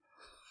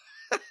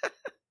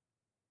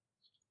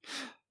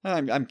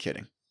 I'm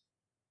kidding.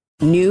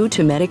 New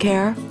to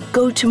Medicare?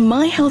 Go to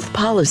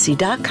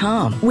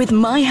myhealthpolicy.com. With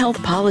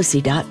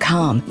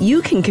myhealthpolicy.com,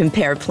 you can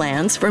compare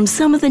plans from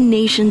some of the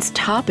nation's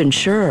top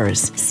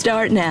insurers.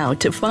 Start now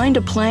to find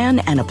a plan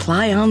and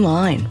apply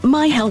online.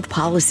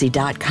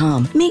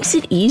 myhealthpolicy.com makes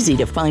it easy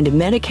to find a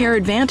Medicare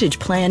Advantage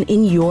plan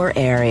in your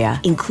area,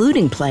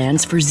 including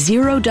plans for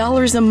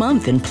 $0 a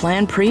month in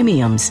plan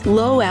premiums,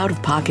 low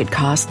out-of-pocket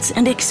costs,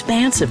 and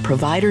expansive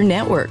provider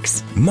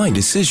networks. My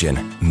decision,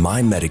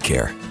 my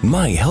Medicare.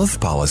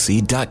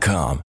 myhealthpolicy.com.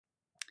 All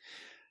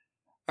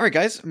right,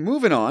 guys,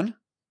 moving on.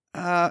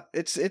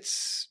 It's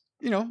Rise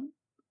of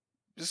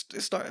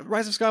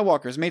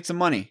Skywalker has made some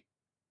money.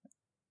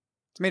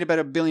 It's made about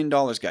 $1 billion,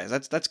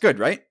 guys. That's good,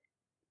 right?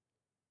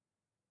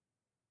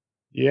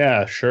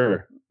 Yeah,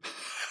 sure.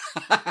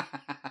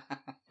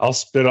 I'll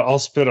spit on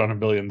 $1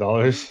 billion.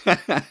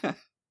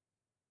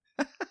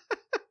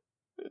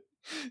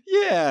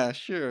 Yeah,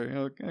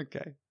 sure.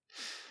 Okay.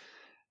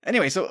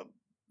 Anyway, so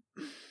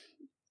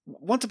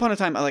once upon a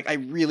time, I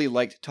really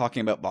liked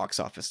talking about box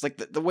office, like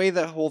the way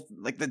the whole,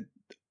 like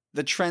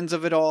the trends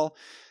of it all.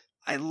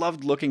 I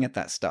loved looking at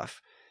that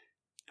stuff.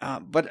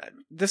 But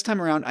this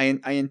time around,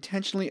 I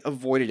intentionally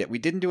avoided it. We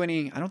didn't do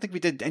any. I don't think we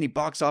did any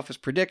box office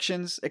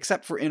predictions,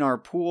 except for in our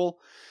pool,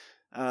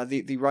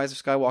 the Rise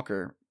of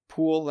Skywalker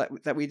pool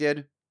that we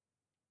did.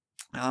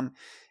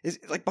 Is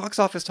like box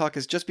office talk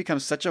has just become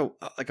such a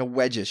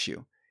wedge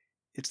issue.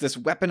 It's this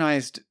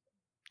weaponized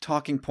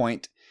talking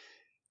point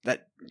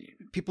that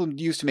people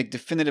use to make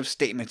definitive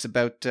statements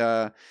about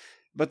the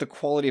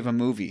quality of a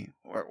movie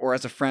or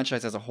as a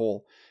franchise as a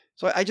whole.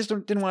 So I just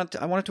didn't want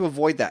to. I wanted to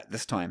avoid that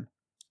this time.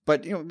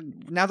 But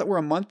now that we're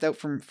a month out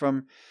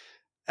from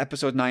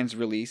Episode 9's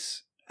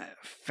release,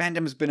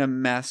 fandom's been a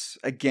mess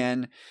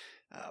again.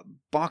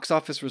 Box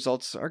office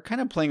results are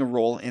kind of playing a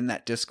role in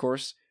that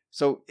discourse.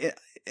 So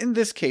in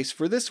this case,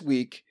 for this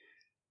week,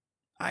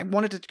 I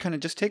wanted to kind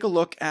of just take a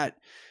look at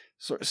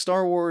sort of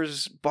Star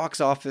Wars box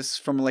office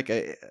from like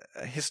a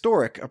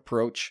historic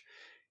approach,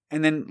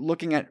 and then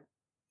looking at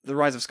the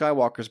Rise of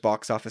Skywalker's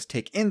box office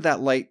take in that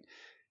light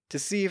to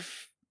see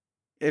if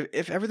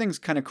everything's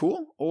kind of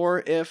cool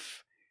or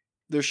if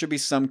there should be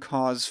some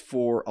cause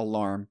for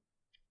alarm.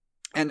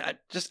 And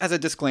just as a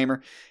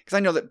disclaimer, because I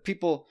know that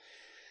people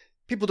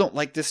don't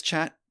like this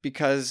chat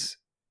because,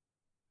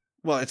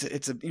 well, it's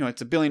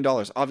 $1 billion.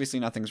 Obviously,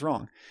 nothing's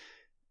wrong.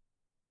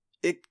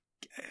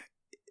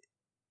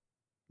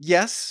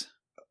 Yes,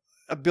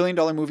 $1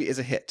 billion movie is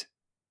a hit,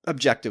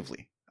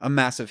 objectively, a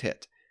massive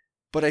hit.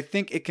 But I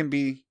think it can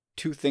be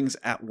two things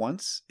at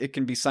once. It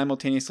can be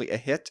simultaneously a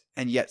hit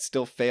and yet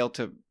still fail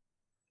to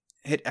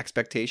hit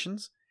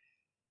expectations.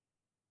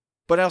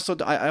 But I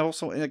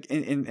also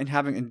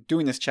in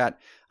doing this chat,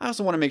 I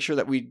also want to make sure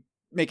that we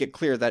make it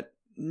clear that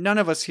none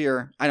of us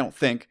here, I don't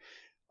think,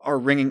 are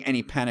ringing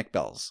any panic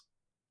bells.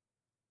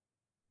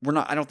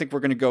 I don't think we're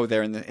going to go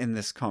there in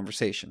this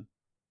conversation.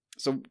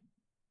 So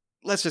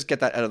let's just get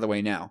that out of the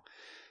way now.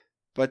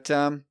 But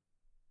so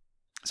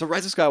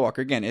Rise of Skywalker,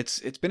 again, it's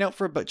been out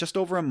for just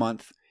over a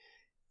month,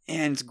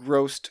 and it's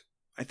grossed,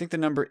 I think the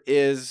number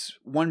is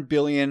 1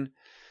 billion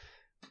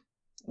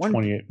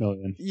 28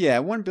 million. Yeah,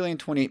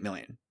 1,028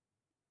 million.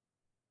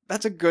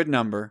 That's a good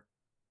number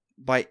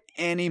by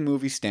any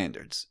movie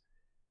standards.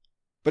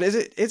 But is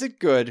it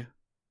good?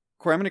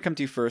 Corey, I'm going to come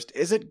to you first.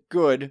 Is it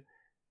good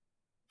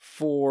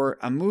for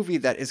a movie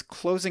that is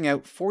closing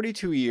out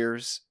 42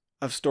 years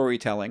of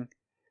storytelling?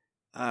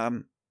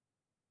 And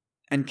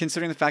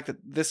considering the fact that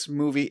this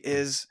movie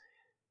is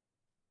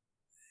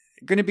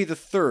going to be the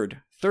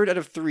third out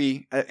of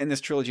 3 in this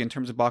trilogy in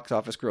terms of box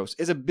office gross,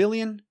 is $1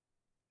 billion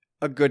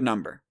a good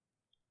number?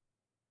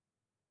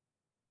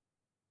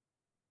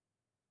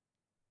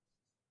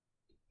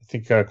 I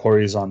think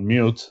Corey's on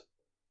mute.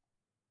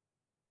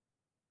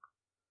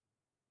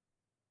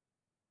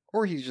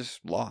 Or he's just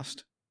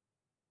lost.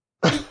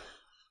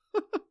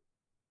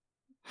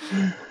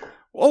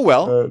 Oh,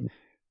 well.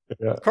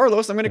 Yeah.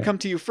 Carlos, I'm going to come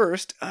to you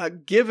first.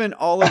 Given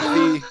all of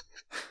the...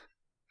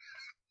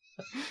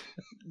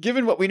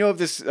 given what we know of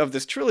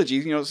this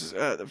trilogy,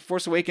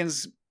 Force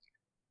Awakens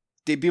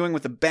debuting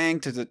with a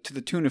bang to the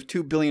tune of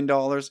 $2 billion,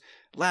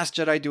 Last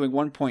Jedi doing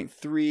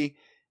 1.3,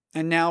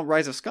 and now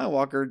Rise of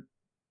Skywalker,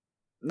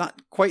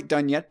 not quite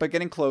done yet, but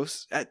getting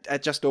close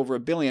at just over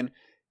 $1 billion.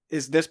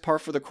 Is this par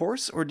for the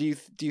course, or do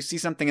you see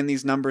something in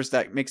these numbers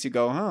that makes you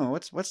go, "Oh,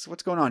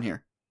 what's going on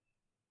here?"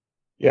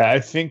 Yeah, I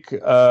think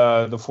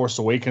The Force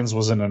Awakens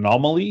was an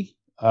anomaly.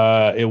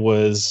 It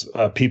was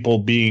people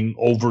being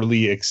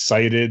overly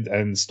excited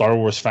and Star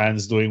Wars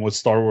fans doing what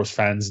Star Wars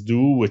fans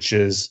do, which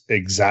is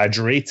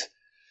exaggerate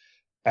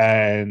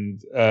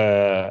and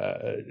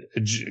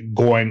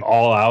going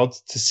all out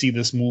to see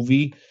this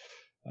movie.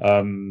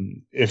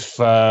 If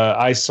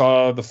I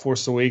saw The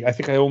Force Awakens, I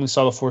think I only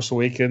saw The Force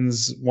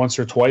Awakens once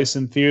or twice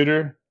in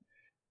theater.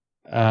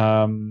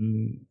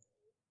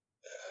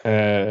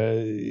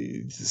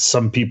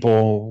 Some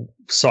people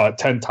saw it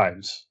 10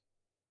 times.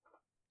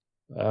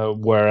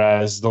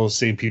 Whereas those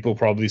same people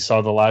probably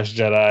saw The Last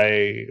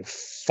Jedi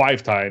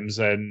 5 times,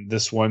 and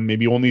this one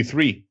maybe only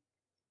 3.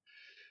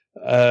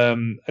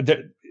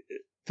 The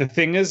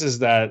thing is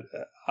that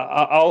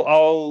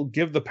I'll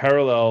give the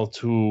parallel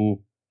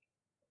to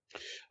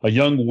a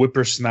young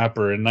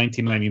whippersnapper in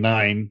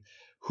 1999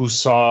 who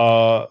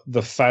saw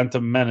The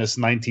Phantom Menace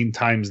 19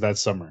 times that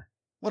summer.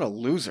 What a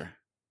loser.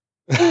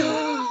 Who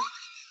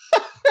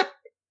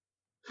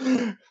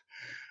the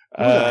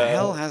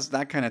hell has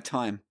that kind of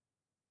time?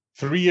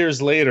 3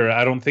 years later,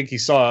 I don't think he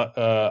saw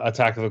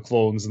Attack of the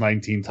Clones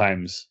 19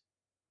 times.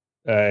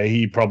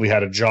 He probably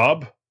had a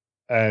job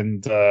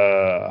and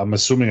I'm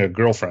assuming a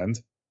girlfriend.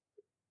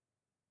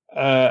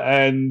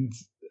 And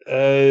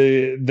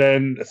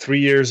then 3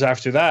 years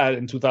after that,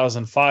 in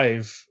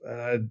 2005,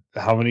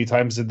 how many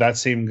times did that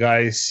same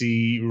guy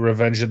see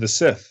Revenge of the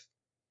Sith?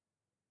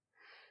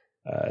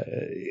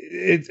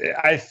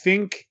 I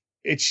think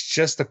it's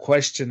just a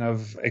question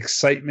of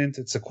excitement.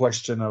 It's a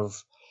question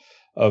of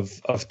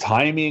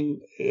timing.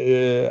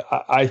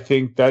 I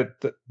think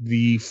that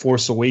The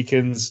Force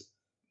Awakens,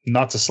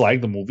 not to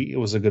slag the movie, it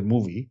was a good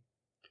movie,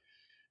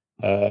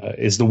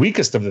 is the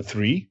weakest of the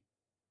 3.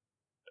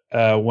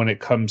 When it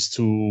comes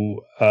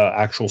to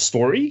actual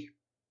story,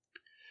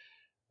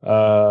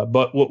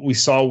 but what we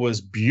saw was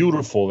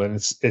beautiful, and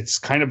it's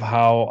kind of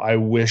how I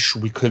wish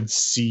we could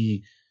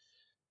see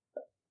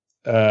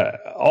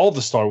all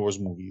the Star Wars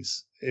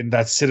movies in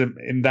that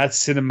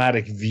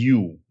cinematic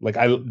view. Like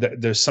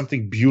there's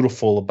something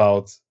beautiful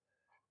about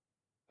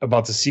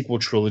the sequel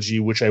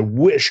trilogy, which I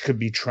wish could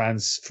be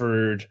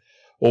transferred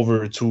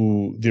over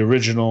to the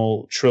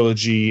original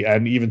trilogy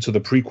and even to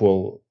the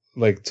prequel.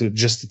 Like to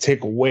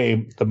take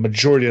away the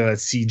majority of that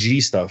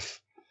CG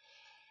stuff,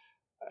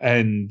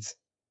 and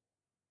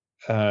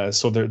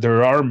so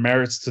there are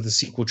merits to the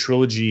sequel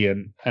trilogy,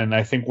 and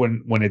I think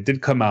when it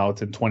did come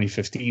out in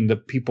 2015, the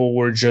people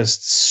were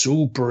just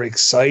super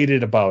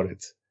excited about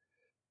it.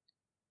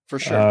 For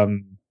sure.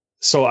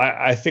 So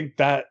I think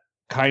that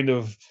kind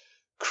of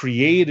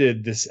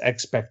created this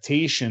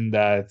expectation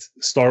that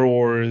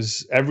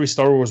every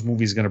Star Wars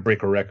movie is going to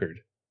break a record.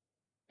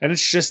 And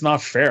it's just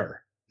not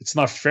fair. It's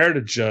not fair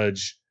to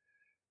judge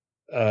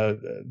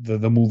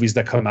the movies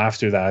that come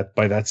after that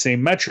by that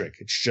same metric.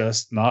 It's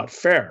just not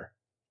fair.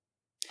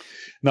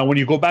 Now, when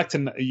you go back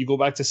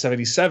to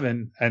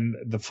 77 and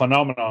the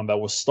phenomenon that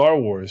was Star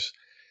Wars,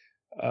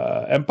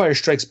 Empire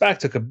Strikes Back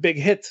took a big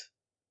hit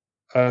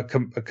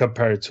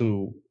compared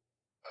to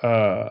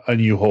A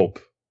New Hope.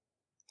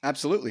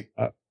 Absolutely.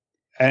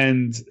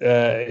 And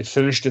it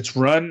finished its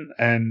run,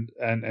 and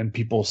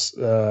people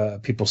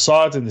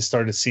saw it, and they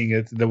started seeing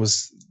it. There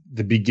was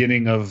the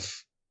beginning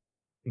of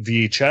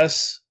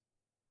VHS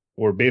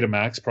or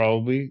Betamax,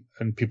 probably,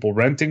 and people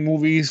renting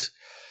movies.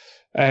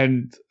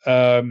 And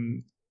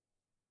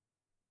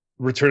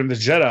Return of the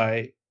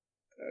Jedi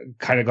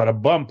kind of got a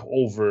bump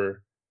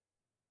over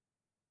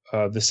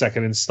the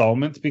second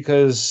installment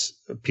because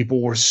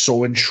people were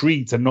so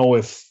intrigued to know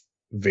if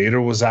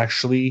Vader was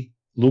actually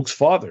Luke's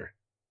father.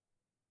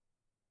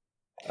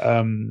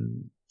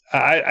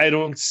 I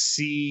don't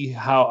see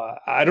how.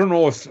 I don't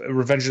know if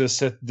Revenge of the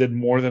Sith did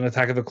more than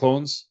Attack of the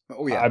Clones.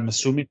 Oh yeah, I'm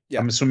assuming. Yeah.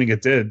 I'm assuming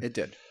it did. It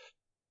did,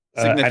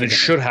 and it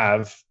should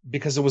have,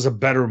 because it was a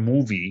better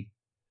movie.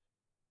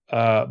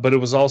 But it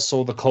was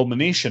also the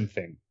culmination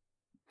thing,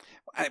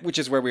 which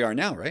is where we are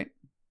now, right?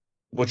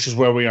 Which is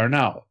where we are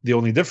now. The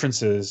only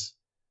difference is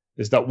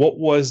that what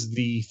was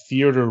the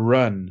theater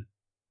run?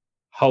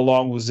 How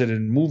long was it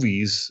in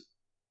movies?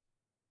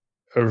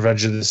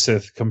 Revenge of the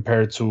Sith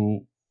compared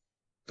to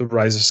The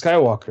Rise of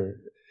Skywalker.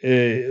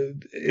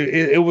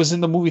 It was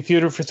in the movie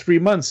theater for 3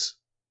 months.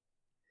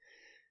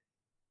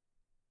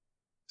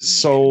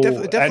 So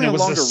definitely and it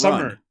was a a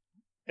summer. run.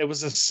 It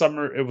was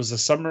a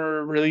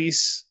summer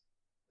release.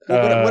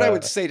 Well, what I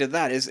would say to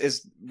that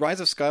is Rise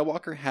of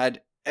Skywalker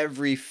had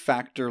every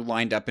factor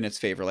lined up in its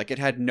favor. Like, it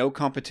had no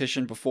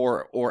competition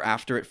before or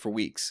after it for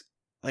weeks.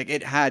 Like,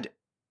 it had,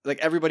 like,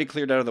 everybody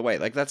cleared out of the way.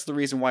 Like, that's the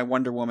reason why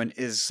Wonder Woman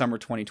is summer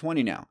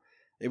 2020 now.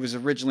 It was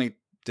originally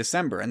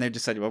December, and they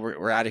decided, well,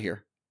 we're out of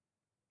here.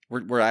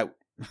 We're out.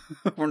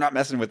 We're not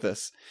messing with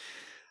this.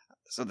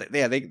 So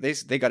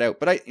they got out.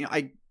 But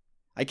I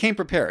came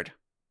prepared.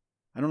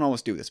 I don't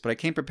always do this, but I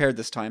came prepared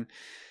this time.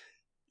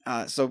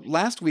 So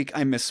last week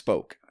I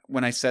misspoke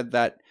when I said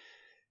that,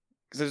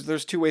 because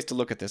there's two ways to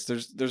look at this.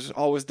 There's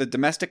always the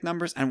domestic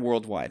numbers and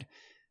worldwide.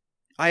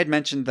 I had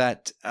mentioned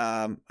that,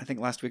 I think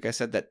last week I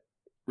said that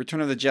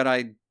Return of the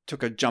Jedi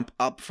took a jump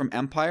up from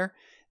Empire.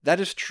 That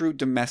is true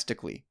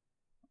domestically.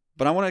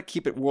 But I want to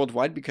keep it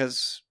worldwide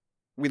because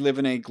we live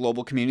in a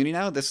global community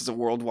now. This is a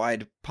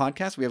worldwide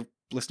podcast. We have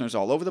listeners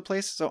all over the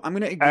place. So I'm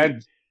going to agree.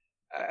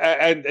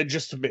 And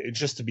just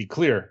to be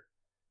clear,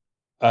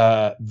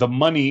 the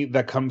money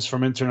that comes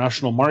from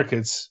international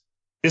markets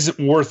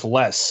isn't worth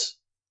less.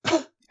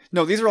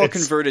 No, these are all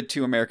converted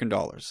to American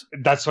dollars.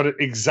 That's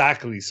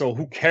exactly. So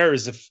who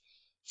cares if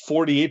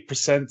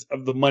 48%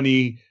 of the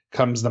money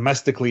comes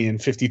domestically and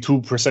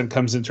 52%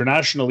 comes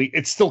internationally?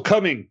 It's still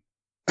coming.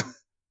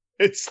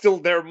 It's still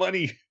their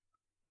money.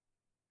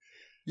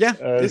 Yeah,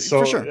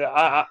 for sure.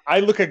 I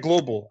look at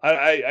global.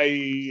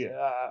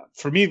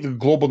 For me, the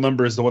global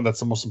number is the one that's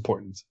the most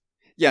important.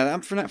 Yeah,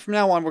 from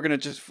now on, we're going to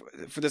just,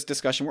 for this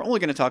discussion, we're only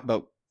going to talk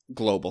about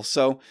global.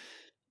 So,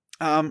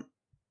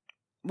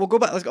 we'll go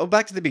back. Let's go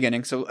back to the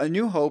beginning. So, A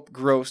New Hope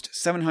grossed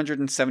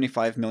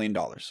 $775 million.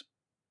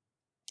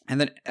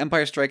 And then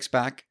Empire Strikes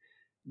Back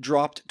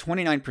dropped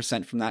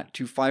 29% from that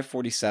to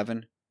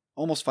 547,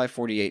 almost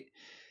 548.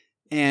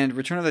 And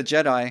Return of the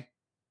Jedi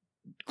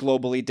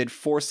globally did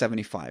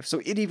 475.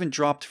 So it even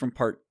dropped from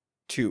part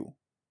 2.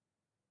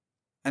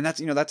 And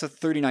that's a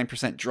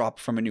 39% drop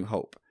from A New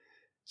Hope.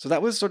 So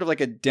that was sort of like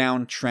a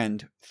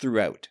downtrend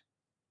throughout,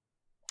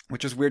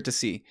 which was weird to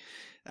see.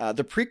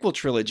 The prequel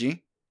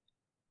trilogy,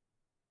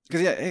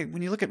 because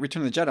when you look at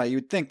Return of the Jedi, you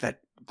would think that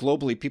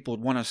globally people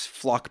would want to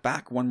flock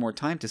back one more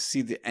time to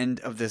see the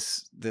end of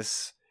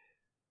this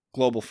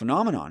global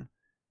phenomenon.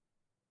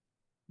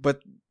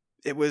 But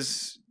it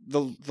was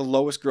the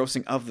lowest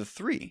grossing of the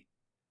three.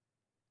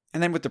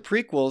 And then with the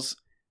prequels,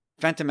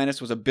 Phantom Menace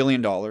was $1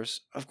 billion.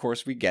 Of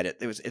course, we get it.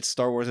 It's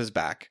Star Wars is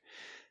back.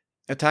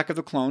 Attack of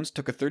the Clones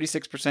took a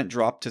 36%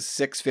 drop to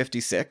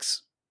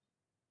 656.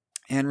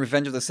 And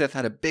Revenge of the Sith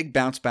had a big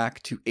bounce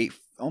back to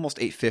almost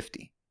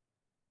 850.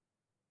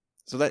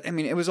 So that, I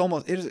mean, it was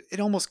only a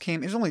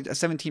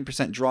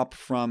 17% drop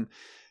from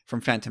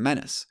Phantom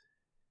Menace.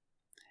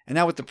 And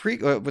now with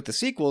the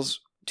sequels,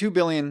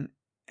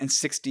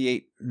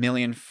 $2.068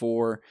 billion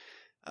for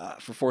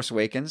Force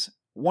Awakens,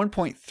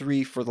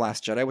 1.3 for The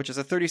Last Jedi, which is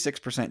a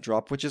 36%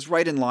 drop, which is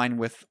right in line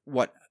with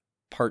what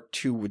Part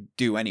 2 would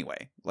do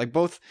anyway. Like,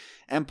 both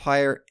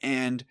Empire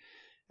and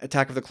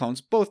Attack of the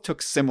Clones both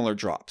took similar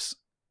drops.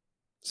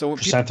 So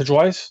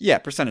percentage-wise? Yeah,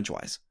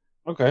 percentage-wise.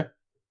 Okay.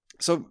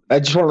 So I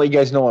just want to let you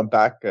guys know I'm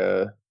back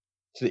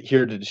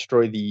here to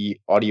destroy the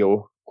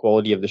audio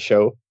quality of the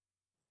show.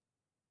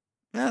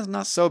 Yeah, it's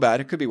not so bad.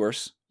 It could be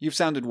worse. You've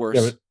sounded worse.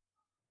 Yeah,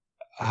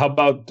 How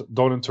about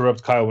don't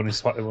interrupt Kyle when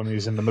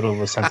he's in the middle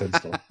of a sentence,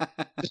 though?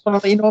 Just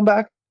want to let you know I'm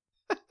back.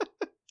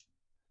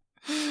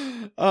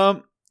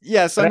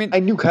 Yeah, so I mean, I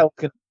knew Kyle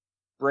could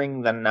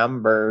bring the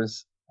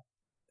numbers.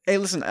 hey,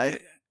 listen,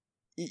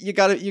 you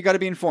gotta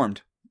be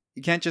informed.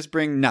 You can't just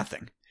bring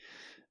nothing.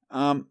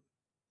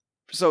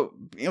 So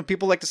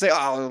people like to say,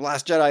 "Oh, The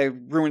Last Jedi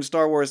ruined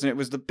Star Wars, and it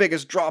was the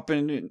biggest drop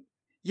in."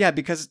 Yeah,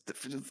 because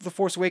The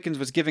Force Awakens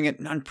was giving it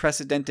an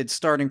unprecedented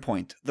starting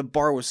point. The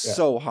bar was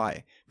so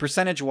high.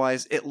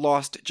 Percentage-wise, it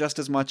lost just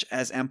as much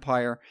as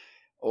Empire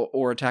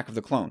or Attack of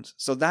the Clones.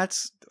 So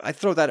I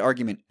throw that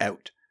argument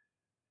out.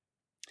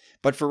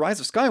 But for Rise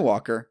of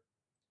Skywalker,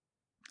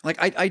 like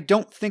I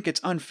don't think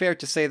it's unfair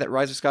to say that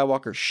Rise of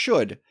Skywalker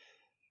should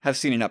have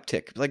seen an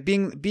uptick. Like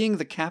being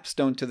the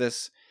capstone to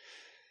this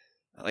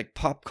like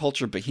pop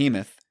culture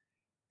behemoth.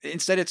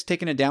 Instead, it's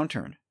taken a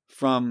downturn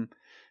from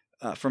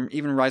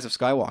even Rise of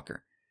Skywalker.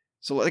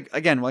 So like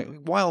again,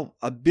 like while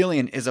 $1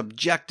 billion is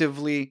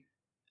objectively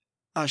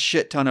a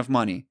shit ton of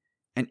money,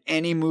 and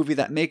any movie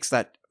that makes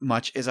that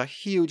much is a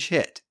huge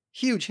hit.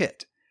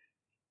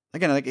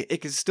 Again, like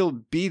it could still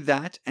be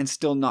that and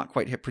still not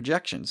quite hit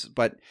projections,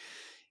 but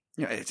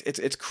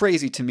it's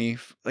crazy to me.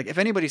 Like if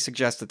anybody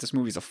suggests that this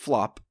movie's a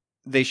flop,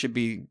 they should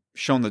be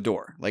shown the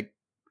door. Like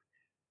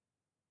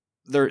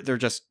they're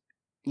just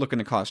looking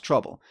to cause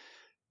trouble.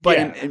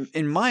 But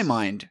in my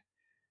mind,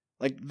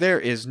 like there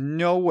is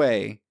no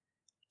way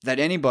that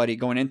anybody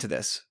going into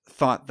this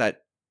thought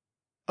that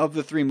of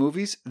the 3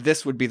 movies,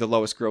 this would be the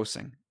lowest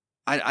grossing.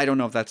 I don't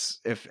know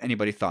if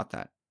anybody thought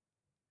that.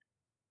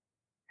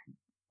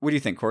 What do you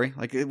think, Corey?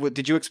 Like,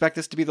 did you expect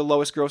this to be the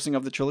lowest grossing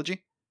of the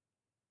trilogy?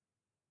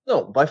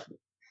 No,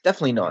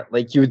 definitely not.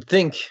 Like you would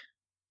think,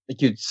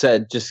 like you'd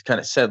just kind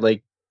of said,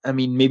 like, I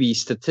mean, maybe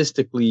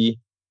statistically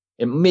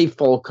it may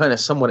fall kind of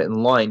somewhat in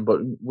line, but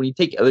when you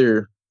take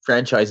other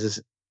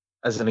franchises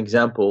as an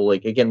example,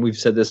 like, again, we've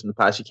said this in the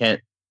past, you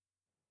can't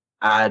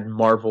add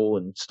Marvel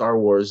and Star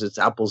Wars, it's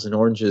apples and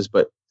oranges,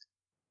 but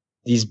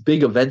these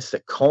big events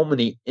that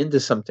culminate into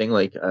something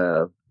like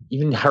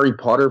even Harry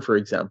Potter, for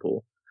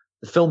example,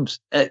 the films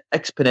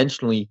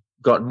exponentially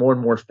got more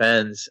and more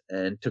fans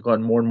and took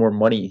on more and more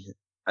money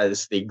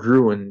as they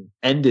grew and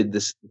ended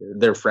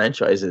their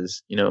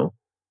franchises,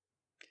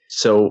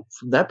 So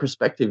from that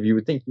perspective, you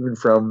would think even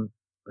from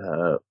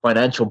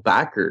financial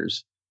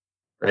backers,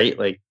 right?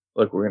 Like,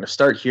 look, we're going to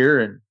start here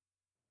and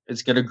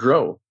it's going to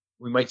grow.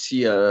 We might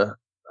see a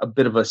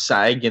bit of a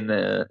sag in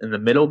the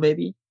middle,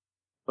 maybe,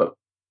 but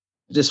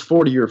this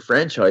 40-year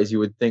franchise, you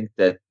would think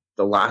that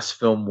the last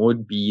film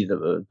would be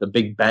the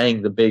big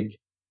bang, the big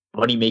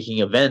money-making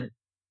event,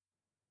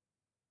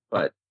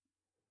 but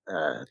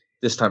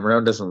this time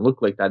around doesn't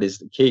look like that is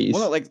the case.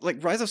 Well, no,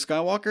 like Rise of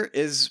Skywalker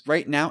is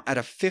right now at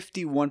a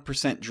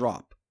 51%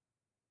 drop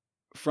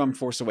from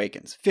Force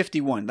Awakens.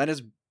 51. That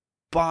is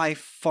by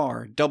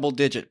far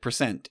double-digit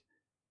percent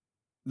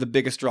the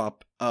biggest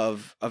drop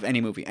of any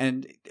movie,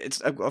 and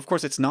it's of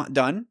course it's not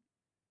done,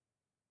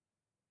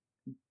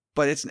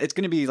 but it's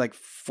going to be like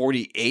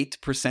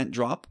 48%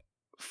 drop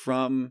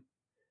from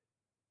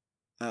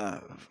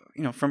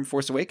from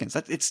Force Awakens.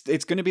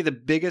 It's going to be the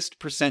biggest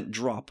percent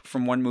drop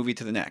from one movie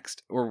to the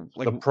next. Or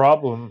like the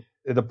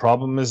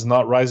problem is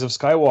not Rise of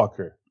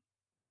Skywalker.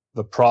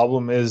 The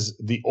problem is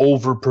the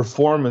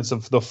overperformance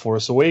of The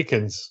Force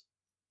Awakens.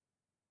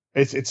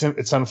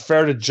 It's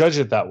unfair to judge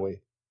it that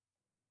way.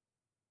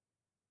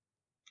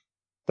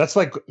 That's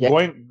like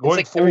going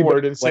like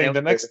forward and saying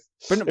the next.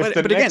 But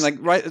again,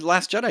 like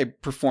Last Jedi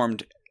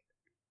performed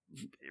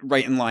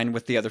right in line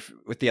with the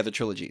other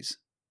trilogies.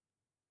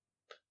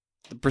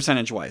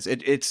 Percentage wise,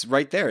 it's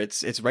right there.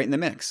 It's right in the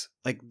mix.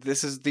 Like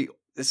this is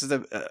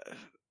a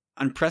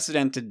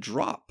unprecedented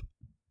drop.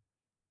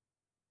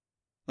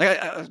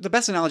 Like the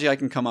best analogy I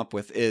can come up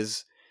with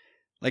is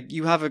like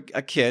you have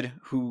a kid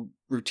who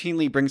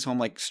routinely brings home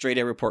like straight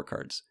A report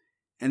cards,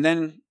 and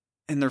then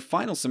in their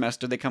final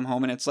semester they come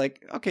home and it's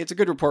like, okay, it's a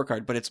good report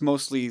card, but it's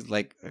mostly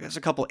like there's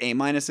a couple A-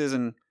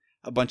 and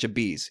a bunch of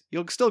B's.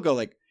 You'll still go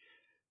like,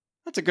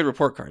 that's a good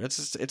report card.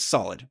 It's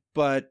solid,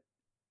 but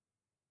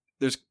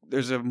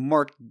there's a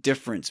marked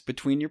difference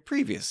between your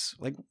previous.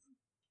 Like,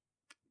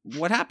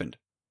 what happened?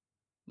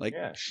 Like,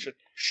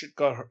 shit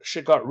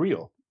got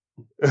real.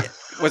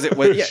 Was it?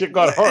 Yeah, shit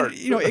got hard.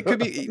 It could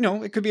be.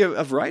 It could be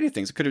a variety of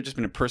things. It could have just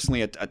been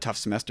personally a tough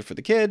semester for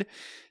the kid.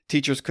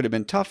 Teachers could have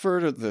been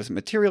tougher. The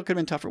material could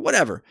have been tougher.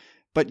 Whatever.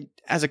 But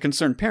as a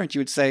concerned parent, you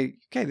would say,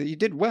 okay, you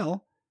did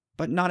well,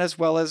 but not as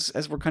well as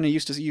we're kind of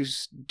used to you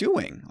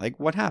doing. Like,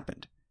 what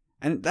happened?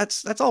 And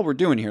that's all we're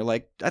doing here.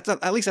 Like,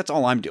 at least that's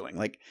all I'm doing.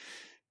 Like,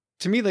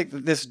 to me, like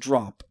this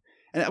drop.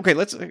 And okay,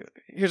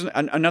 here's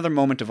another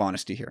moment of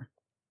honesty here.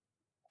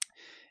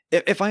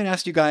 If I had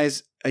asked you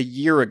guys a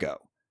year ago,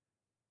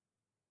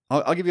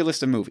 I'll give you a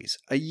list of movies.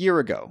 A year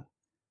ago,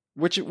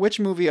 which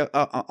movie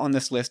on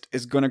this list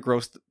is going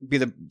to be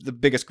the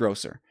biggest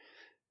grosser?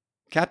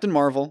 Captain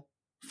Marvel,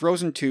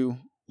 Frozen 2,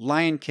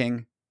 Lion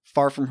King,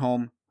 Far From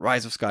Home,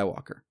 Rise of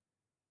Skywalker.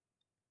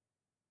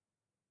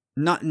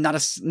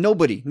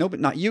 Nobody,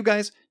 not you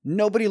guys,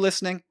 nobody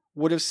listening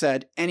would have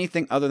said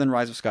anything other than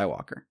Rise of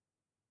Skywalker.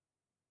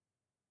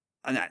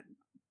 And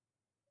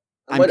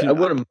I would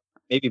have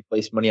maybe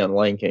placed money on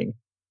Lion King.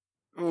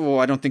 Oh,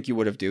 I don't think you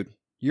would have, dude.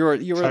 You're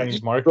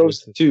Chinese market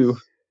Close to.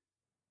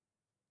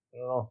 I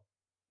don't know.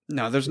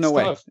 No, there's It's no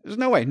way. tough. There's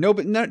no way.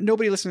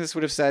 Nobody listening to this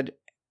would have said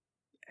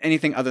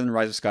anything other than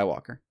Rise of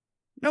Skywalker.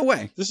 No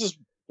way. This is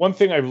one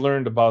thing I've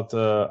learned about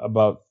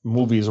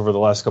movies over the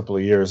last couple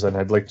of years, and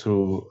I'd like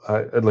to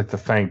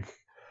thank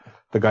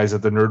the guys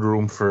at the Nerd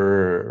Room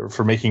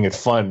for making it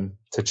fun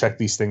to check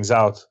these things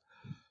out.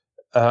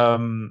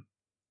 The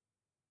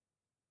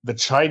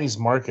Chinese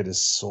market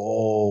is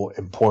so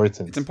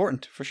important. It's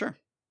important for sure.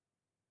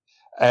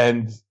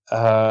 And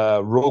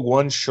Rogue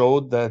One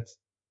showed that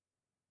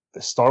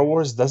Star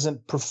Wars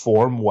doesn't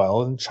perform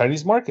well in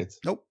Chinese market.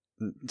 Nope.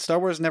 Star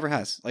Wars never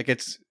has. Like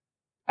it's.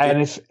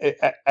 And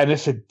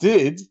if it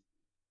did,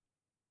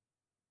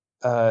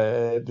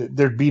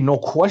 there'd be no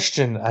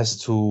question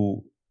as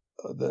to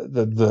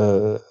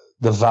the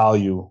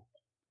value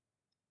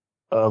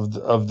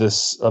of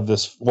this.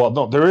 Well,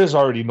 no, there is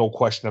already no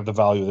question of the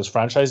value of this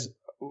franchise.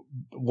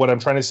 What I'm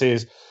trying to say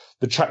is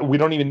we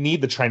don't even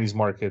need the Chinese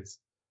market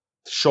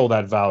to show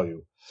that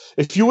value.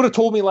 If you would have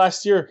told me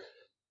last year,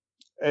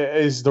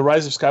 is The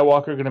Rise of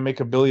Skywalker going to make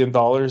 $1 billion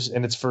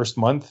in its first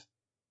month?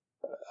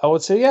 I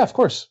would say, yeah, of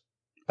course.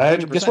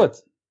 And 100%. guess what?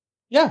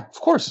 Yeah, of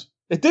course.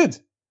 It did.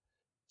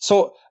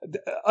 So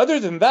other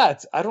than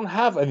that, I don't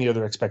have any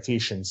other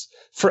expectations.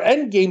 For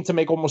Endgame to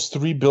make almost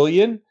 $3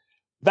 billion,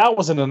 that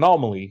was an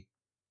anomaly.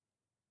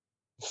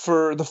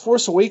 For The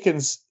Force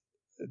Awakens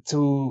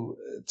to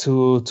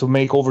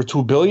make over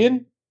 $2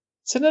 billion,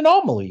 it's an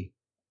anomaly.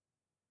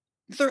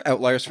 There are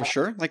outliers for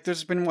sure. Like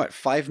there's been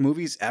 5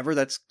 movies ever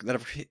that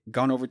have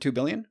gone over $2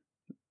 billion?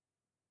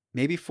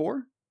 Maybe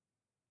 4?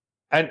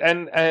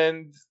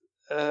 And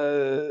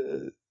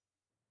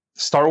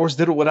Star Wars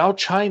did it without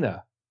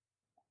China.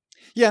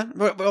 Yeah,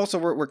 but also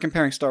we're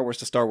comparing Star Wars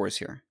to Star Wars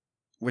here,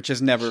 which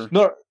is never.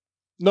 No.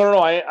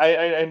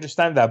 I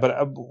understand that, but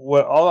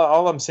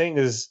all I'm saying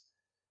is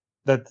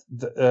that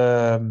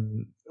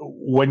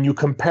when you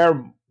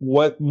compare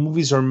what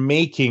movies are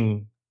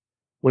making,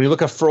 when you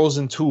look at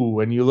Frozen 2,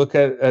 and you look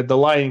at The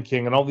Lion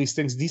King and all these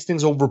things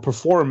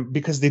overperform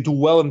because they do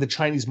well in the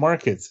Chinese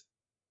market.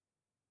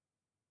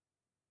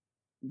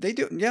 They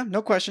do, yeah,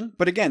 no question.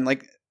 But again,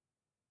 like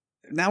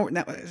now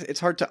it's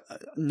hard to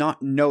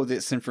not know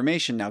this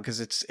information now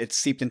because it's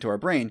seeped into our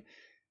brain.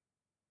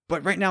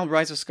 But right now,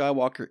 Rise of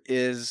Skywalker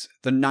is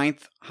the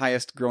 9th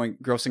highest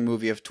grossing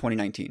movie of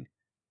 2019.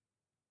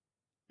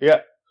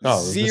 Yeah,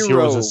 no, this year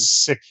was a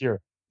sick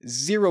year.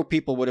 0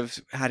 people would have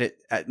had it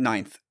at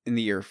 9th in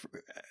the year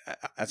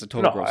as a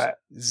total gross.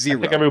 0.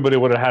 I think everybody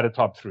would have had a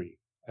top 3.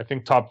 I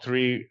think top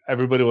 3,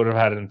 everybody would have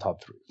had it in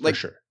top 3 for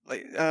sure.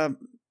 Like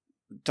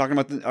talking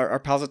about our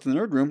pals at the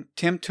Nerd Room,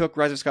 Tim took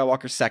Rise of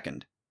Skywalker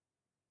 2nd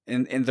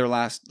in their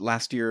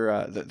last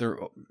year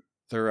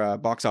their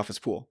box office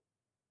pool.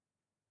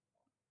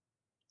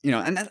 You know,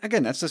 and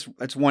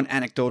that's one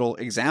anecdotal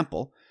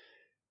example,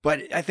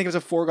 but I think it was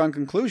a foregone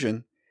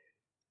conclusion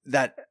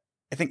that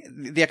I think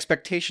the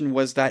expectation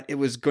was that it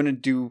was going to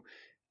do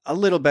a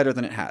little better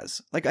than it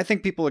has. Like I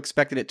think people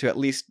expected it to at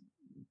least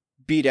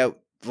beat out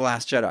The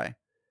Last Jedi.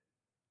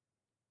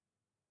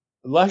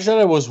 Last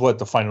Jedi was what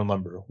the final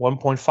number?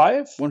 1.5?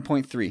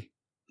 1.3.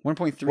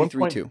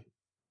 1.332.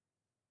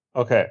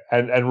 Okay,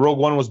 and Rogue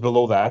One was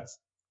below that.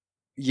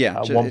 Yeah,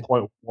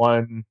 1.1.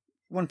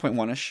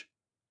 1.1ish.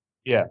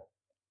 Yeah,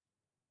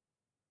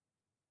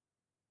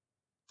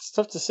 it's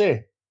tough to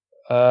say.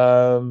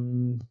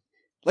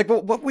 Like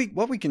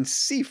what we can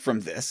see from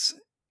this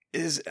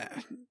is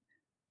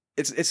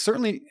it's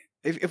certainly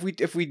if we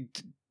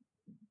don't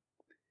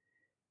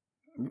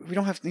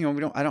have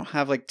I don't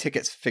have like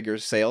tickets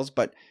figures sales,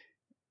 but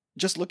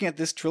just looking at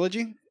this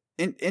trilogy,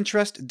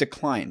 interest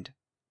declined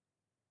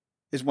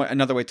is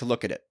another way to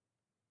look at it.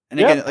 And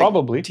yeah, again, like,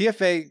 probably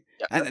TFA,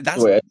 and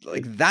that's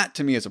like that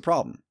to me is a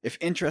problem. If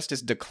interest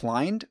is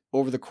declined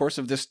over the course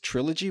of this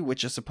trilogy,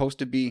 which is supposed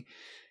to be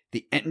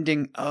the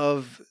ending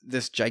of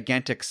this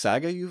gigantic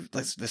saga,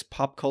 this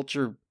pop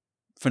culture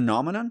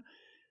phenomenon.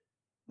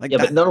 Like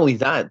but not only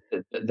that,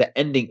 the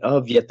ending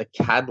of yet the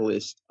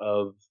catalyst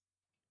of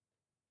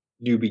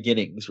new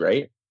beginnings,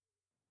 right?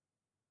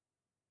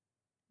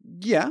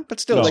 Yeah, but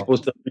still, It's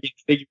supposed to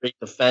reinvigorate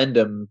the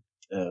fandom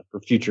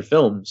for future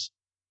films.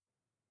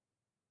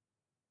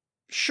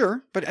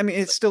 Sure, but I mean,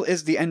 it still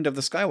is the end of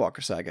the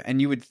Skywalker saga, and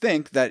you would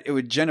think that it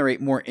would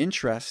generate more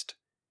interest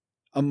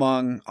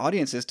among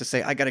audiences to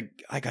say, I gotta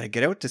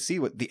get out to see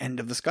what the end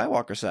of the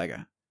Skywalker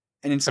saga.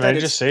 And instead, can I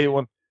just say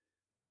one?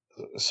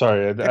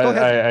 Sorry, go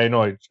ahead. I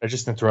know I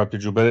just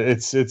interrupted you, but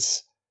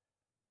it's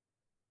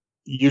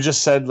you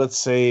just said, let's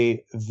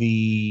say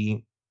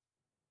the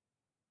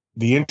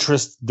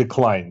interest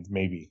declined,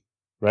 maybe,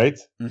 right?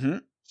 Mm-hmm.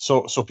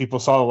 So people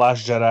saw The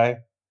Last Jedi,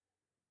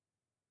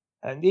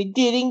 and they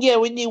didn't get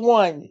what they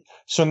wanted.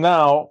 So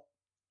now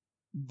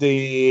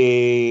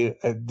they're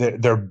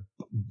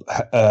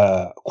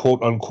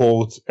quote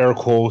unquote, air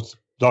quote,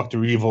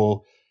 Dr.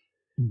 Evil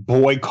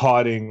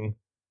boycotting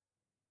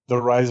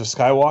The Rise of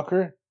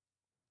Skywalker.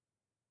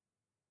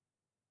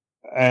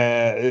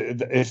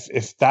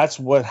 If that's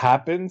what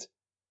happened,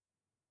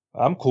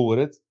 I'm cool with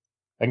it.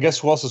 And guess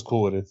who else is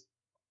cool with it?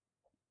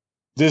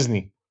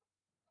 Disney.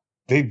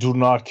 They do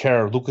not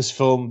care.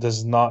 Lucasfilm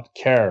does not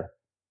care.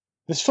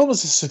 This film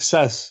is a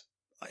success.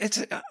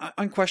 It's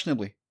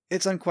unquestionably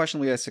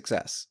a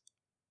success.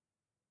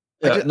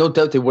 Yeah, no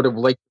doubt they would have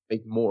liked to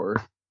make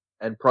more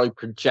and probably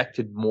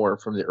projected more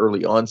from the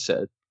early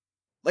onset.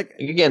 Like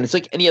again, it's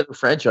like any other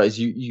franchise.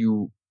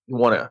 You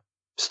want to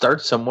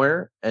start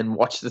somewhere and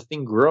watch the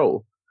thing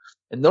grow.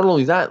 And not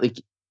only that, like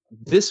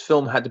this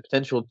film had the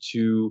potential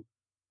to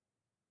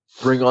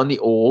bring on the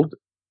old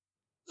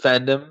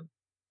fandom,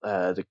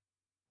 and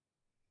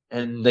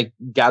like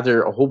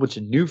gather a whole bunch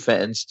of new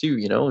fans too,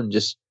 and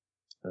just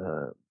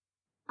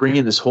bring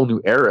in this whole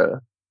new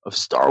era of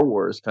Star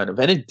Wars kind of.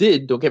 And it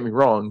did, don't get me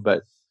wrong,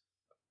 but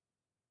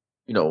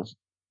the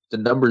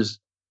numbers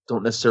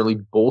don't necessarily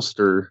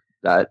bolster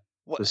that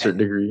to a certain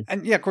degree.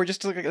 And yeah, Corey,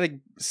 just to like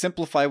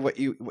simplify what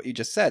you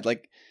just said,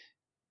 like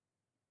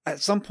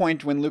at some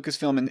point when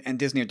Lucasfilm and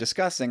Disney are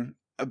discussing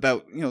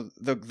about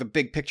the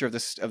big picture of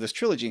this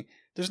trilogy,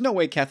 there's no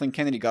way Kathleen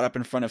Kennedy got up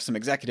in front of some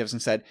executives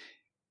and said,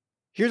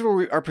 "Here's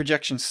where our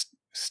projections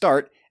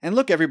start, and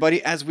look,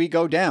 everybody, as we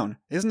go down.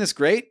 Isn't this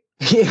great?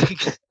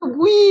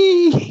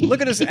 Wee!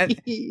 Look at us! And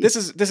this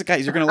is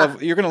guys. You're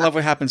gonna love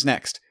what happens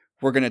next.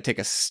 We're gonna take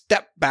a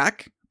step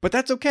back, but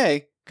that's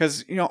okay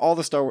because all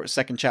the Star Wars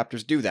second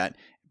chapters do that.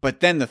 But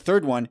then the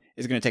third one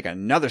is gonna take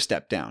another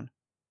step down.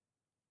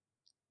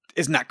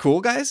 Isn't that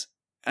cool, guys?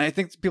 And I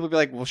think people will be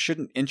like, well,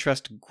 shouldn't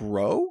interest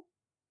grow?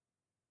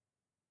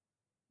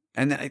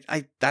 And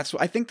I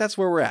think that's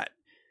where we're at.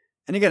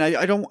 And again,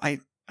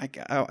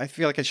 I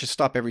feel like I should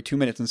stop every 2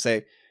 minutes and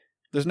say,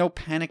 there's no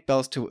panic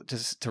bells to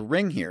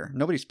ring here.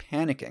 Nobody's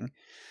panicking.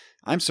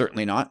 I'm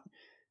certainly not.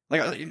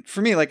 Like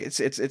for me, like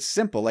it's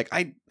simple. Like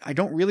I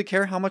don't really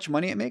care how much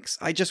money it makes.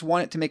 I just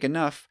want it to make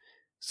enough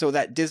so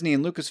that Disney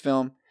and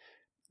Lucasfilm,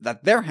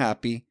 that they're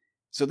happy,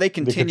 so they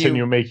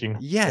continue making.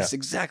 Yes,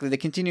 exactly. They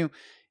continue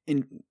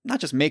in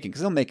not just making,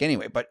 because they'll make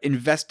anyway, but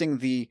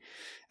investing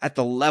at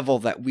the level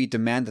that we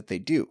demand that they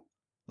do.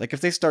 Like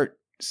if they start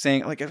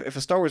saying, like if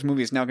a Star Wars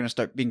movie is now going to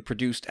start being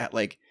produced at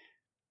like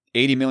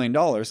 $80 million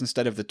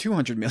instead of the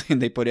 $200 million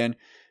they put in,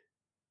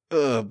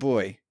 oh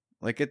boy,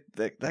 like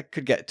that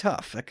could get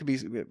tough. That could be,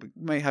 we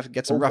might have to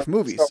get some rough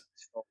movies.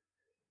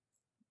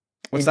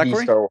 What's that,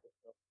 Corey?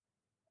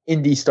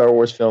 Indie Star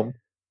Wars film,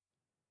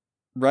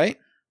 right?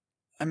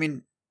 I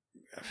mean,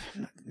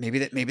 maybe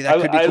that could be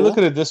cool. I look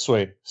at it this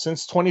way: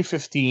 since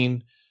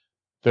 2015,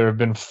 there have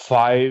been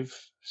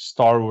 5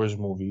 Star Wars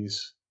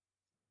movies,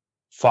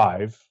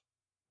 5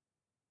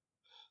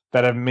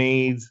 that have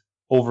made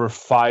over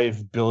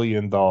 $5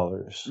 billion.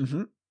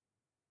 Mm-hmm.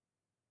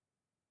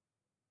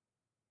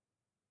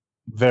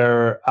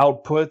 Their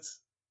output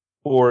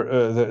or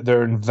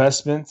their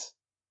investment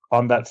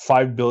on that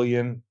 $5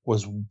 billion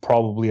was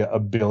probably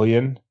 $1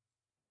 billion,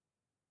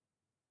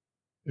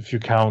 if you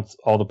count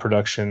all the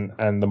production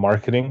and the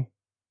marketing.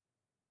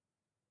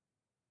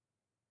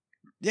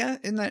 Yeah,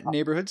 in that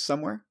neighborhood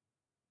somewhere.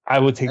 I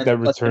would take that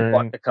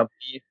return. The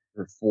company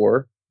for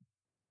 4.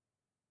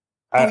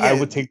 I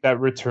would take that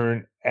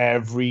return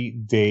every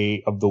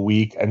day of the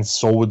week, and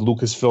so would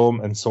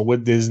Lucasfilm, and so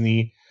would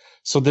Disney.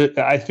 So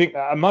I think,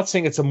 I'm not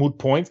saying it's a moot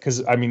point,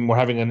 because I mean we're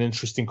having an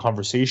interesting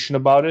conversation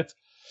about it,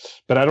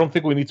 but I don't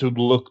think we need to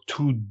look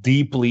too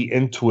deeply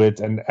into it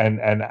and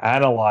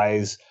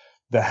analyze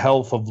the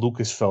health of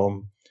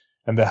Lucasfilm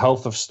and the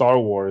health of Star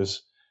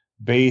Wars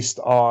based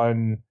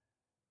on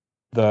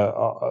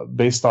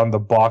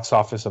the box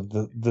office of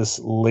this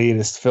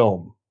latest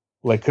film.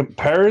 Like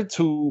compared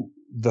to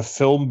the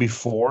film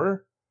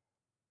before,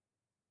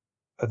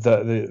 I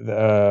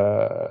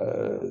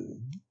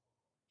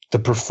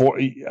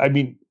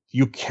mean,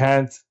 you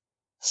can't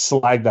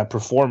slag that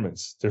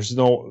performance. There's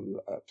no,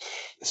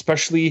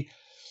 especially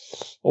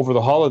over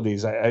the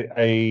holidays.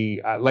 I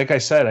like I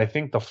said, I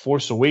think The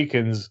Force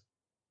Awakens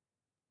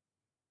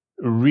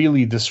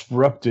really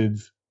disrupted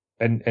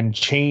and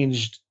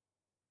changed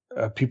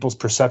people's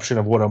perception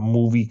of what a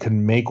movie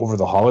can make over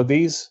the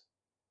holidays.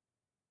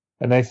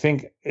 And I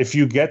think if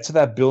you get to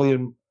that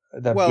 $1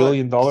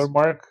 billion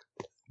mark,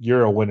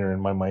 you're a winner in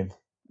my mind.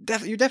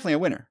 You're definitely a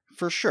winner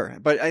for sure.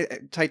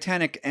 But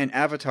Titanic and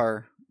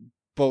Avatar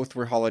both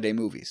were holiday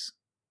movies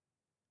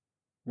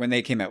when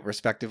they came out,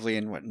 respectively,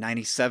 in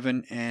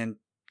 97 and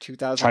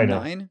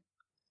 2009.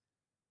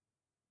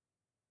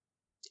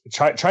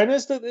 China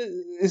is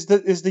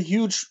the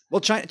huge.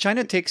 Well,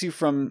 China takes you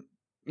from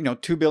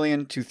 2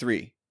 billion to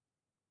 3.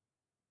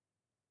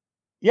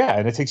 Yeah,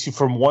 and it takes you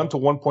from 1 to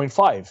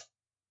 1.5.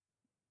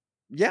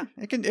 Yeah,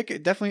 it can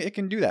definitely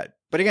do that.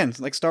 But again,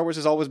 like Star Wars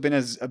has always been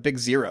as a big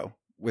zero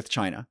with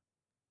China.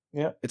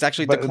 Yeah, it's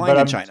actually declined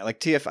in China.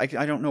 Like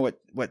I don't know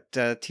what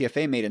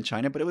TFA made in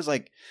China, but it was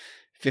like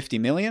 50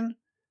 million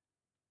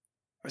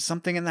or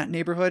something in that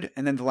neighborhood.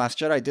 And then The Last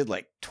Jedi did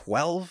like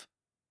 12,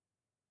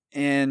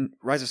 and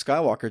Rise of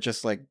Skywalker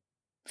just like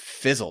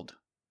fizzled,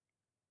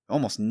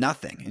 almost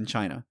nothing in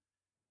China.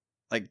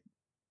 Like,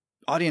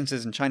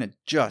 audiences in China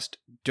just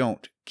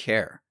don't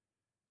care.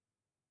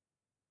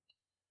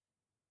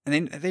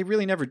 And they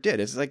really never did.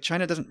 It's like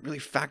China doesn't really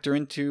factor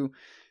into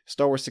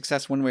Star Wars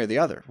success one way or the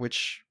other,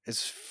 which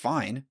is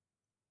fine.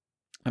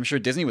 I'm sure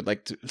Disney would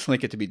like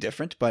it to be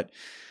different, but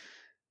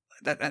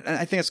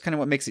I think that's kind of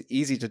what makes it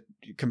easy to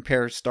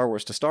compare Star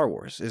Wars to Star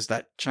Wars, is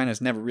that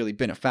China's never really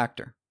been a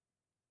factor.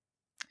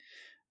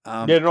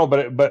 But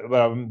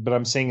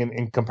I'm saying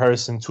in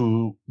comparison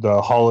to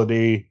the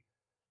holiday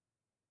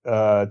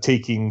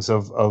takings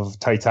of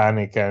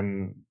Titanic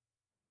and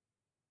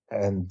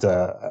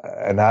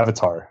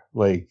Avatar,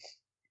 like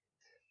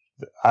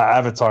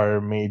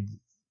Avatar made,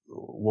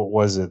 what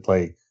was it,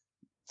 like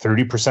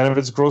 30% of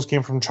its gross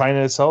came from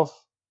China itself?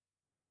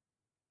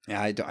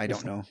 Yeah, I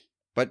don't know,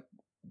 but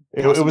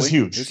it was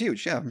huge. It was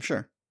huge, yeah, I'm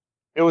sure.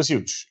 It was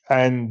huge.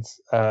 And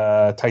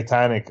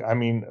Titanic, I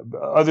mean,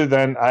 other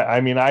than,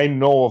 I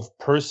know of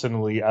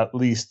personally at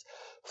least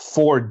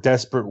 4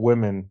 desperate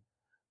women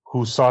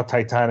who saw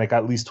Titanic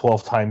at least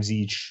 12 times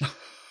each.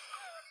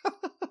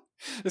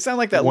 It sounds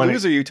like that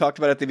loser you talked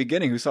about at the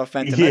beginning who saw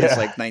Phantom Menace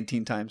like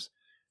 19 times.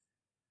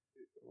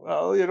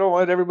 Well, you know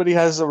what? Everybody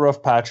has a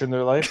rough patch in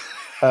their life.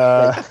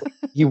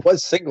 He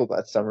was single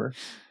that summer.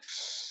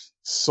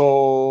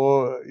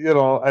 So, you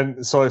know,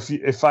 and so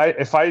if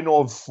I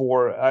know of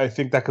 4, I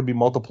think that could be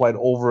multiplied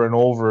over and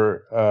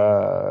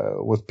over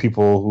with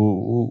people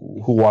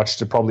who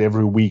watched it probably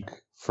every week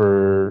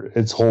for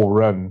its whole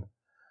run.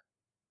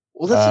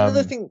 Well, that's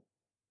another thing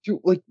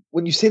too. Like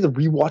when you say the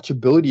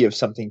rewatchability of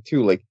something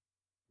too, like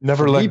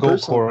never let go,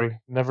 Corey.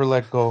 Never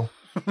let go.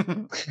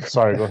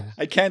 Sorry, go ahead.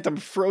 I can't. I'm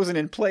frozen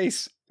in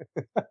place.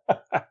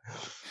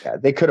 Yeah,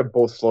 they could have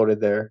both floated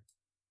there.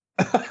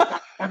 I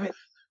mean,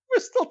 we're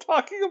still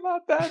talking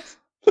about that.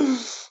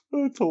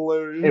 That's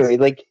hilarious. Anyway,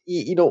 like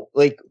you know,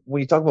 like when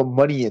you talk about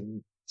money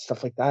and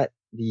stuff like that,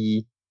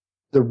 the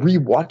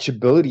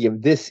rewatchability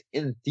of this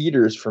in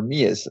theaters for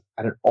me is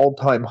at an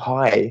all-time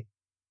high.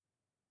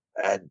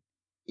 And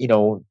you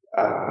know,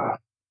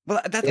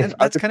 well,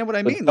 that's kind of what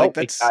I mean. Like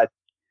that's like that,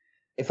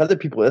 if other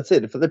people, that's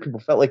it. If other people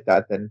felt like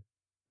that, then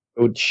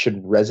it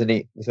should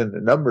resonate within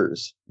the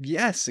numbers.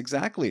 Yes,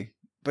 exactly.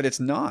 But it's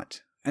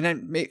not. And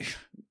then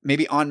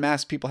maybe en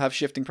masse people have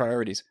shifting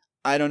priorities.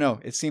 I don't know.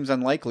 It seems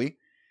unlikely,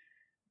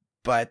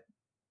 but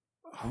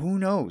who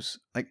knows?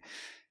 Like,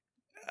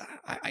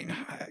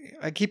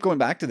 I keep going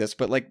back to this,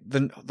 but like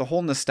the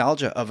whole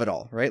nostalgia of it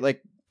all, right?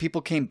 Like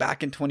people came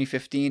back in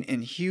 2015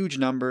 in huge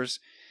numbers,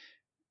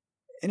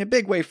 in a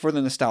big way for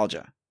the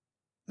nostalgia.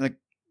 Like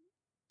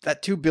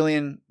that 2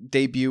 billion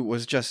debut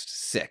was just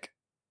sick.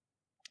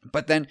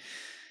 But then,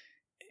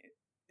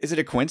 is it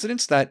a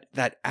coincidence that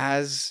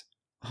as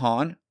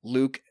Han,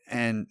 Luke,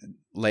 and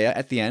Leia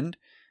at the end,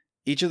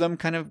 each of them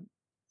kind of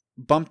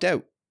bumped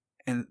out,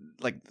 and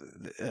like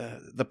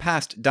the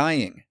past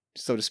dying,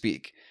 so to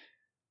speak?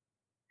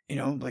 You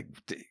know, like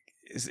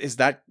is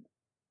there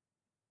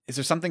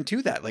something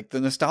to that? Like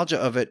the nostalgia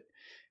of it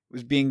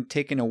was being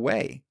taken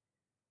away,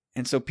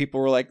 and so people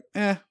were like,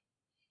 no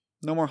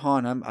more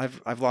Han.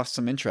 I've lost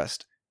some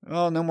interest.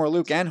 Oh, no more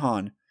Luke and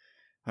Han.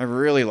 I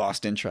really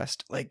lost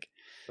interest. Like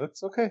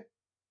that's okay,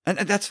 and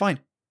that's fine.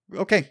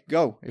 Okay,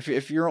 go.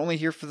 If you're only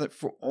here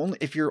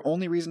if your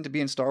only reason to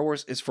be in Star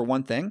Wars is for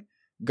one thing,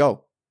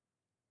 go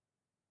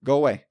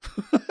away.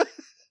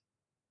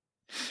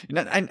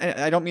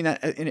 I don't mean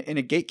that in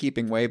a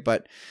gatekeeping way,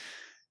 but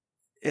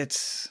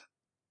it's,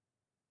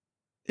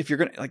 if you're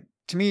gonna, like,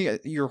 to me,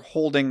 you're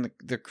holding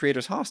the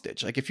creators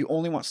hostage. Like if you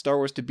only want Star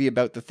Wars to be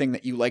about the thing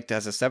that you liked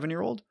as a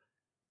 7-year-old,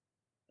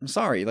 I'm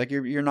sorry, like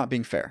you're not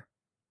being fair.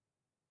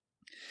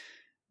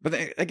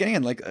 But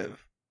again, like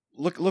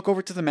look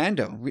over to the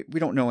Mando. We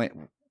don't know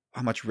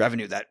how much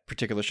revenue that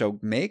particular show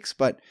makes,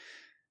 but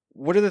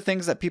what are the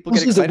things that people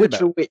get excited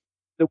about?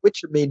 The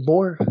Witcher made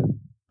more.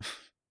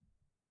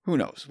 Who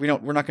knows? We're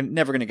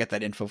never gonna get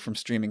that info from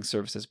streaming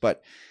services.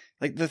 But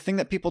like the thing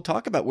that people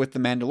talk about with the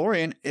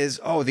Mandalorian is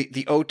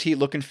the OT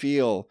look and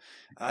feel,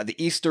 the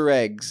Easter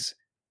eggs,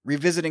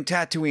 revisiting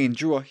Tatooine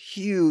drew a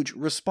huge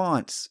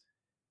response.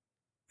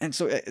 And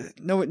so,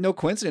 no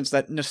coincidence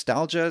that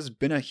nostalgia has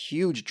been a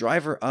huge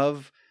driver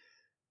of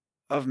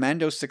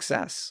Mando's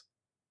success.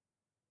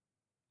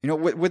 You know,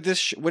 would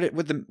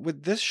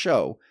this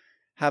show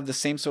have the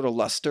same sort of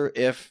luster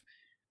if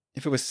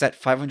it was set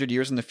 500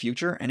 years in the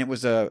future and it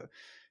was a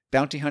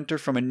bounty hunter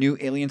from a new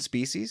alien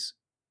species?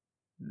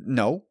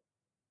 No,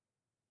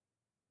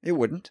 it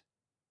wouldn't.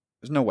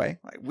 There's no way.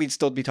 We'd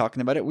still be talking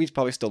about it. We'd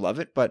probably still love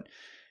it, but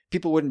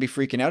people wouldn't be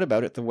freaking out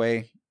about it the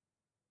way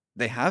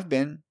they have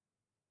been.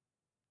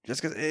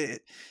 Just because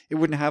it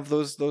wouldn't have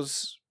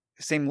those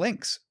same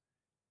links,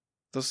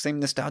 those same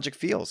nostalgic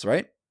feels,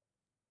 right?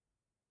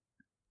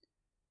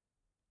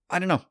 I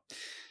don't know.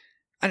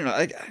 I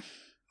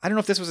don't know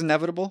if this was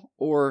inevitable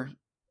or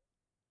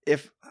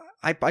if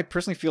I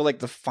personally feel like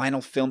the final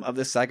film of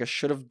this saga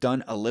should have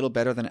done a little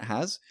better than it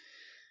has.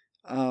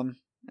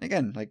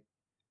 Again, like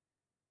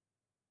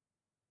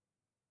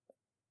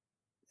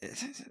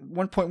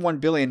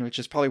 1.1 billion, which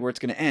is probably where it's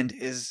going to end,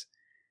 it's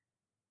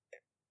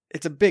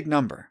a big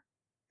number.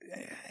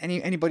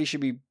 anybody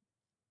should be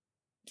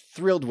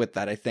thrilled with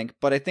that, I think.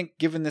 But I think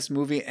given this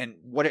movie and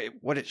what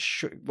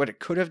it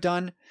could have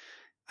done,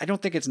 I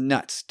don't think it's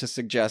nuts to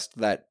suggest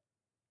that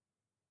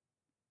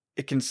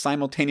it can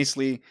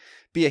simultaneously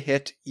be a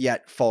hit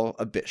yet fall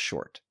a bit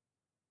short.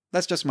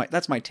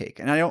 That's my take.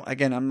 And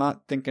I'm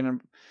not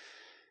thinking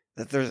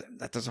that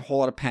there's a whole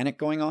lot of panic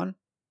going on.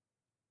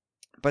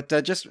 But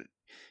just,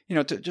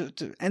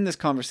 to end this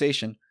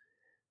conversation,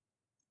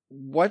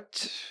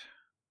 what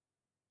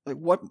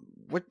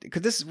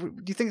could this,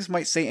 do you think this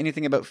might say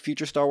anything about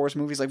future Star Wars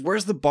movies? Like,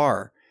 where's the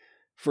bar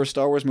for a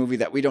Star Wars movie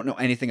that we don't know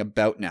anything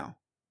about now?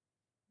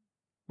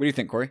 What do you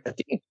think, Corey?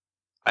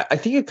 I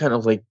think it kind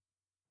of like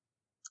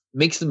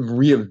makes them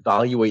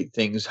reevaluate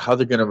things, how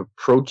they're going to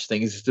approach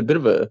things. It's a bit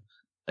of a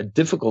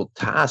difficult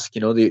task.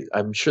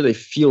 I'm sure they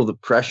feel the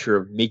pressure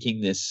of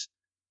making this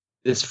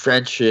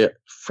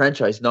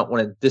franchise not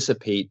want to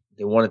dissipate.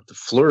 They want it to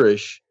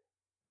flourish.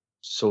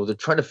 So they're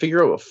trying to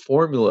figure out a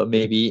formula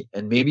maybe,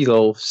 and maybe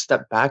they'll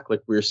step back like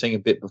we were saying a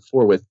bit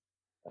before with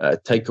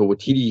Taika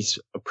Waititi's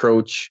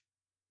approach.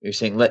 You're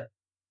saying let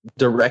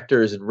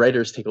directors and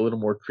writers take a little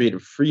more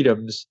creative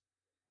freedoms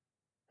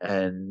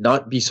and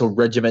not be so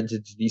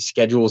regimented to these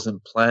schedules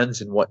and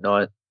plans and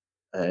whatnot.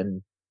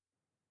 And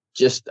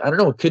just, I don't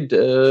know,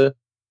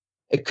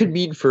 it could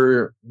mean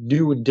for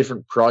new and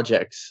different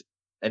projects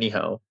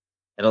anyhow.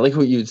 And I like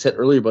what you had said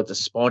earlier about the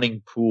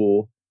spawning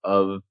pool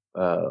of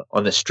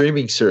on the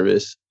streaming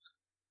service.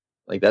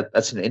 Like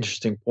that's an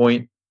interesting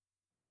point.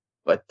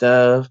 But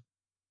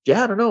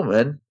yeah, I don't know,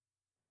 man.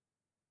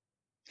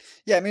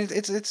 Yeah, I mean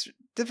it's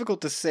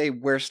difficult to say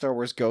where Star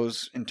Wars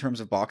goes in terms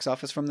of box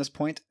office from this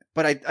point,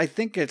 but I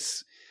think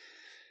it's,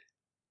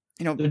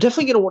 they're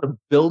definitely going to want to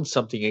build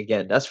something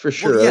again. That's for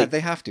sure. Well, yeah,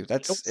 they have to.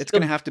 It's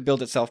going to have to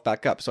build itself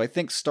back up. So I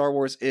think Star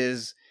Wars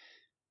is,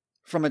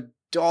 from a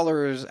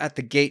dollars at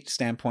the gate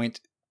standpoint,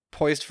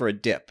 poised for a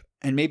dip,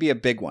 and maybe a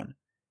big one.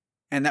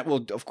 And that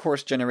will, of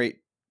course, generate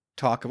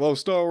talk of,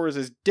 Star Wars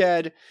is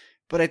dead.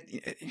 But I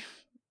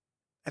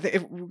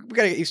think we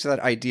got to get used to that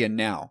idea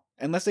now.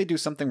 Unless they do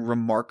something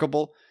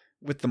remarkable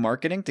with the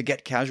marketing to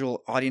get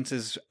casual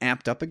audiences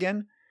amped up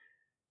again,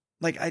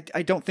 like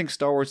I don't think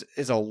Star Wars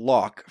is a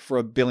lock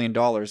for $1 billion in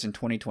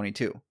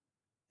 2022.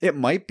 It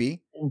might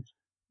be,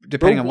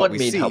 depending on what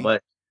we see. How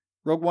much?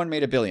 Rogue One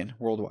made $1 billion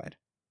worldwide,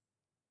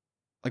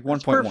 like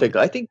 1.1. Perfect.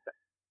 I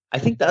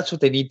think that's what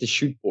they need to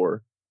shoot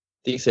for.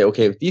 They say,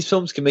 okay, if these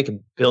films can make $1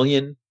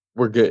 billion,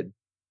 we're good.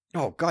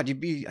 Oh God,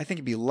 I think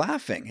you'd be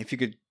laughing if you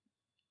could.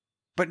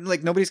 But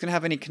like nobody's gonna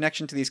have any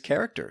connection to these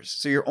characters,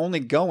 so you're only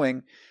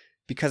going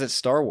because it's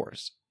Star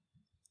Wars.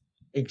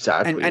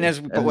 Exactly. And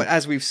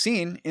as we've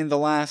seen in the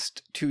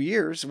last 2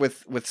 years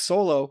with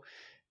Solo,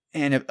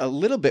 and a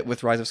little bit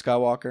with Rise of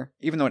Skywalker,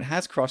 even though it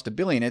has crossed $1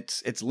 billion,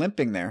 it's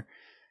limping there.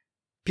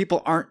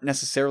 People aren't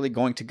necessarily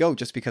going to go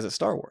just because it's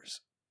Star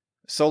Wars.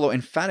 Solo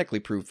emphatically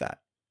proved that.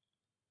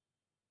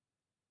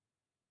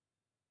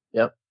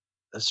 Yep,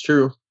 that's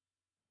true.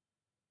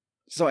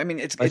 So I mean,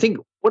 I think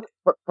what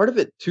part of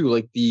it too,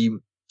 like the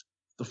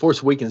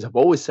Force Awakens, I've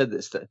always said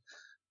this, that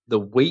the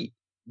wait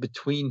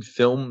between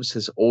films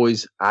has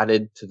always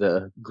added to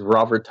the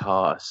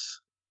gravitas.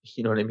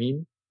 You know what I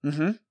mean?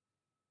 Mm-hmm.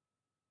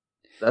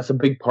 That's a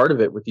big part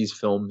of it with these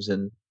films,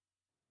 and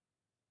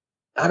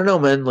I don't know,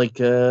 man. Like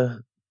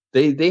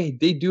they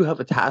do have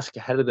a task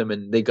ahead of them,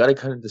 and they got to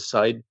kind of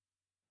decide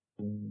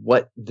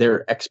what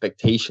their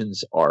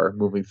expectations are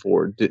moving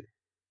forward.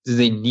 Do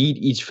they need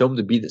each film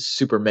to be the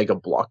super mega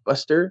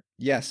blockbuster?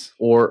 Yes.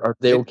 Or are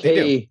they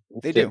okay?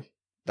 They do.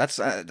 That's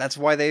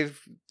why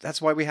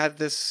we had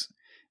this.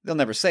 They'll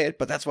never say it,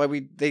 but that's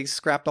why they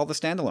scrapped all the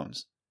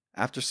standalones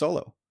after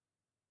Solo.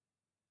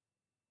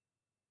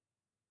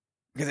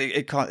 Because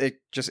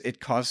it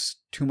caused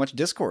too much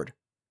discord.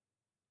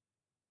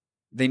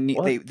 They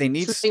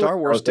need Star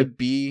Wars to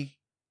be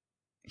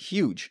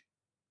huge.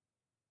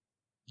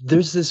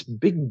 There's this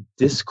big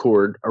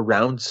discord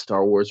around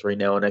Star Wars right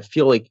now, and I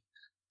feel like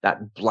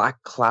that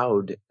black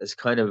cloud has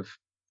kind of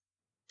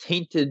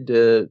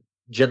tainted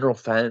general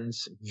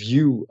fans'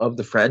 view of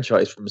the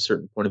franchise from a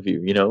certain point of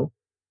view,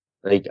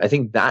 Like, I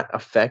think that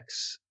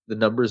affects the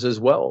numbers as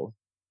well.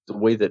 The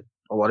way that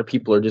a lot of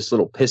people are just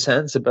little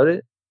pissants about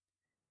it.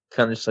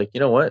 Kind of just like, you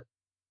know what?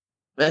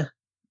 Well,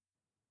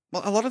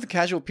 a lot of the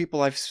casual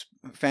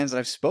fans that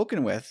I've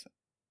spoken with,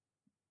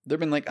 they've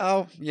been like,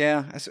 oh,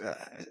 yeah,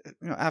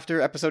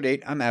 after episode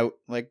 8, I'm out.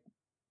 Like,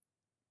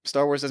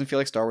 Star Wars doesn't feel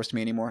like Star Wars to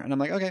me anymore. And I'm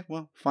like, okay,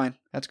 well, fine.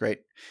 That's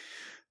great.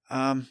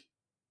 With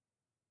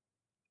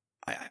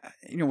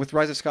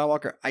Rise of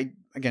Skywalker, I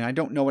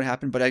don't know what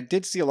happened, but I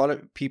did see a lot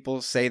of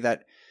people say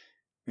that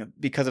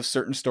because of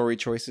certain story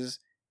choices,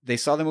 they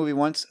saw the movie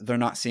once, they're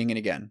not seeing it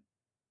again.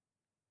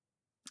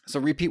 So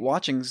repeat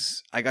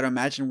watchings, I got to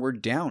imagine we're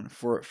down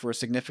for a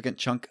significant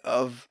chunk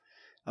of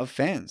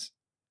fans.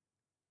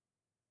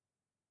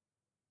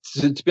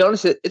 To be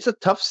honest, it's a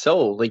tough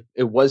sell. Like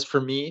it was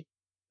for me,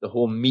 the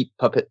whole meat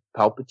puppet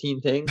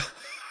Palpatine thing.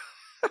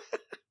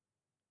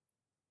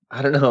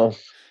 I don't know.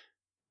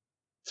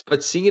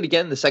 But seeing it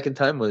again the second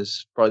time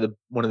was probably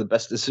one of the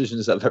best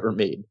decisions I've ever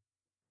made.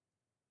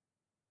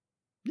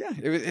 Yeah,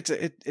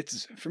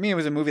 it's for me. It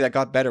was a movie that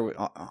got better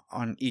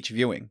on each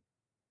viewing.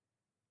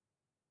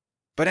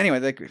 But anyway,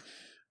 like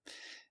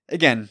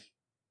again,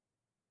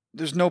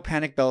 there's no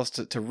panic bells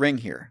to ring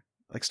here.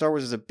 Like Star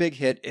Wars is a big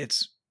hit.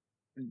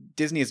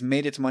 Disney has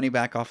made its money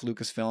back off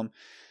Lucasfilm.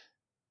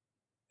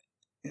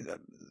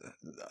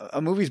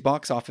 A movie's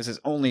box office is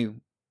only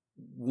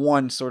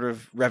one sort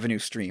of revenue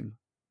stream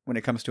when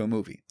it comes to a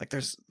movie. Like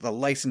there's the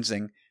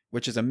licensing,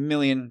 which is a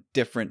million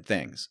different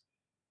things.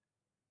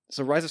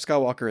 So Rise of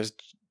Skywalker has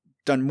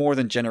done more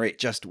than generate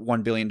just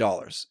 $1 billion.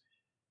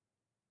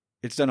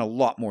 It's done a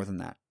lot more than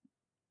that.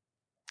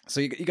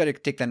 So you got to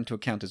take that into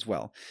account as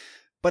well.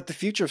 But the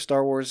future of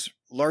Star Wars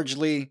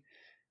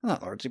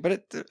not largely,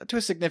 but to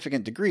a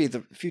significant degree,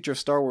 the future of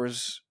Star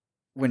Wars,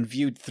 when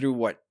viewed through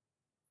what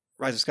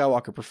Rise of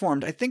Skywalker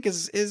performed, I think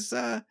is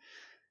not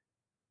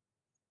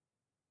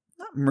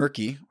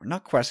murky or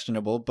not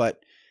questionable,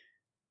 but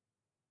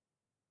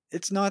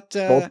it's not.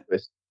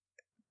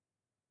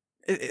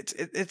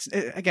 It's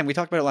again, we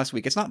talked about it last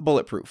week. It's not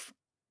bulletproof.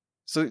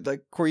 So,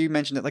 like Corey, you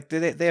mentioned it. Like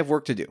they have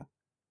work to do.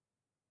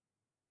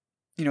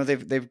 You know,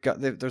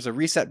 there's a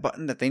reset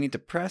button that they need to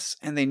press,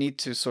 and they need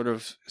to sort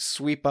of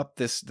sweep up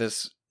this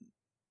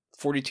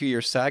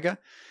 42-year saga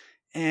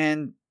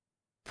and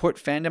put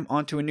fandom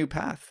onto a new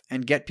path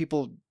and get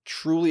people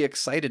truly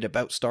excited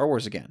about Star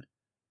Wars again.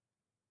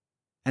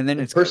 And then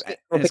it's going to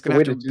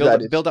have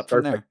to build up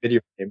from there.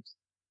 Video games.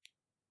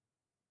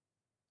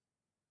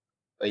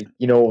 Like,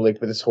 you know,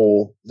 like with this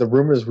whole, the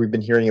rumors we've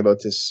been hearing about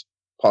this,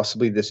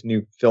 possibly this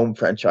new film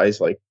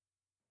franchise, like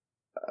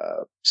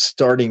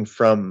starting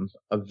from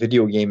a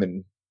video game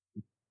and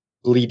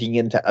bleeding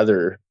into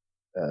other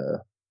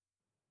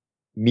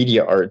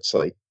media arts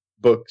like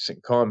books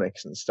and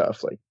comics and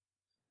stuff. Like,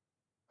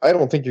 I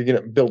don't think you're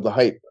going to build the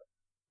hype.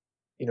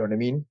 You know what I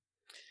mean?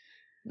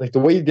 Like, the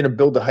way you're going to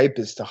build the hype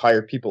is to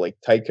hire people like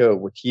Taika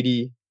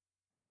Waititi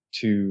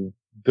to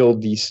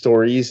build these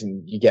stories,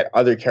 and you get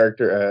other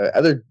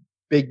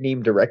big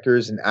name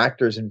directors and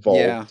actors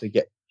involved to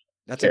get.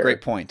 That's a great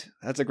point.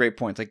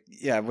 Like,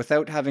 yeah,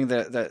 without having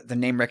the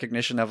name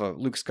recognition of a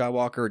Luke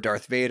Skywalker,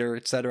 Darth Vader,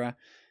 etc.,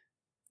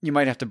 you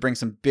might have to bring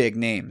some big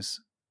names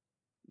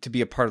to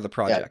be a part of the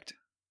project. Yeah.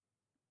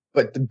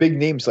 But the big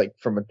names, like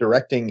from a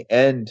directing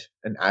and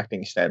an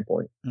acting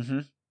standpoint,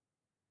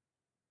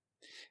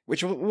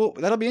 which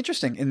that'll be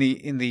interesting in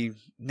the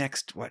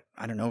next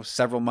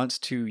several months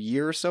to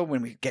year or so,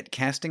 when we get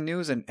casting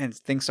news and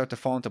things start to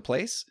fall into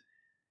place.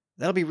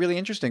 That'll be really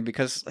interesting,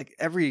 because like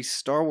every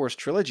Star Wars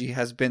trilogy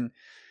has been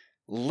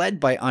led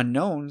by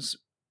unknowns,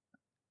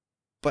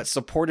 but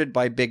supported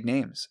by big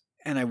names.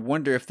 And I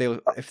wonder if they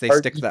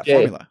stick to that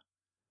formula.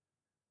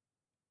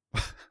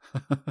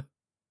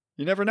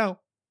 You never know.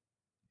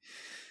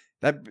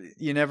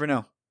 You never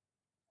know.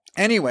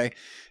 Anyway,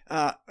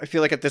 I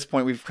feel like at this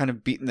point we've kind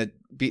of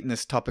beaten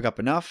this topic up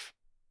enough.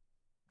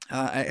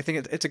 I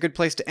think it's a good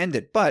place to end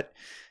it. But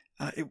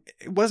it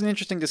was an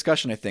interesting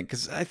discussion, I think,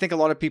 because I think a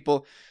lot of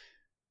people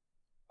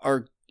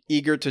are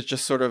eager to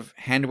just sort of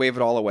hand wave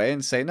it all away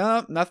and say,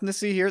 no, nothing to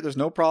see here. There's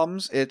no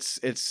problems.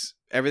 It's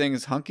everything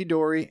is hunky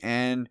dory,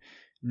 and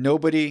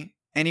nobody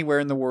anywhere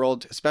in the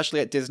world, especially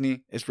at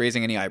Disney, is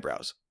raising any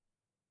eyebrows,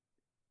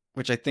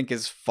 which I think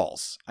is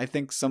false. I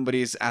think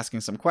somebody's asking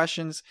some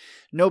questions.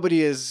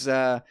 Nobody is,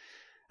 I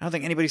don't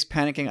think anybody's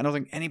panicking. I don't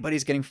think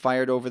anybody's getting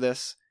fired over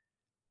this,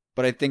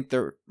 but I think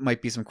there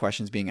might be some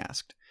questions being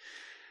asked.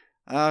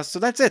 So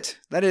that's it.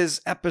 That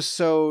is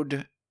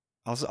episode,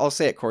 I'll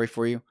say it, Corey,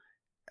 for you.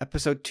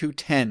 Episode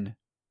 210.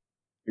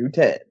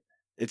 210.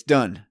 It's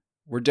done.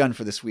 We're done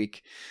for this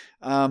week.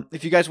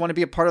 If you guys want to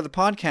be a part of the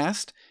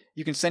podcast,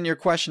 you can send your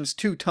questions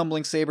to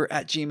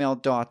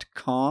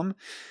tumblingsaber@gmail.com.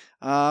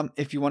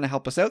 If you want to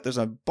help us out, there's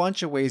a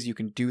bunch of ways you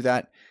can do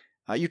that.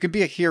 You can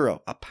be a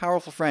hero, a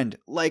powerful friend,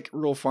 like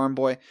Rural Farm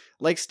Boy,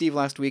 like Steve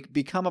last week.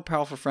 Become a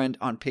powerful friend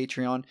on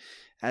Patreon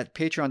at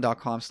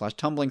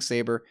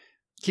patreon.com/tumblingsaber.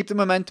 Keep the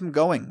momentum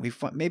going. We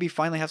maybe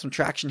finally have some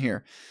traction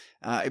here.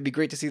 It'd be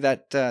great to see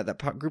that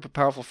group of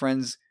powerful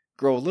friends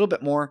grow a little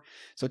bit more.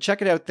 So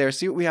check it out there.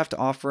 See what we have to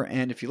offer.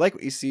 And if you like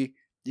what you see,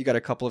 you got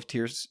a couple of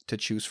tiers to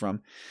choose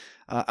from.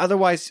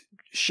 Otherwise,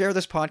 share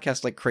this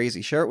podcast like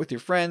crazy. Share it with your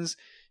friends.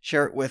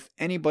 Share it with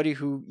anybody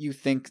who you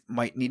think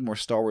might need more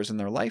Star Wars in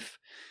their life.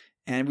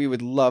 And we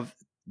would love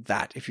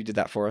that if you did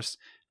that for us.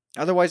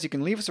 Otherwise, you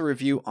can leave us a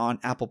review on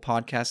Apple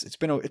Podcasts. It's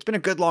been a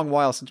good long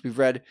while since we've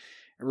read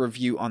a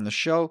review on the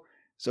show.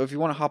 So if you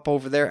want to hop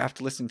over there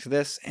after listening to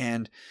this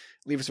and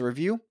leave us a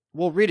review,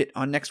 we'll read it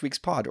on next week's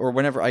pod, or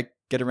whenever I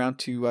get around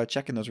to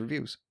checking those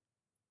reviews.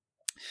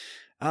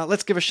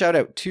 Let's give a shout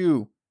out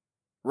to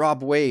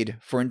Rob Wade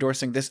for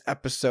endorsing this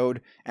episode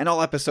and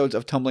all episodes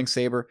of Tumbling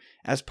Saber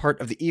as part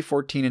of the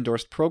E14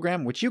 endorsed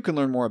program, which you can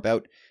learn more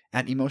about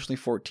at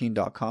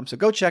emotionally14.com. So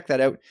go check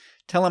that out.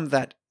 Tell him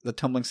that the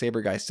Tumbling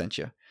Saber guys sent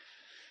you.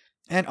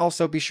 And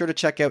also be sure to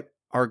check out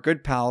our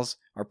good pals,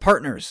 our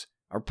partners,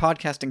 our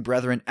podcasting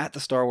brethren at the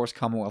Star Wars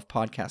Commonwealth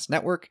Podcast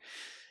Network.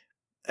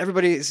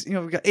 everybody's,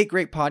 we've got 8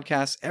 great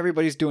podcasts.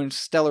 Everybody's doing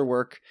stellar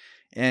work.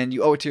 And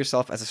you owe it to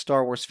yourself as a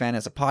Star Wars fan,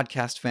 as a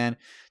podcast fan,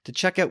 to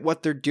check out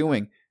what they're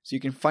doing. So you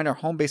can find our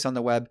home base on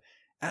the web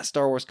at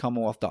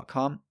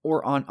StarWarsCommonwealth.com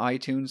or on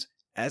iTunes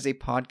as a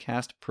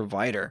podcast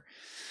provider.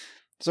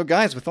 So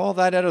guys, with all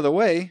that out of the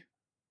way,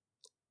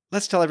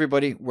 let's tell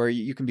everybody where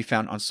you can be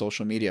found on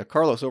social media.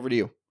 Carlos, over to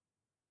you.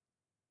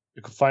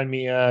 You can find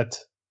me at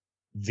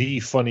The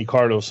Funny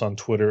Carlos on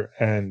Twitter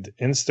and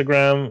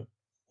Instagram,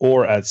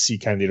 or at C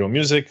Candido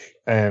Music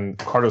and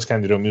Carlos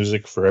Candido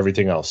Music for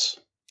everything else.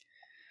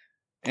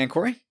 And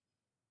Corey?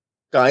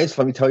 Guys,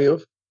 let me tell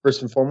you,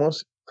 first and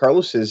foremost,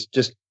 Carlos is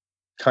just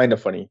kind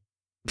of funny.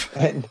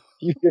 And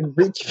you can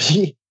reach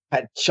me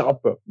at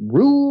Chopper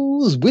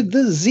Rules with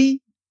the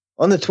Z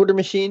on the Twitter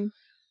machine.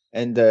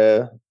 And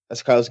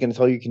as Kyle's going to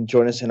tell you, you can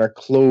join us in our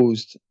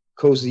closed,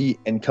 cozy,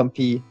 and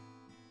comfy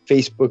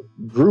Facebook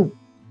group.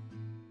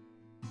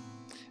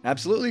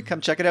 Absolutely.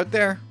 Come check it out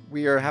there.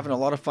 We are having a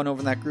lot of fun over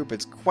in that group.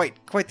 It's quite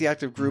the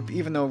active group.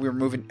 Even though we're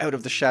moving out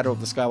of the shadow of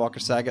the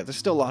Skywalker saga, there's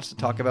still lots to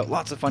talk about,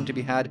 lots of fun to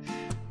be had.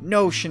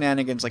 No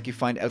shenanigans like you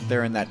find out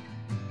there in that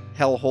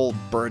hellhole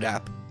Bird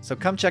app. So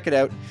come check it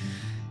out,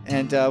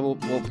 and we'll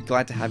be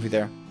glad to have you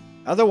there.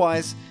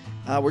 Otherwise,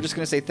 we're just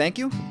going to say thank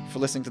you for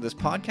listening to this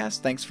podcast.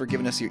 Thanks for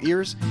giving us your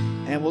ears,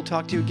 and we'll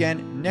talk to you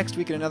again next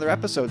week in another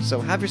episode.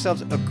 So have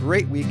yourselves a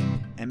great week,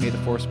 and may the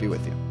Force be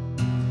with you.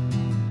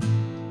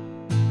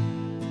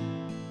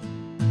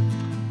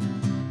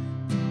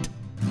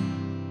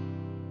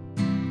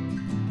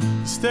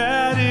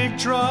 Static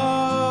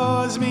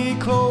draws me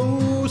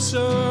closer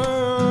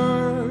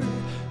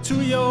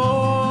to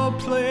your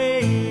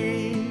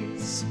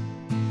place,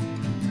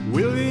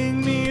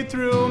 willing me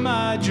through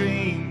my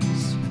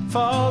dreams,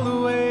 fall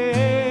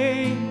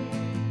away.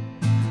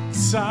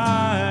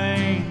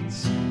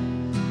 Signs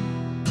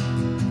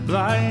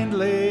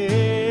blindly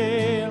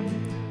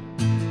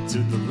to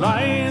the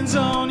lines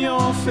on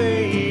your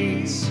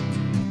face,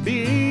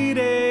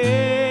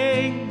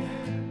 beating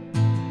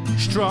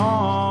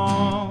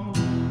strong,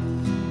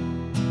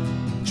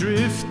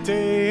 drifting,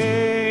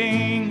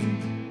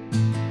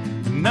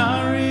 and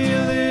I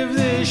relive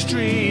this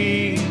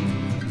dream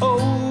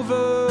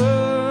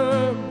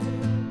over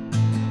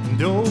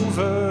and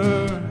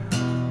over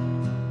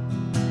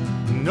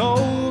and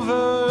over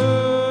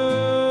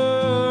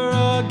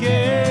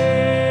again.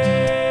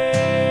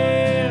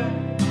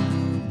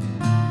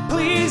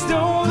 Please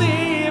don't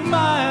leave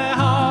my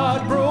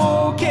heart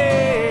broken,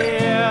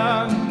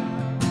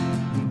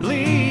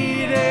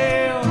 bleeding.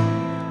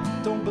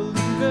 Don't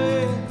believe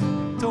it.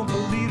 Don't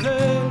believe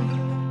it.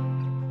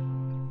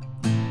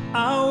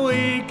 I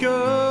wake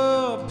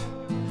up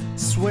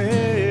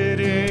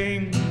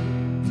sweating,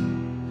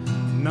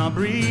 not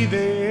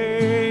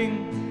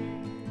breathing,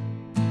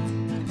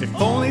 if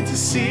only to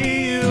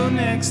see you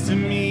next to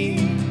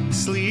me,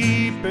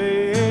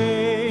 sleeping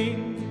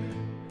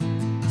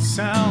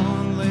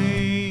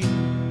soundly,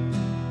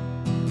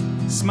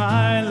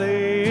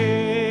 smiling,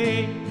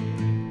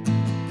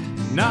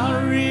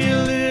 not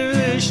relive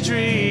this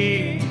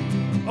dream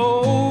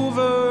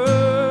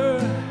over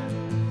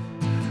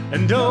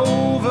and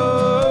over.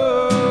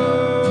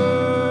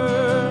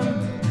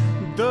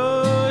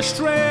 The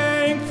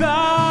strength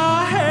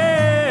I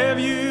have,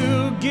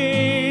 you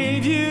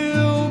gave,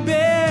 you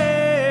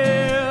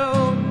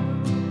built,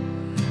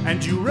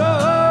 and you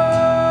run.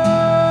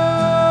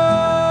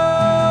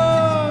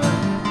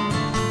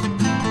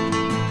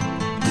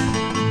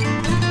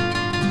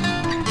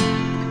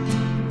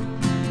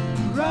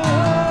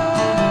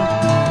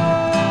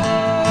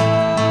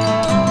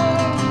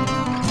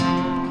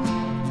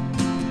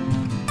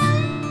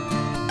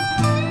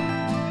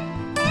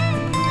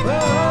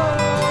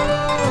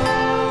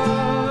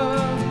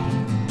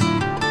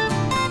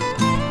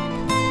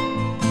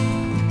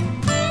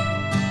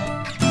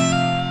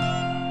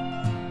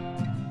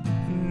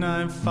 And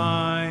I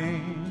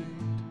find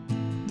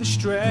the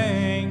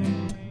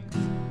strength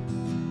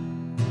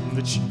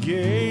that you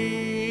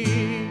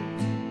gave.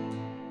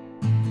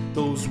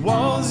 Those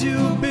walls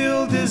you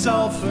build is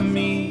all for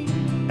me,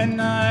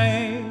 and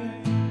I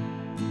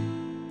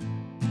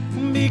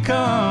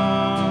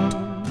become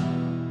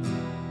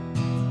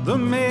the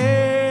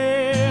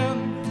man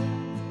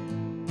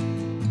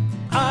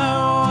I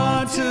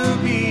want to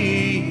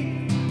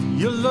be.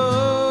 Your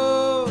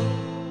love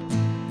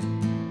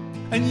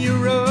and your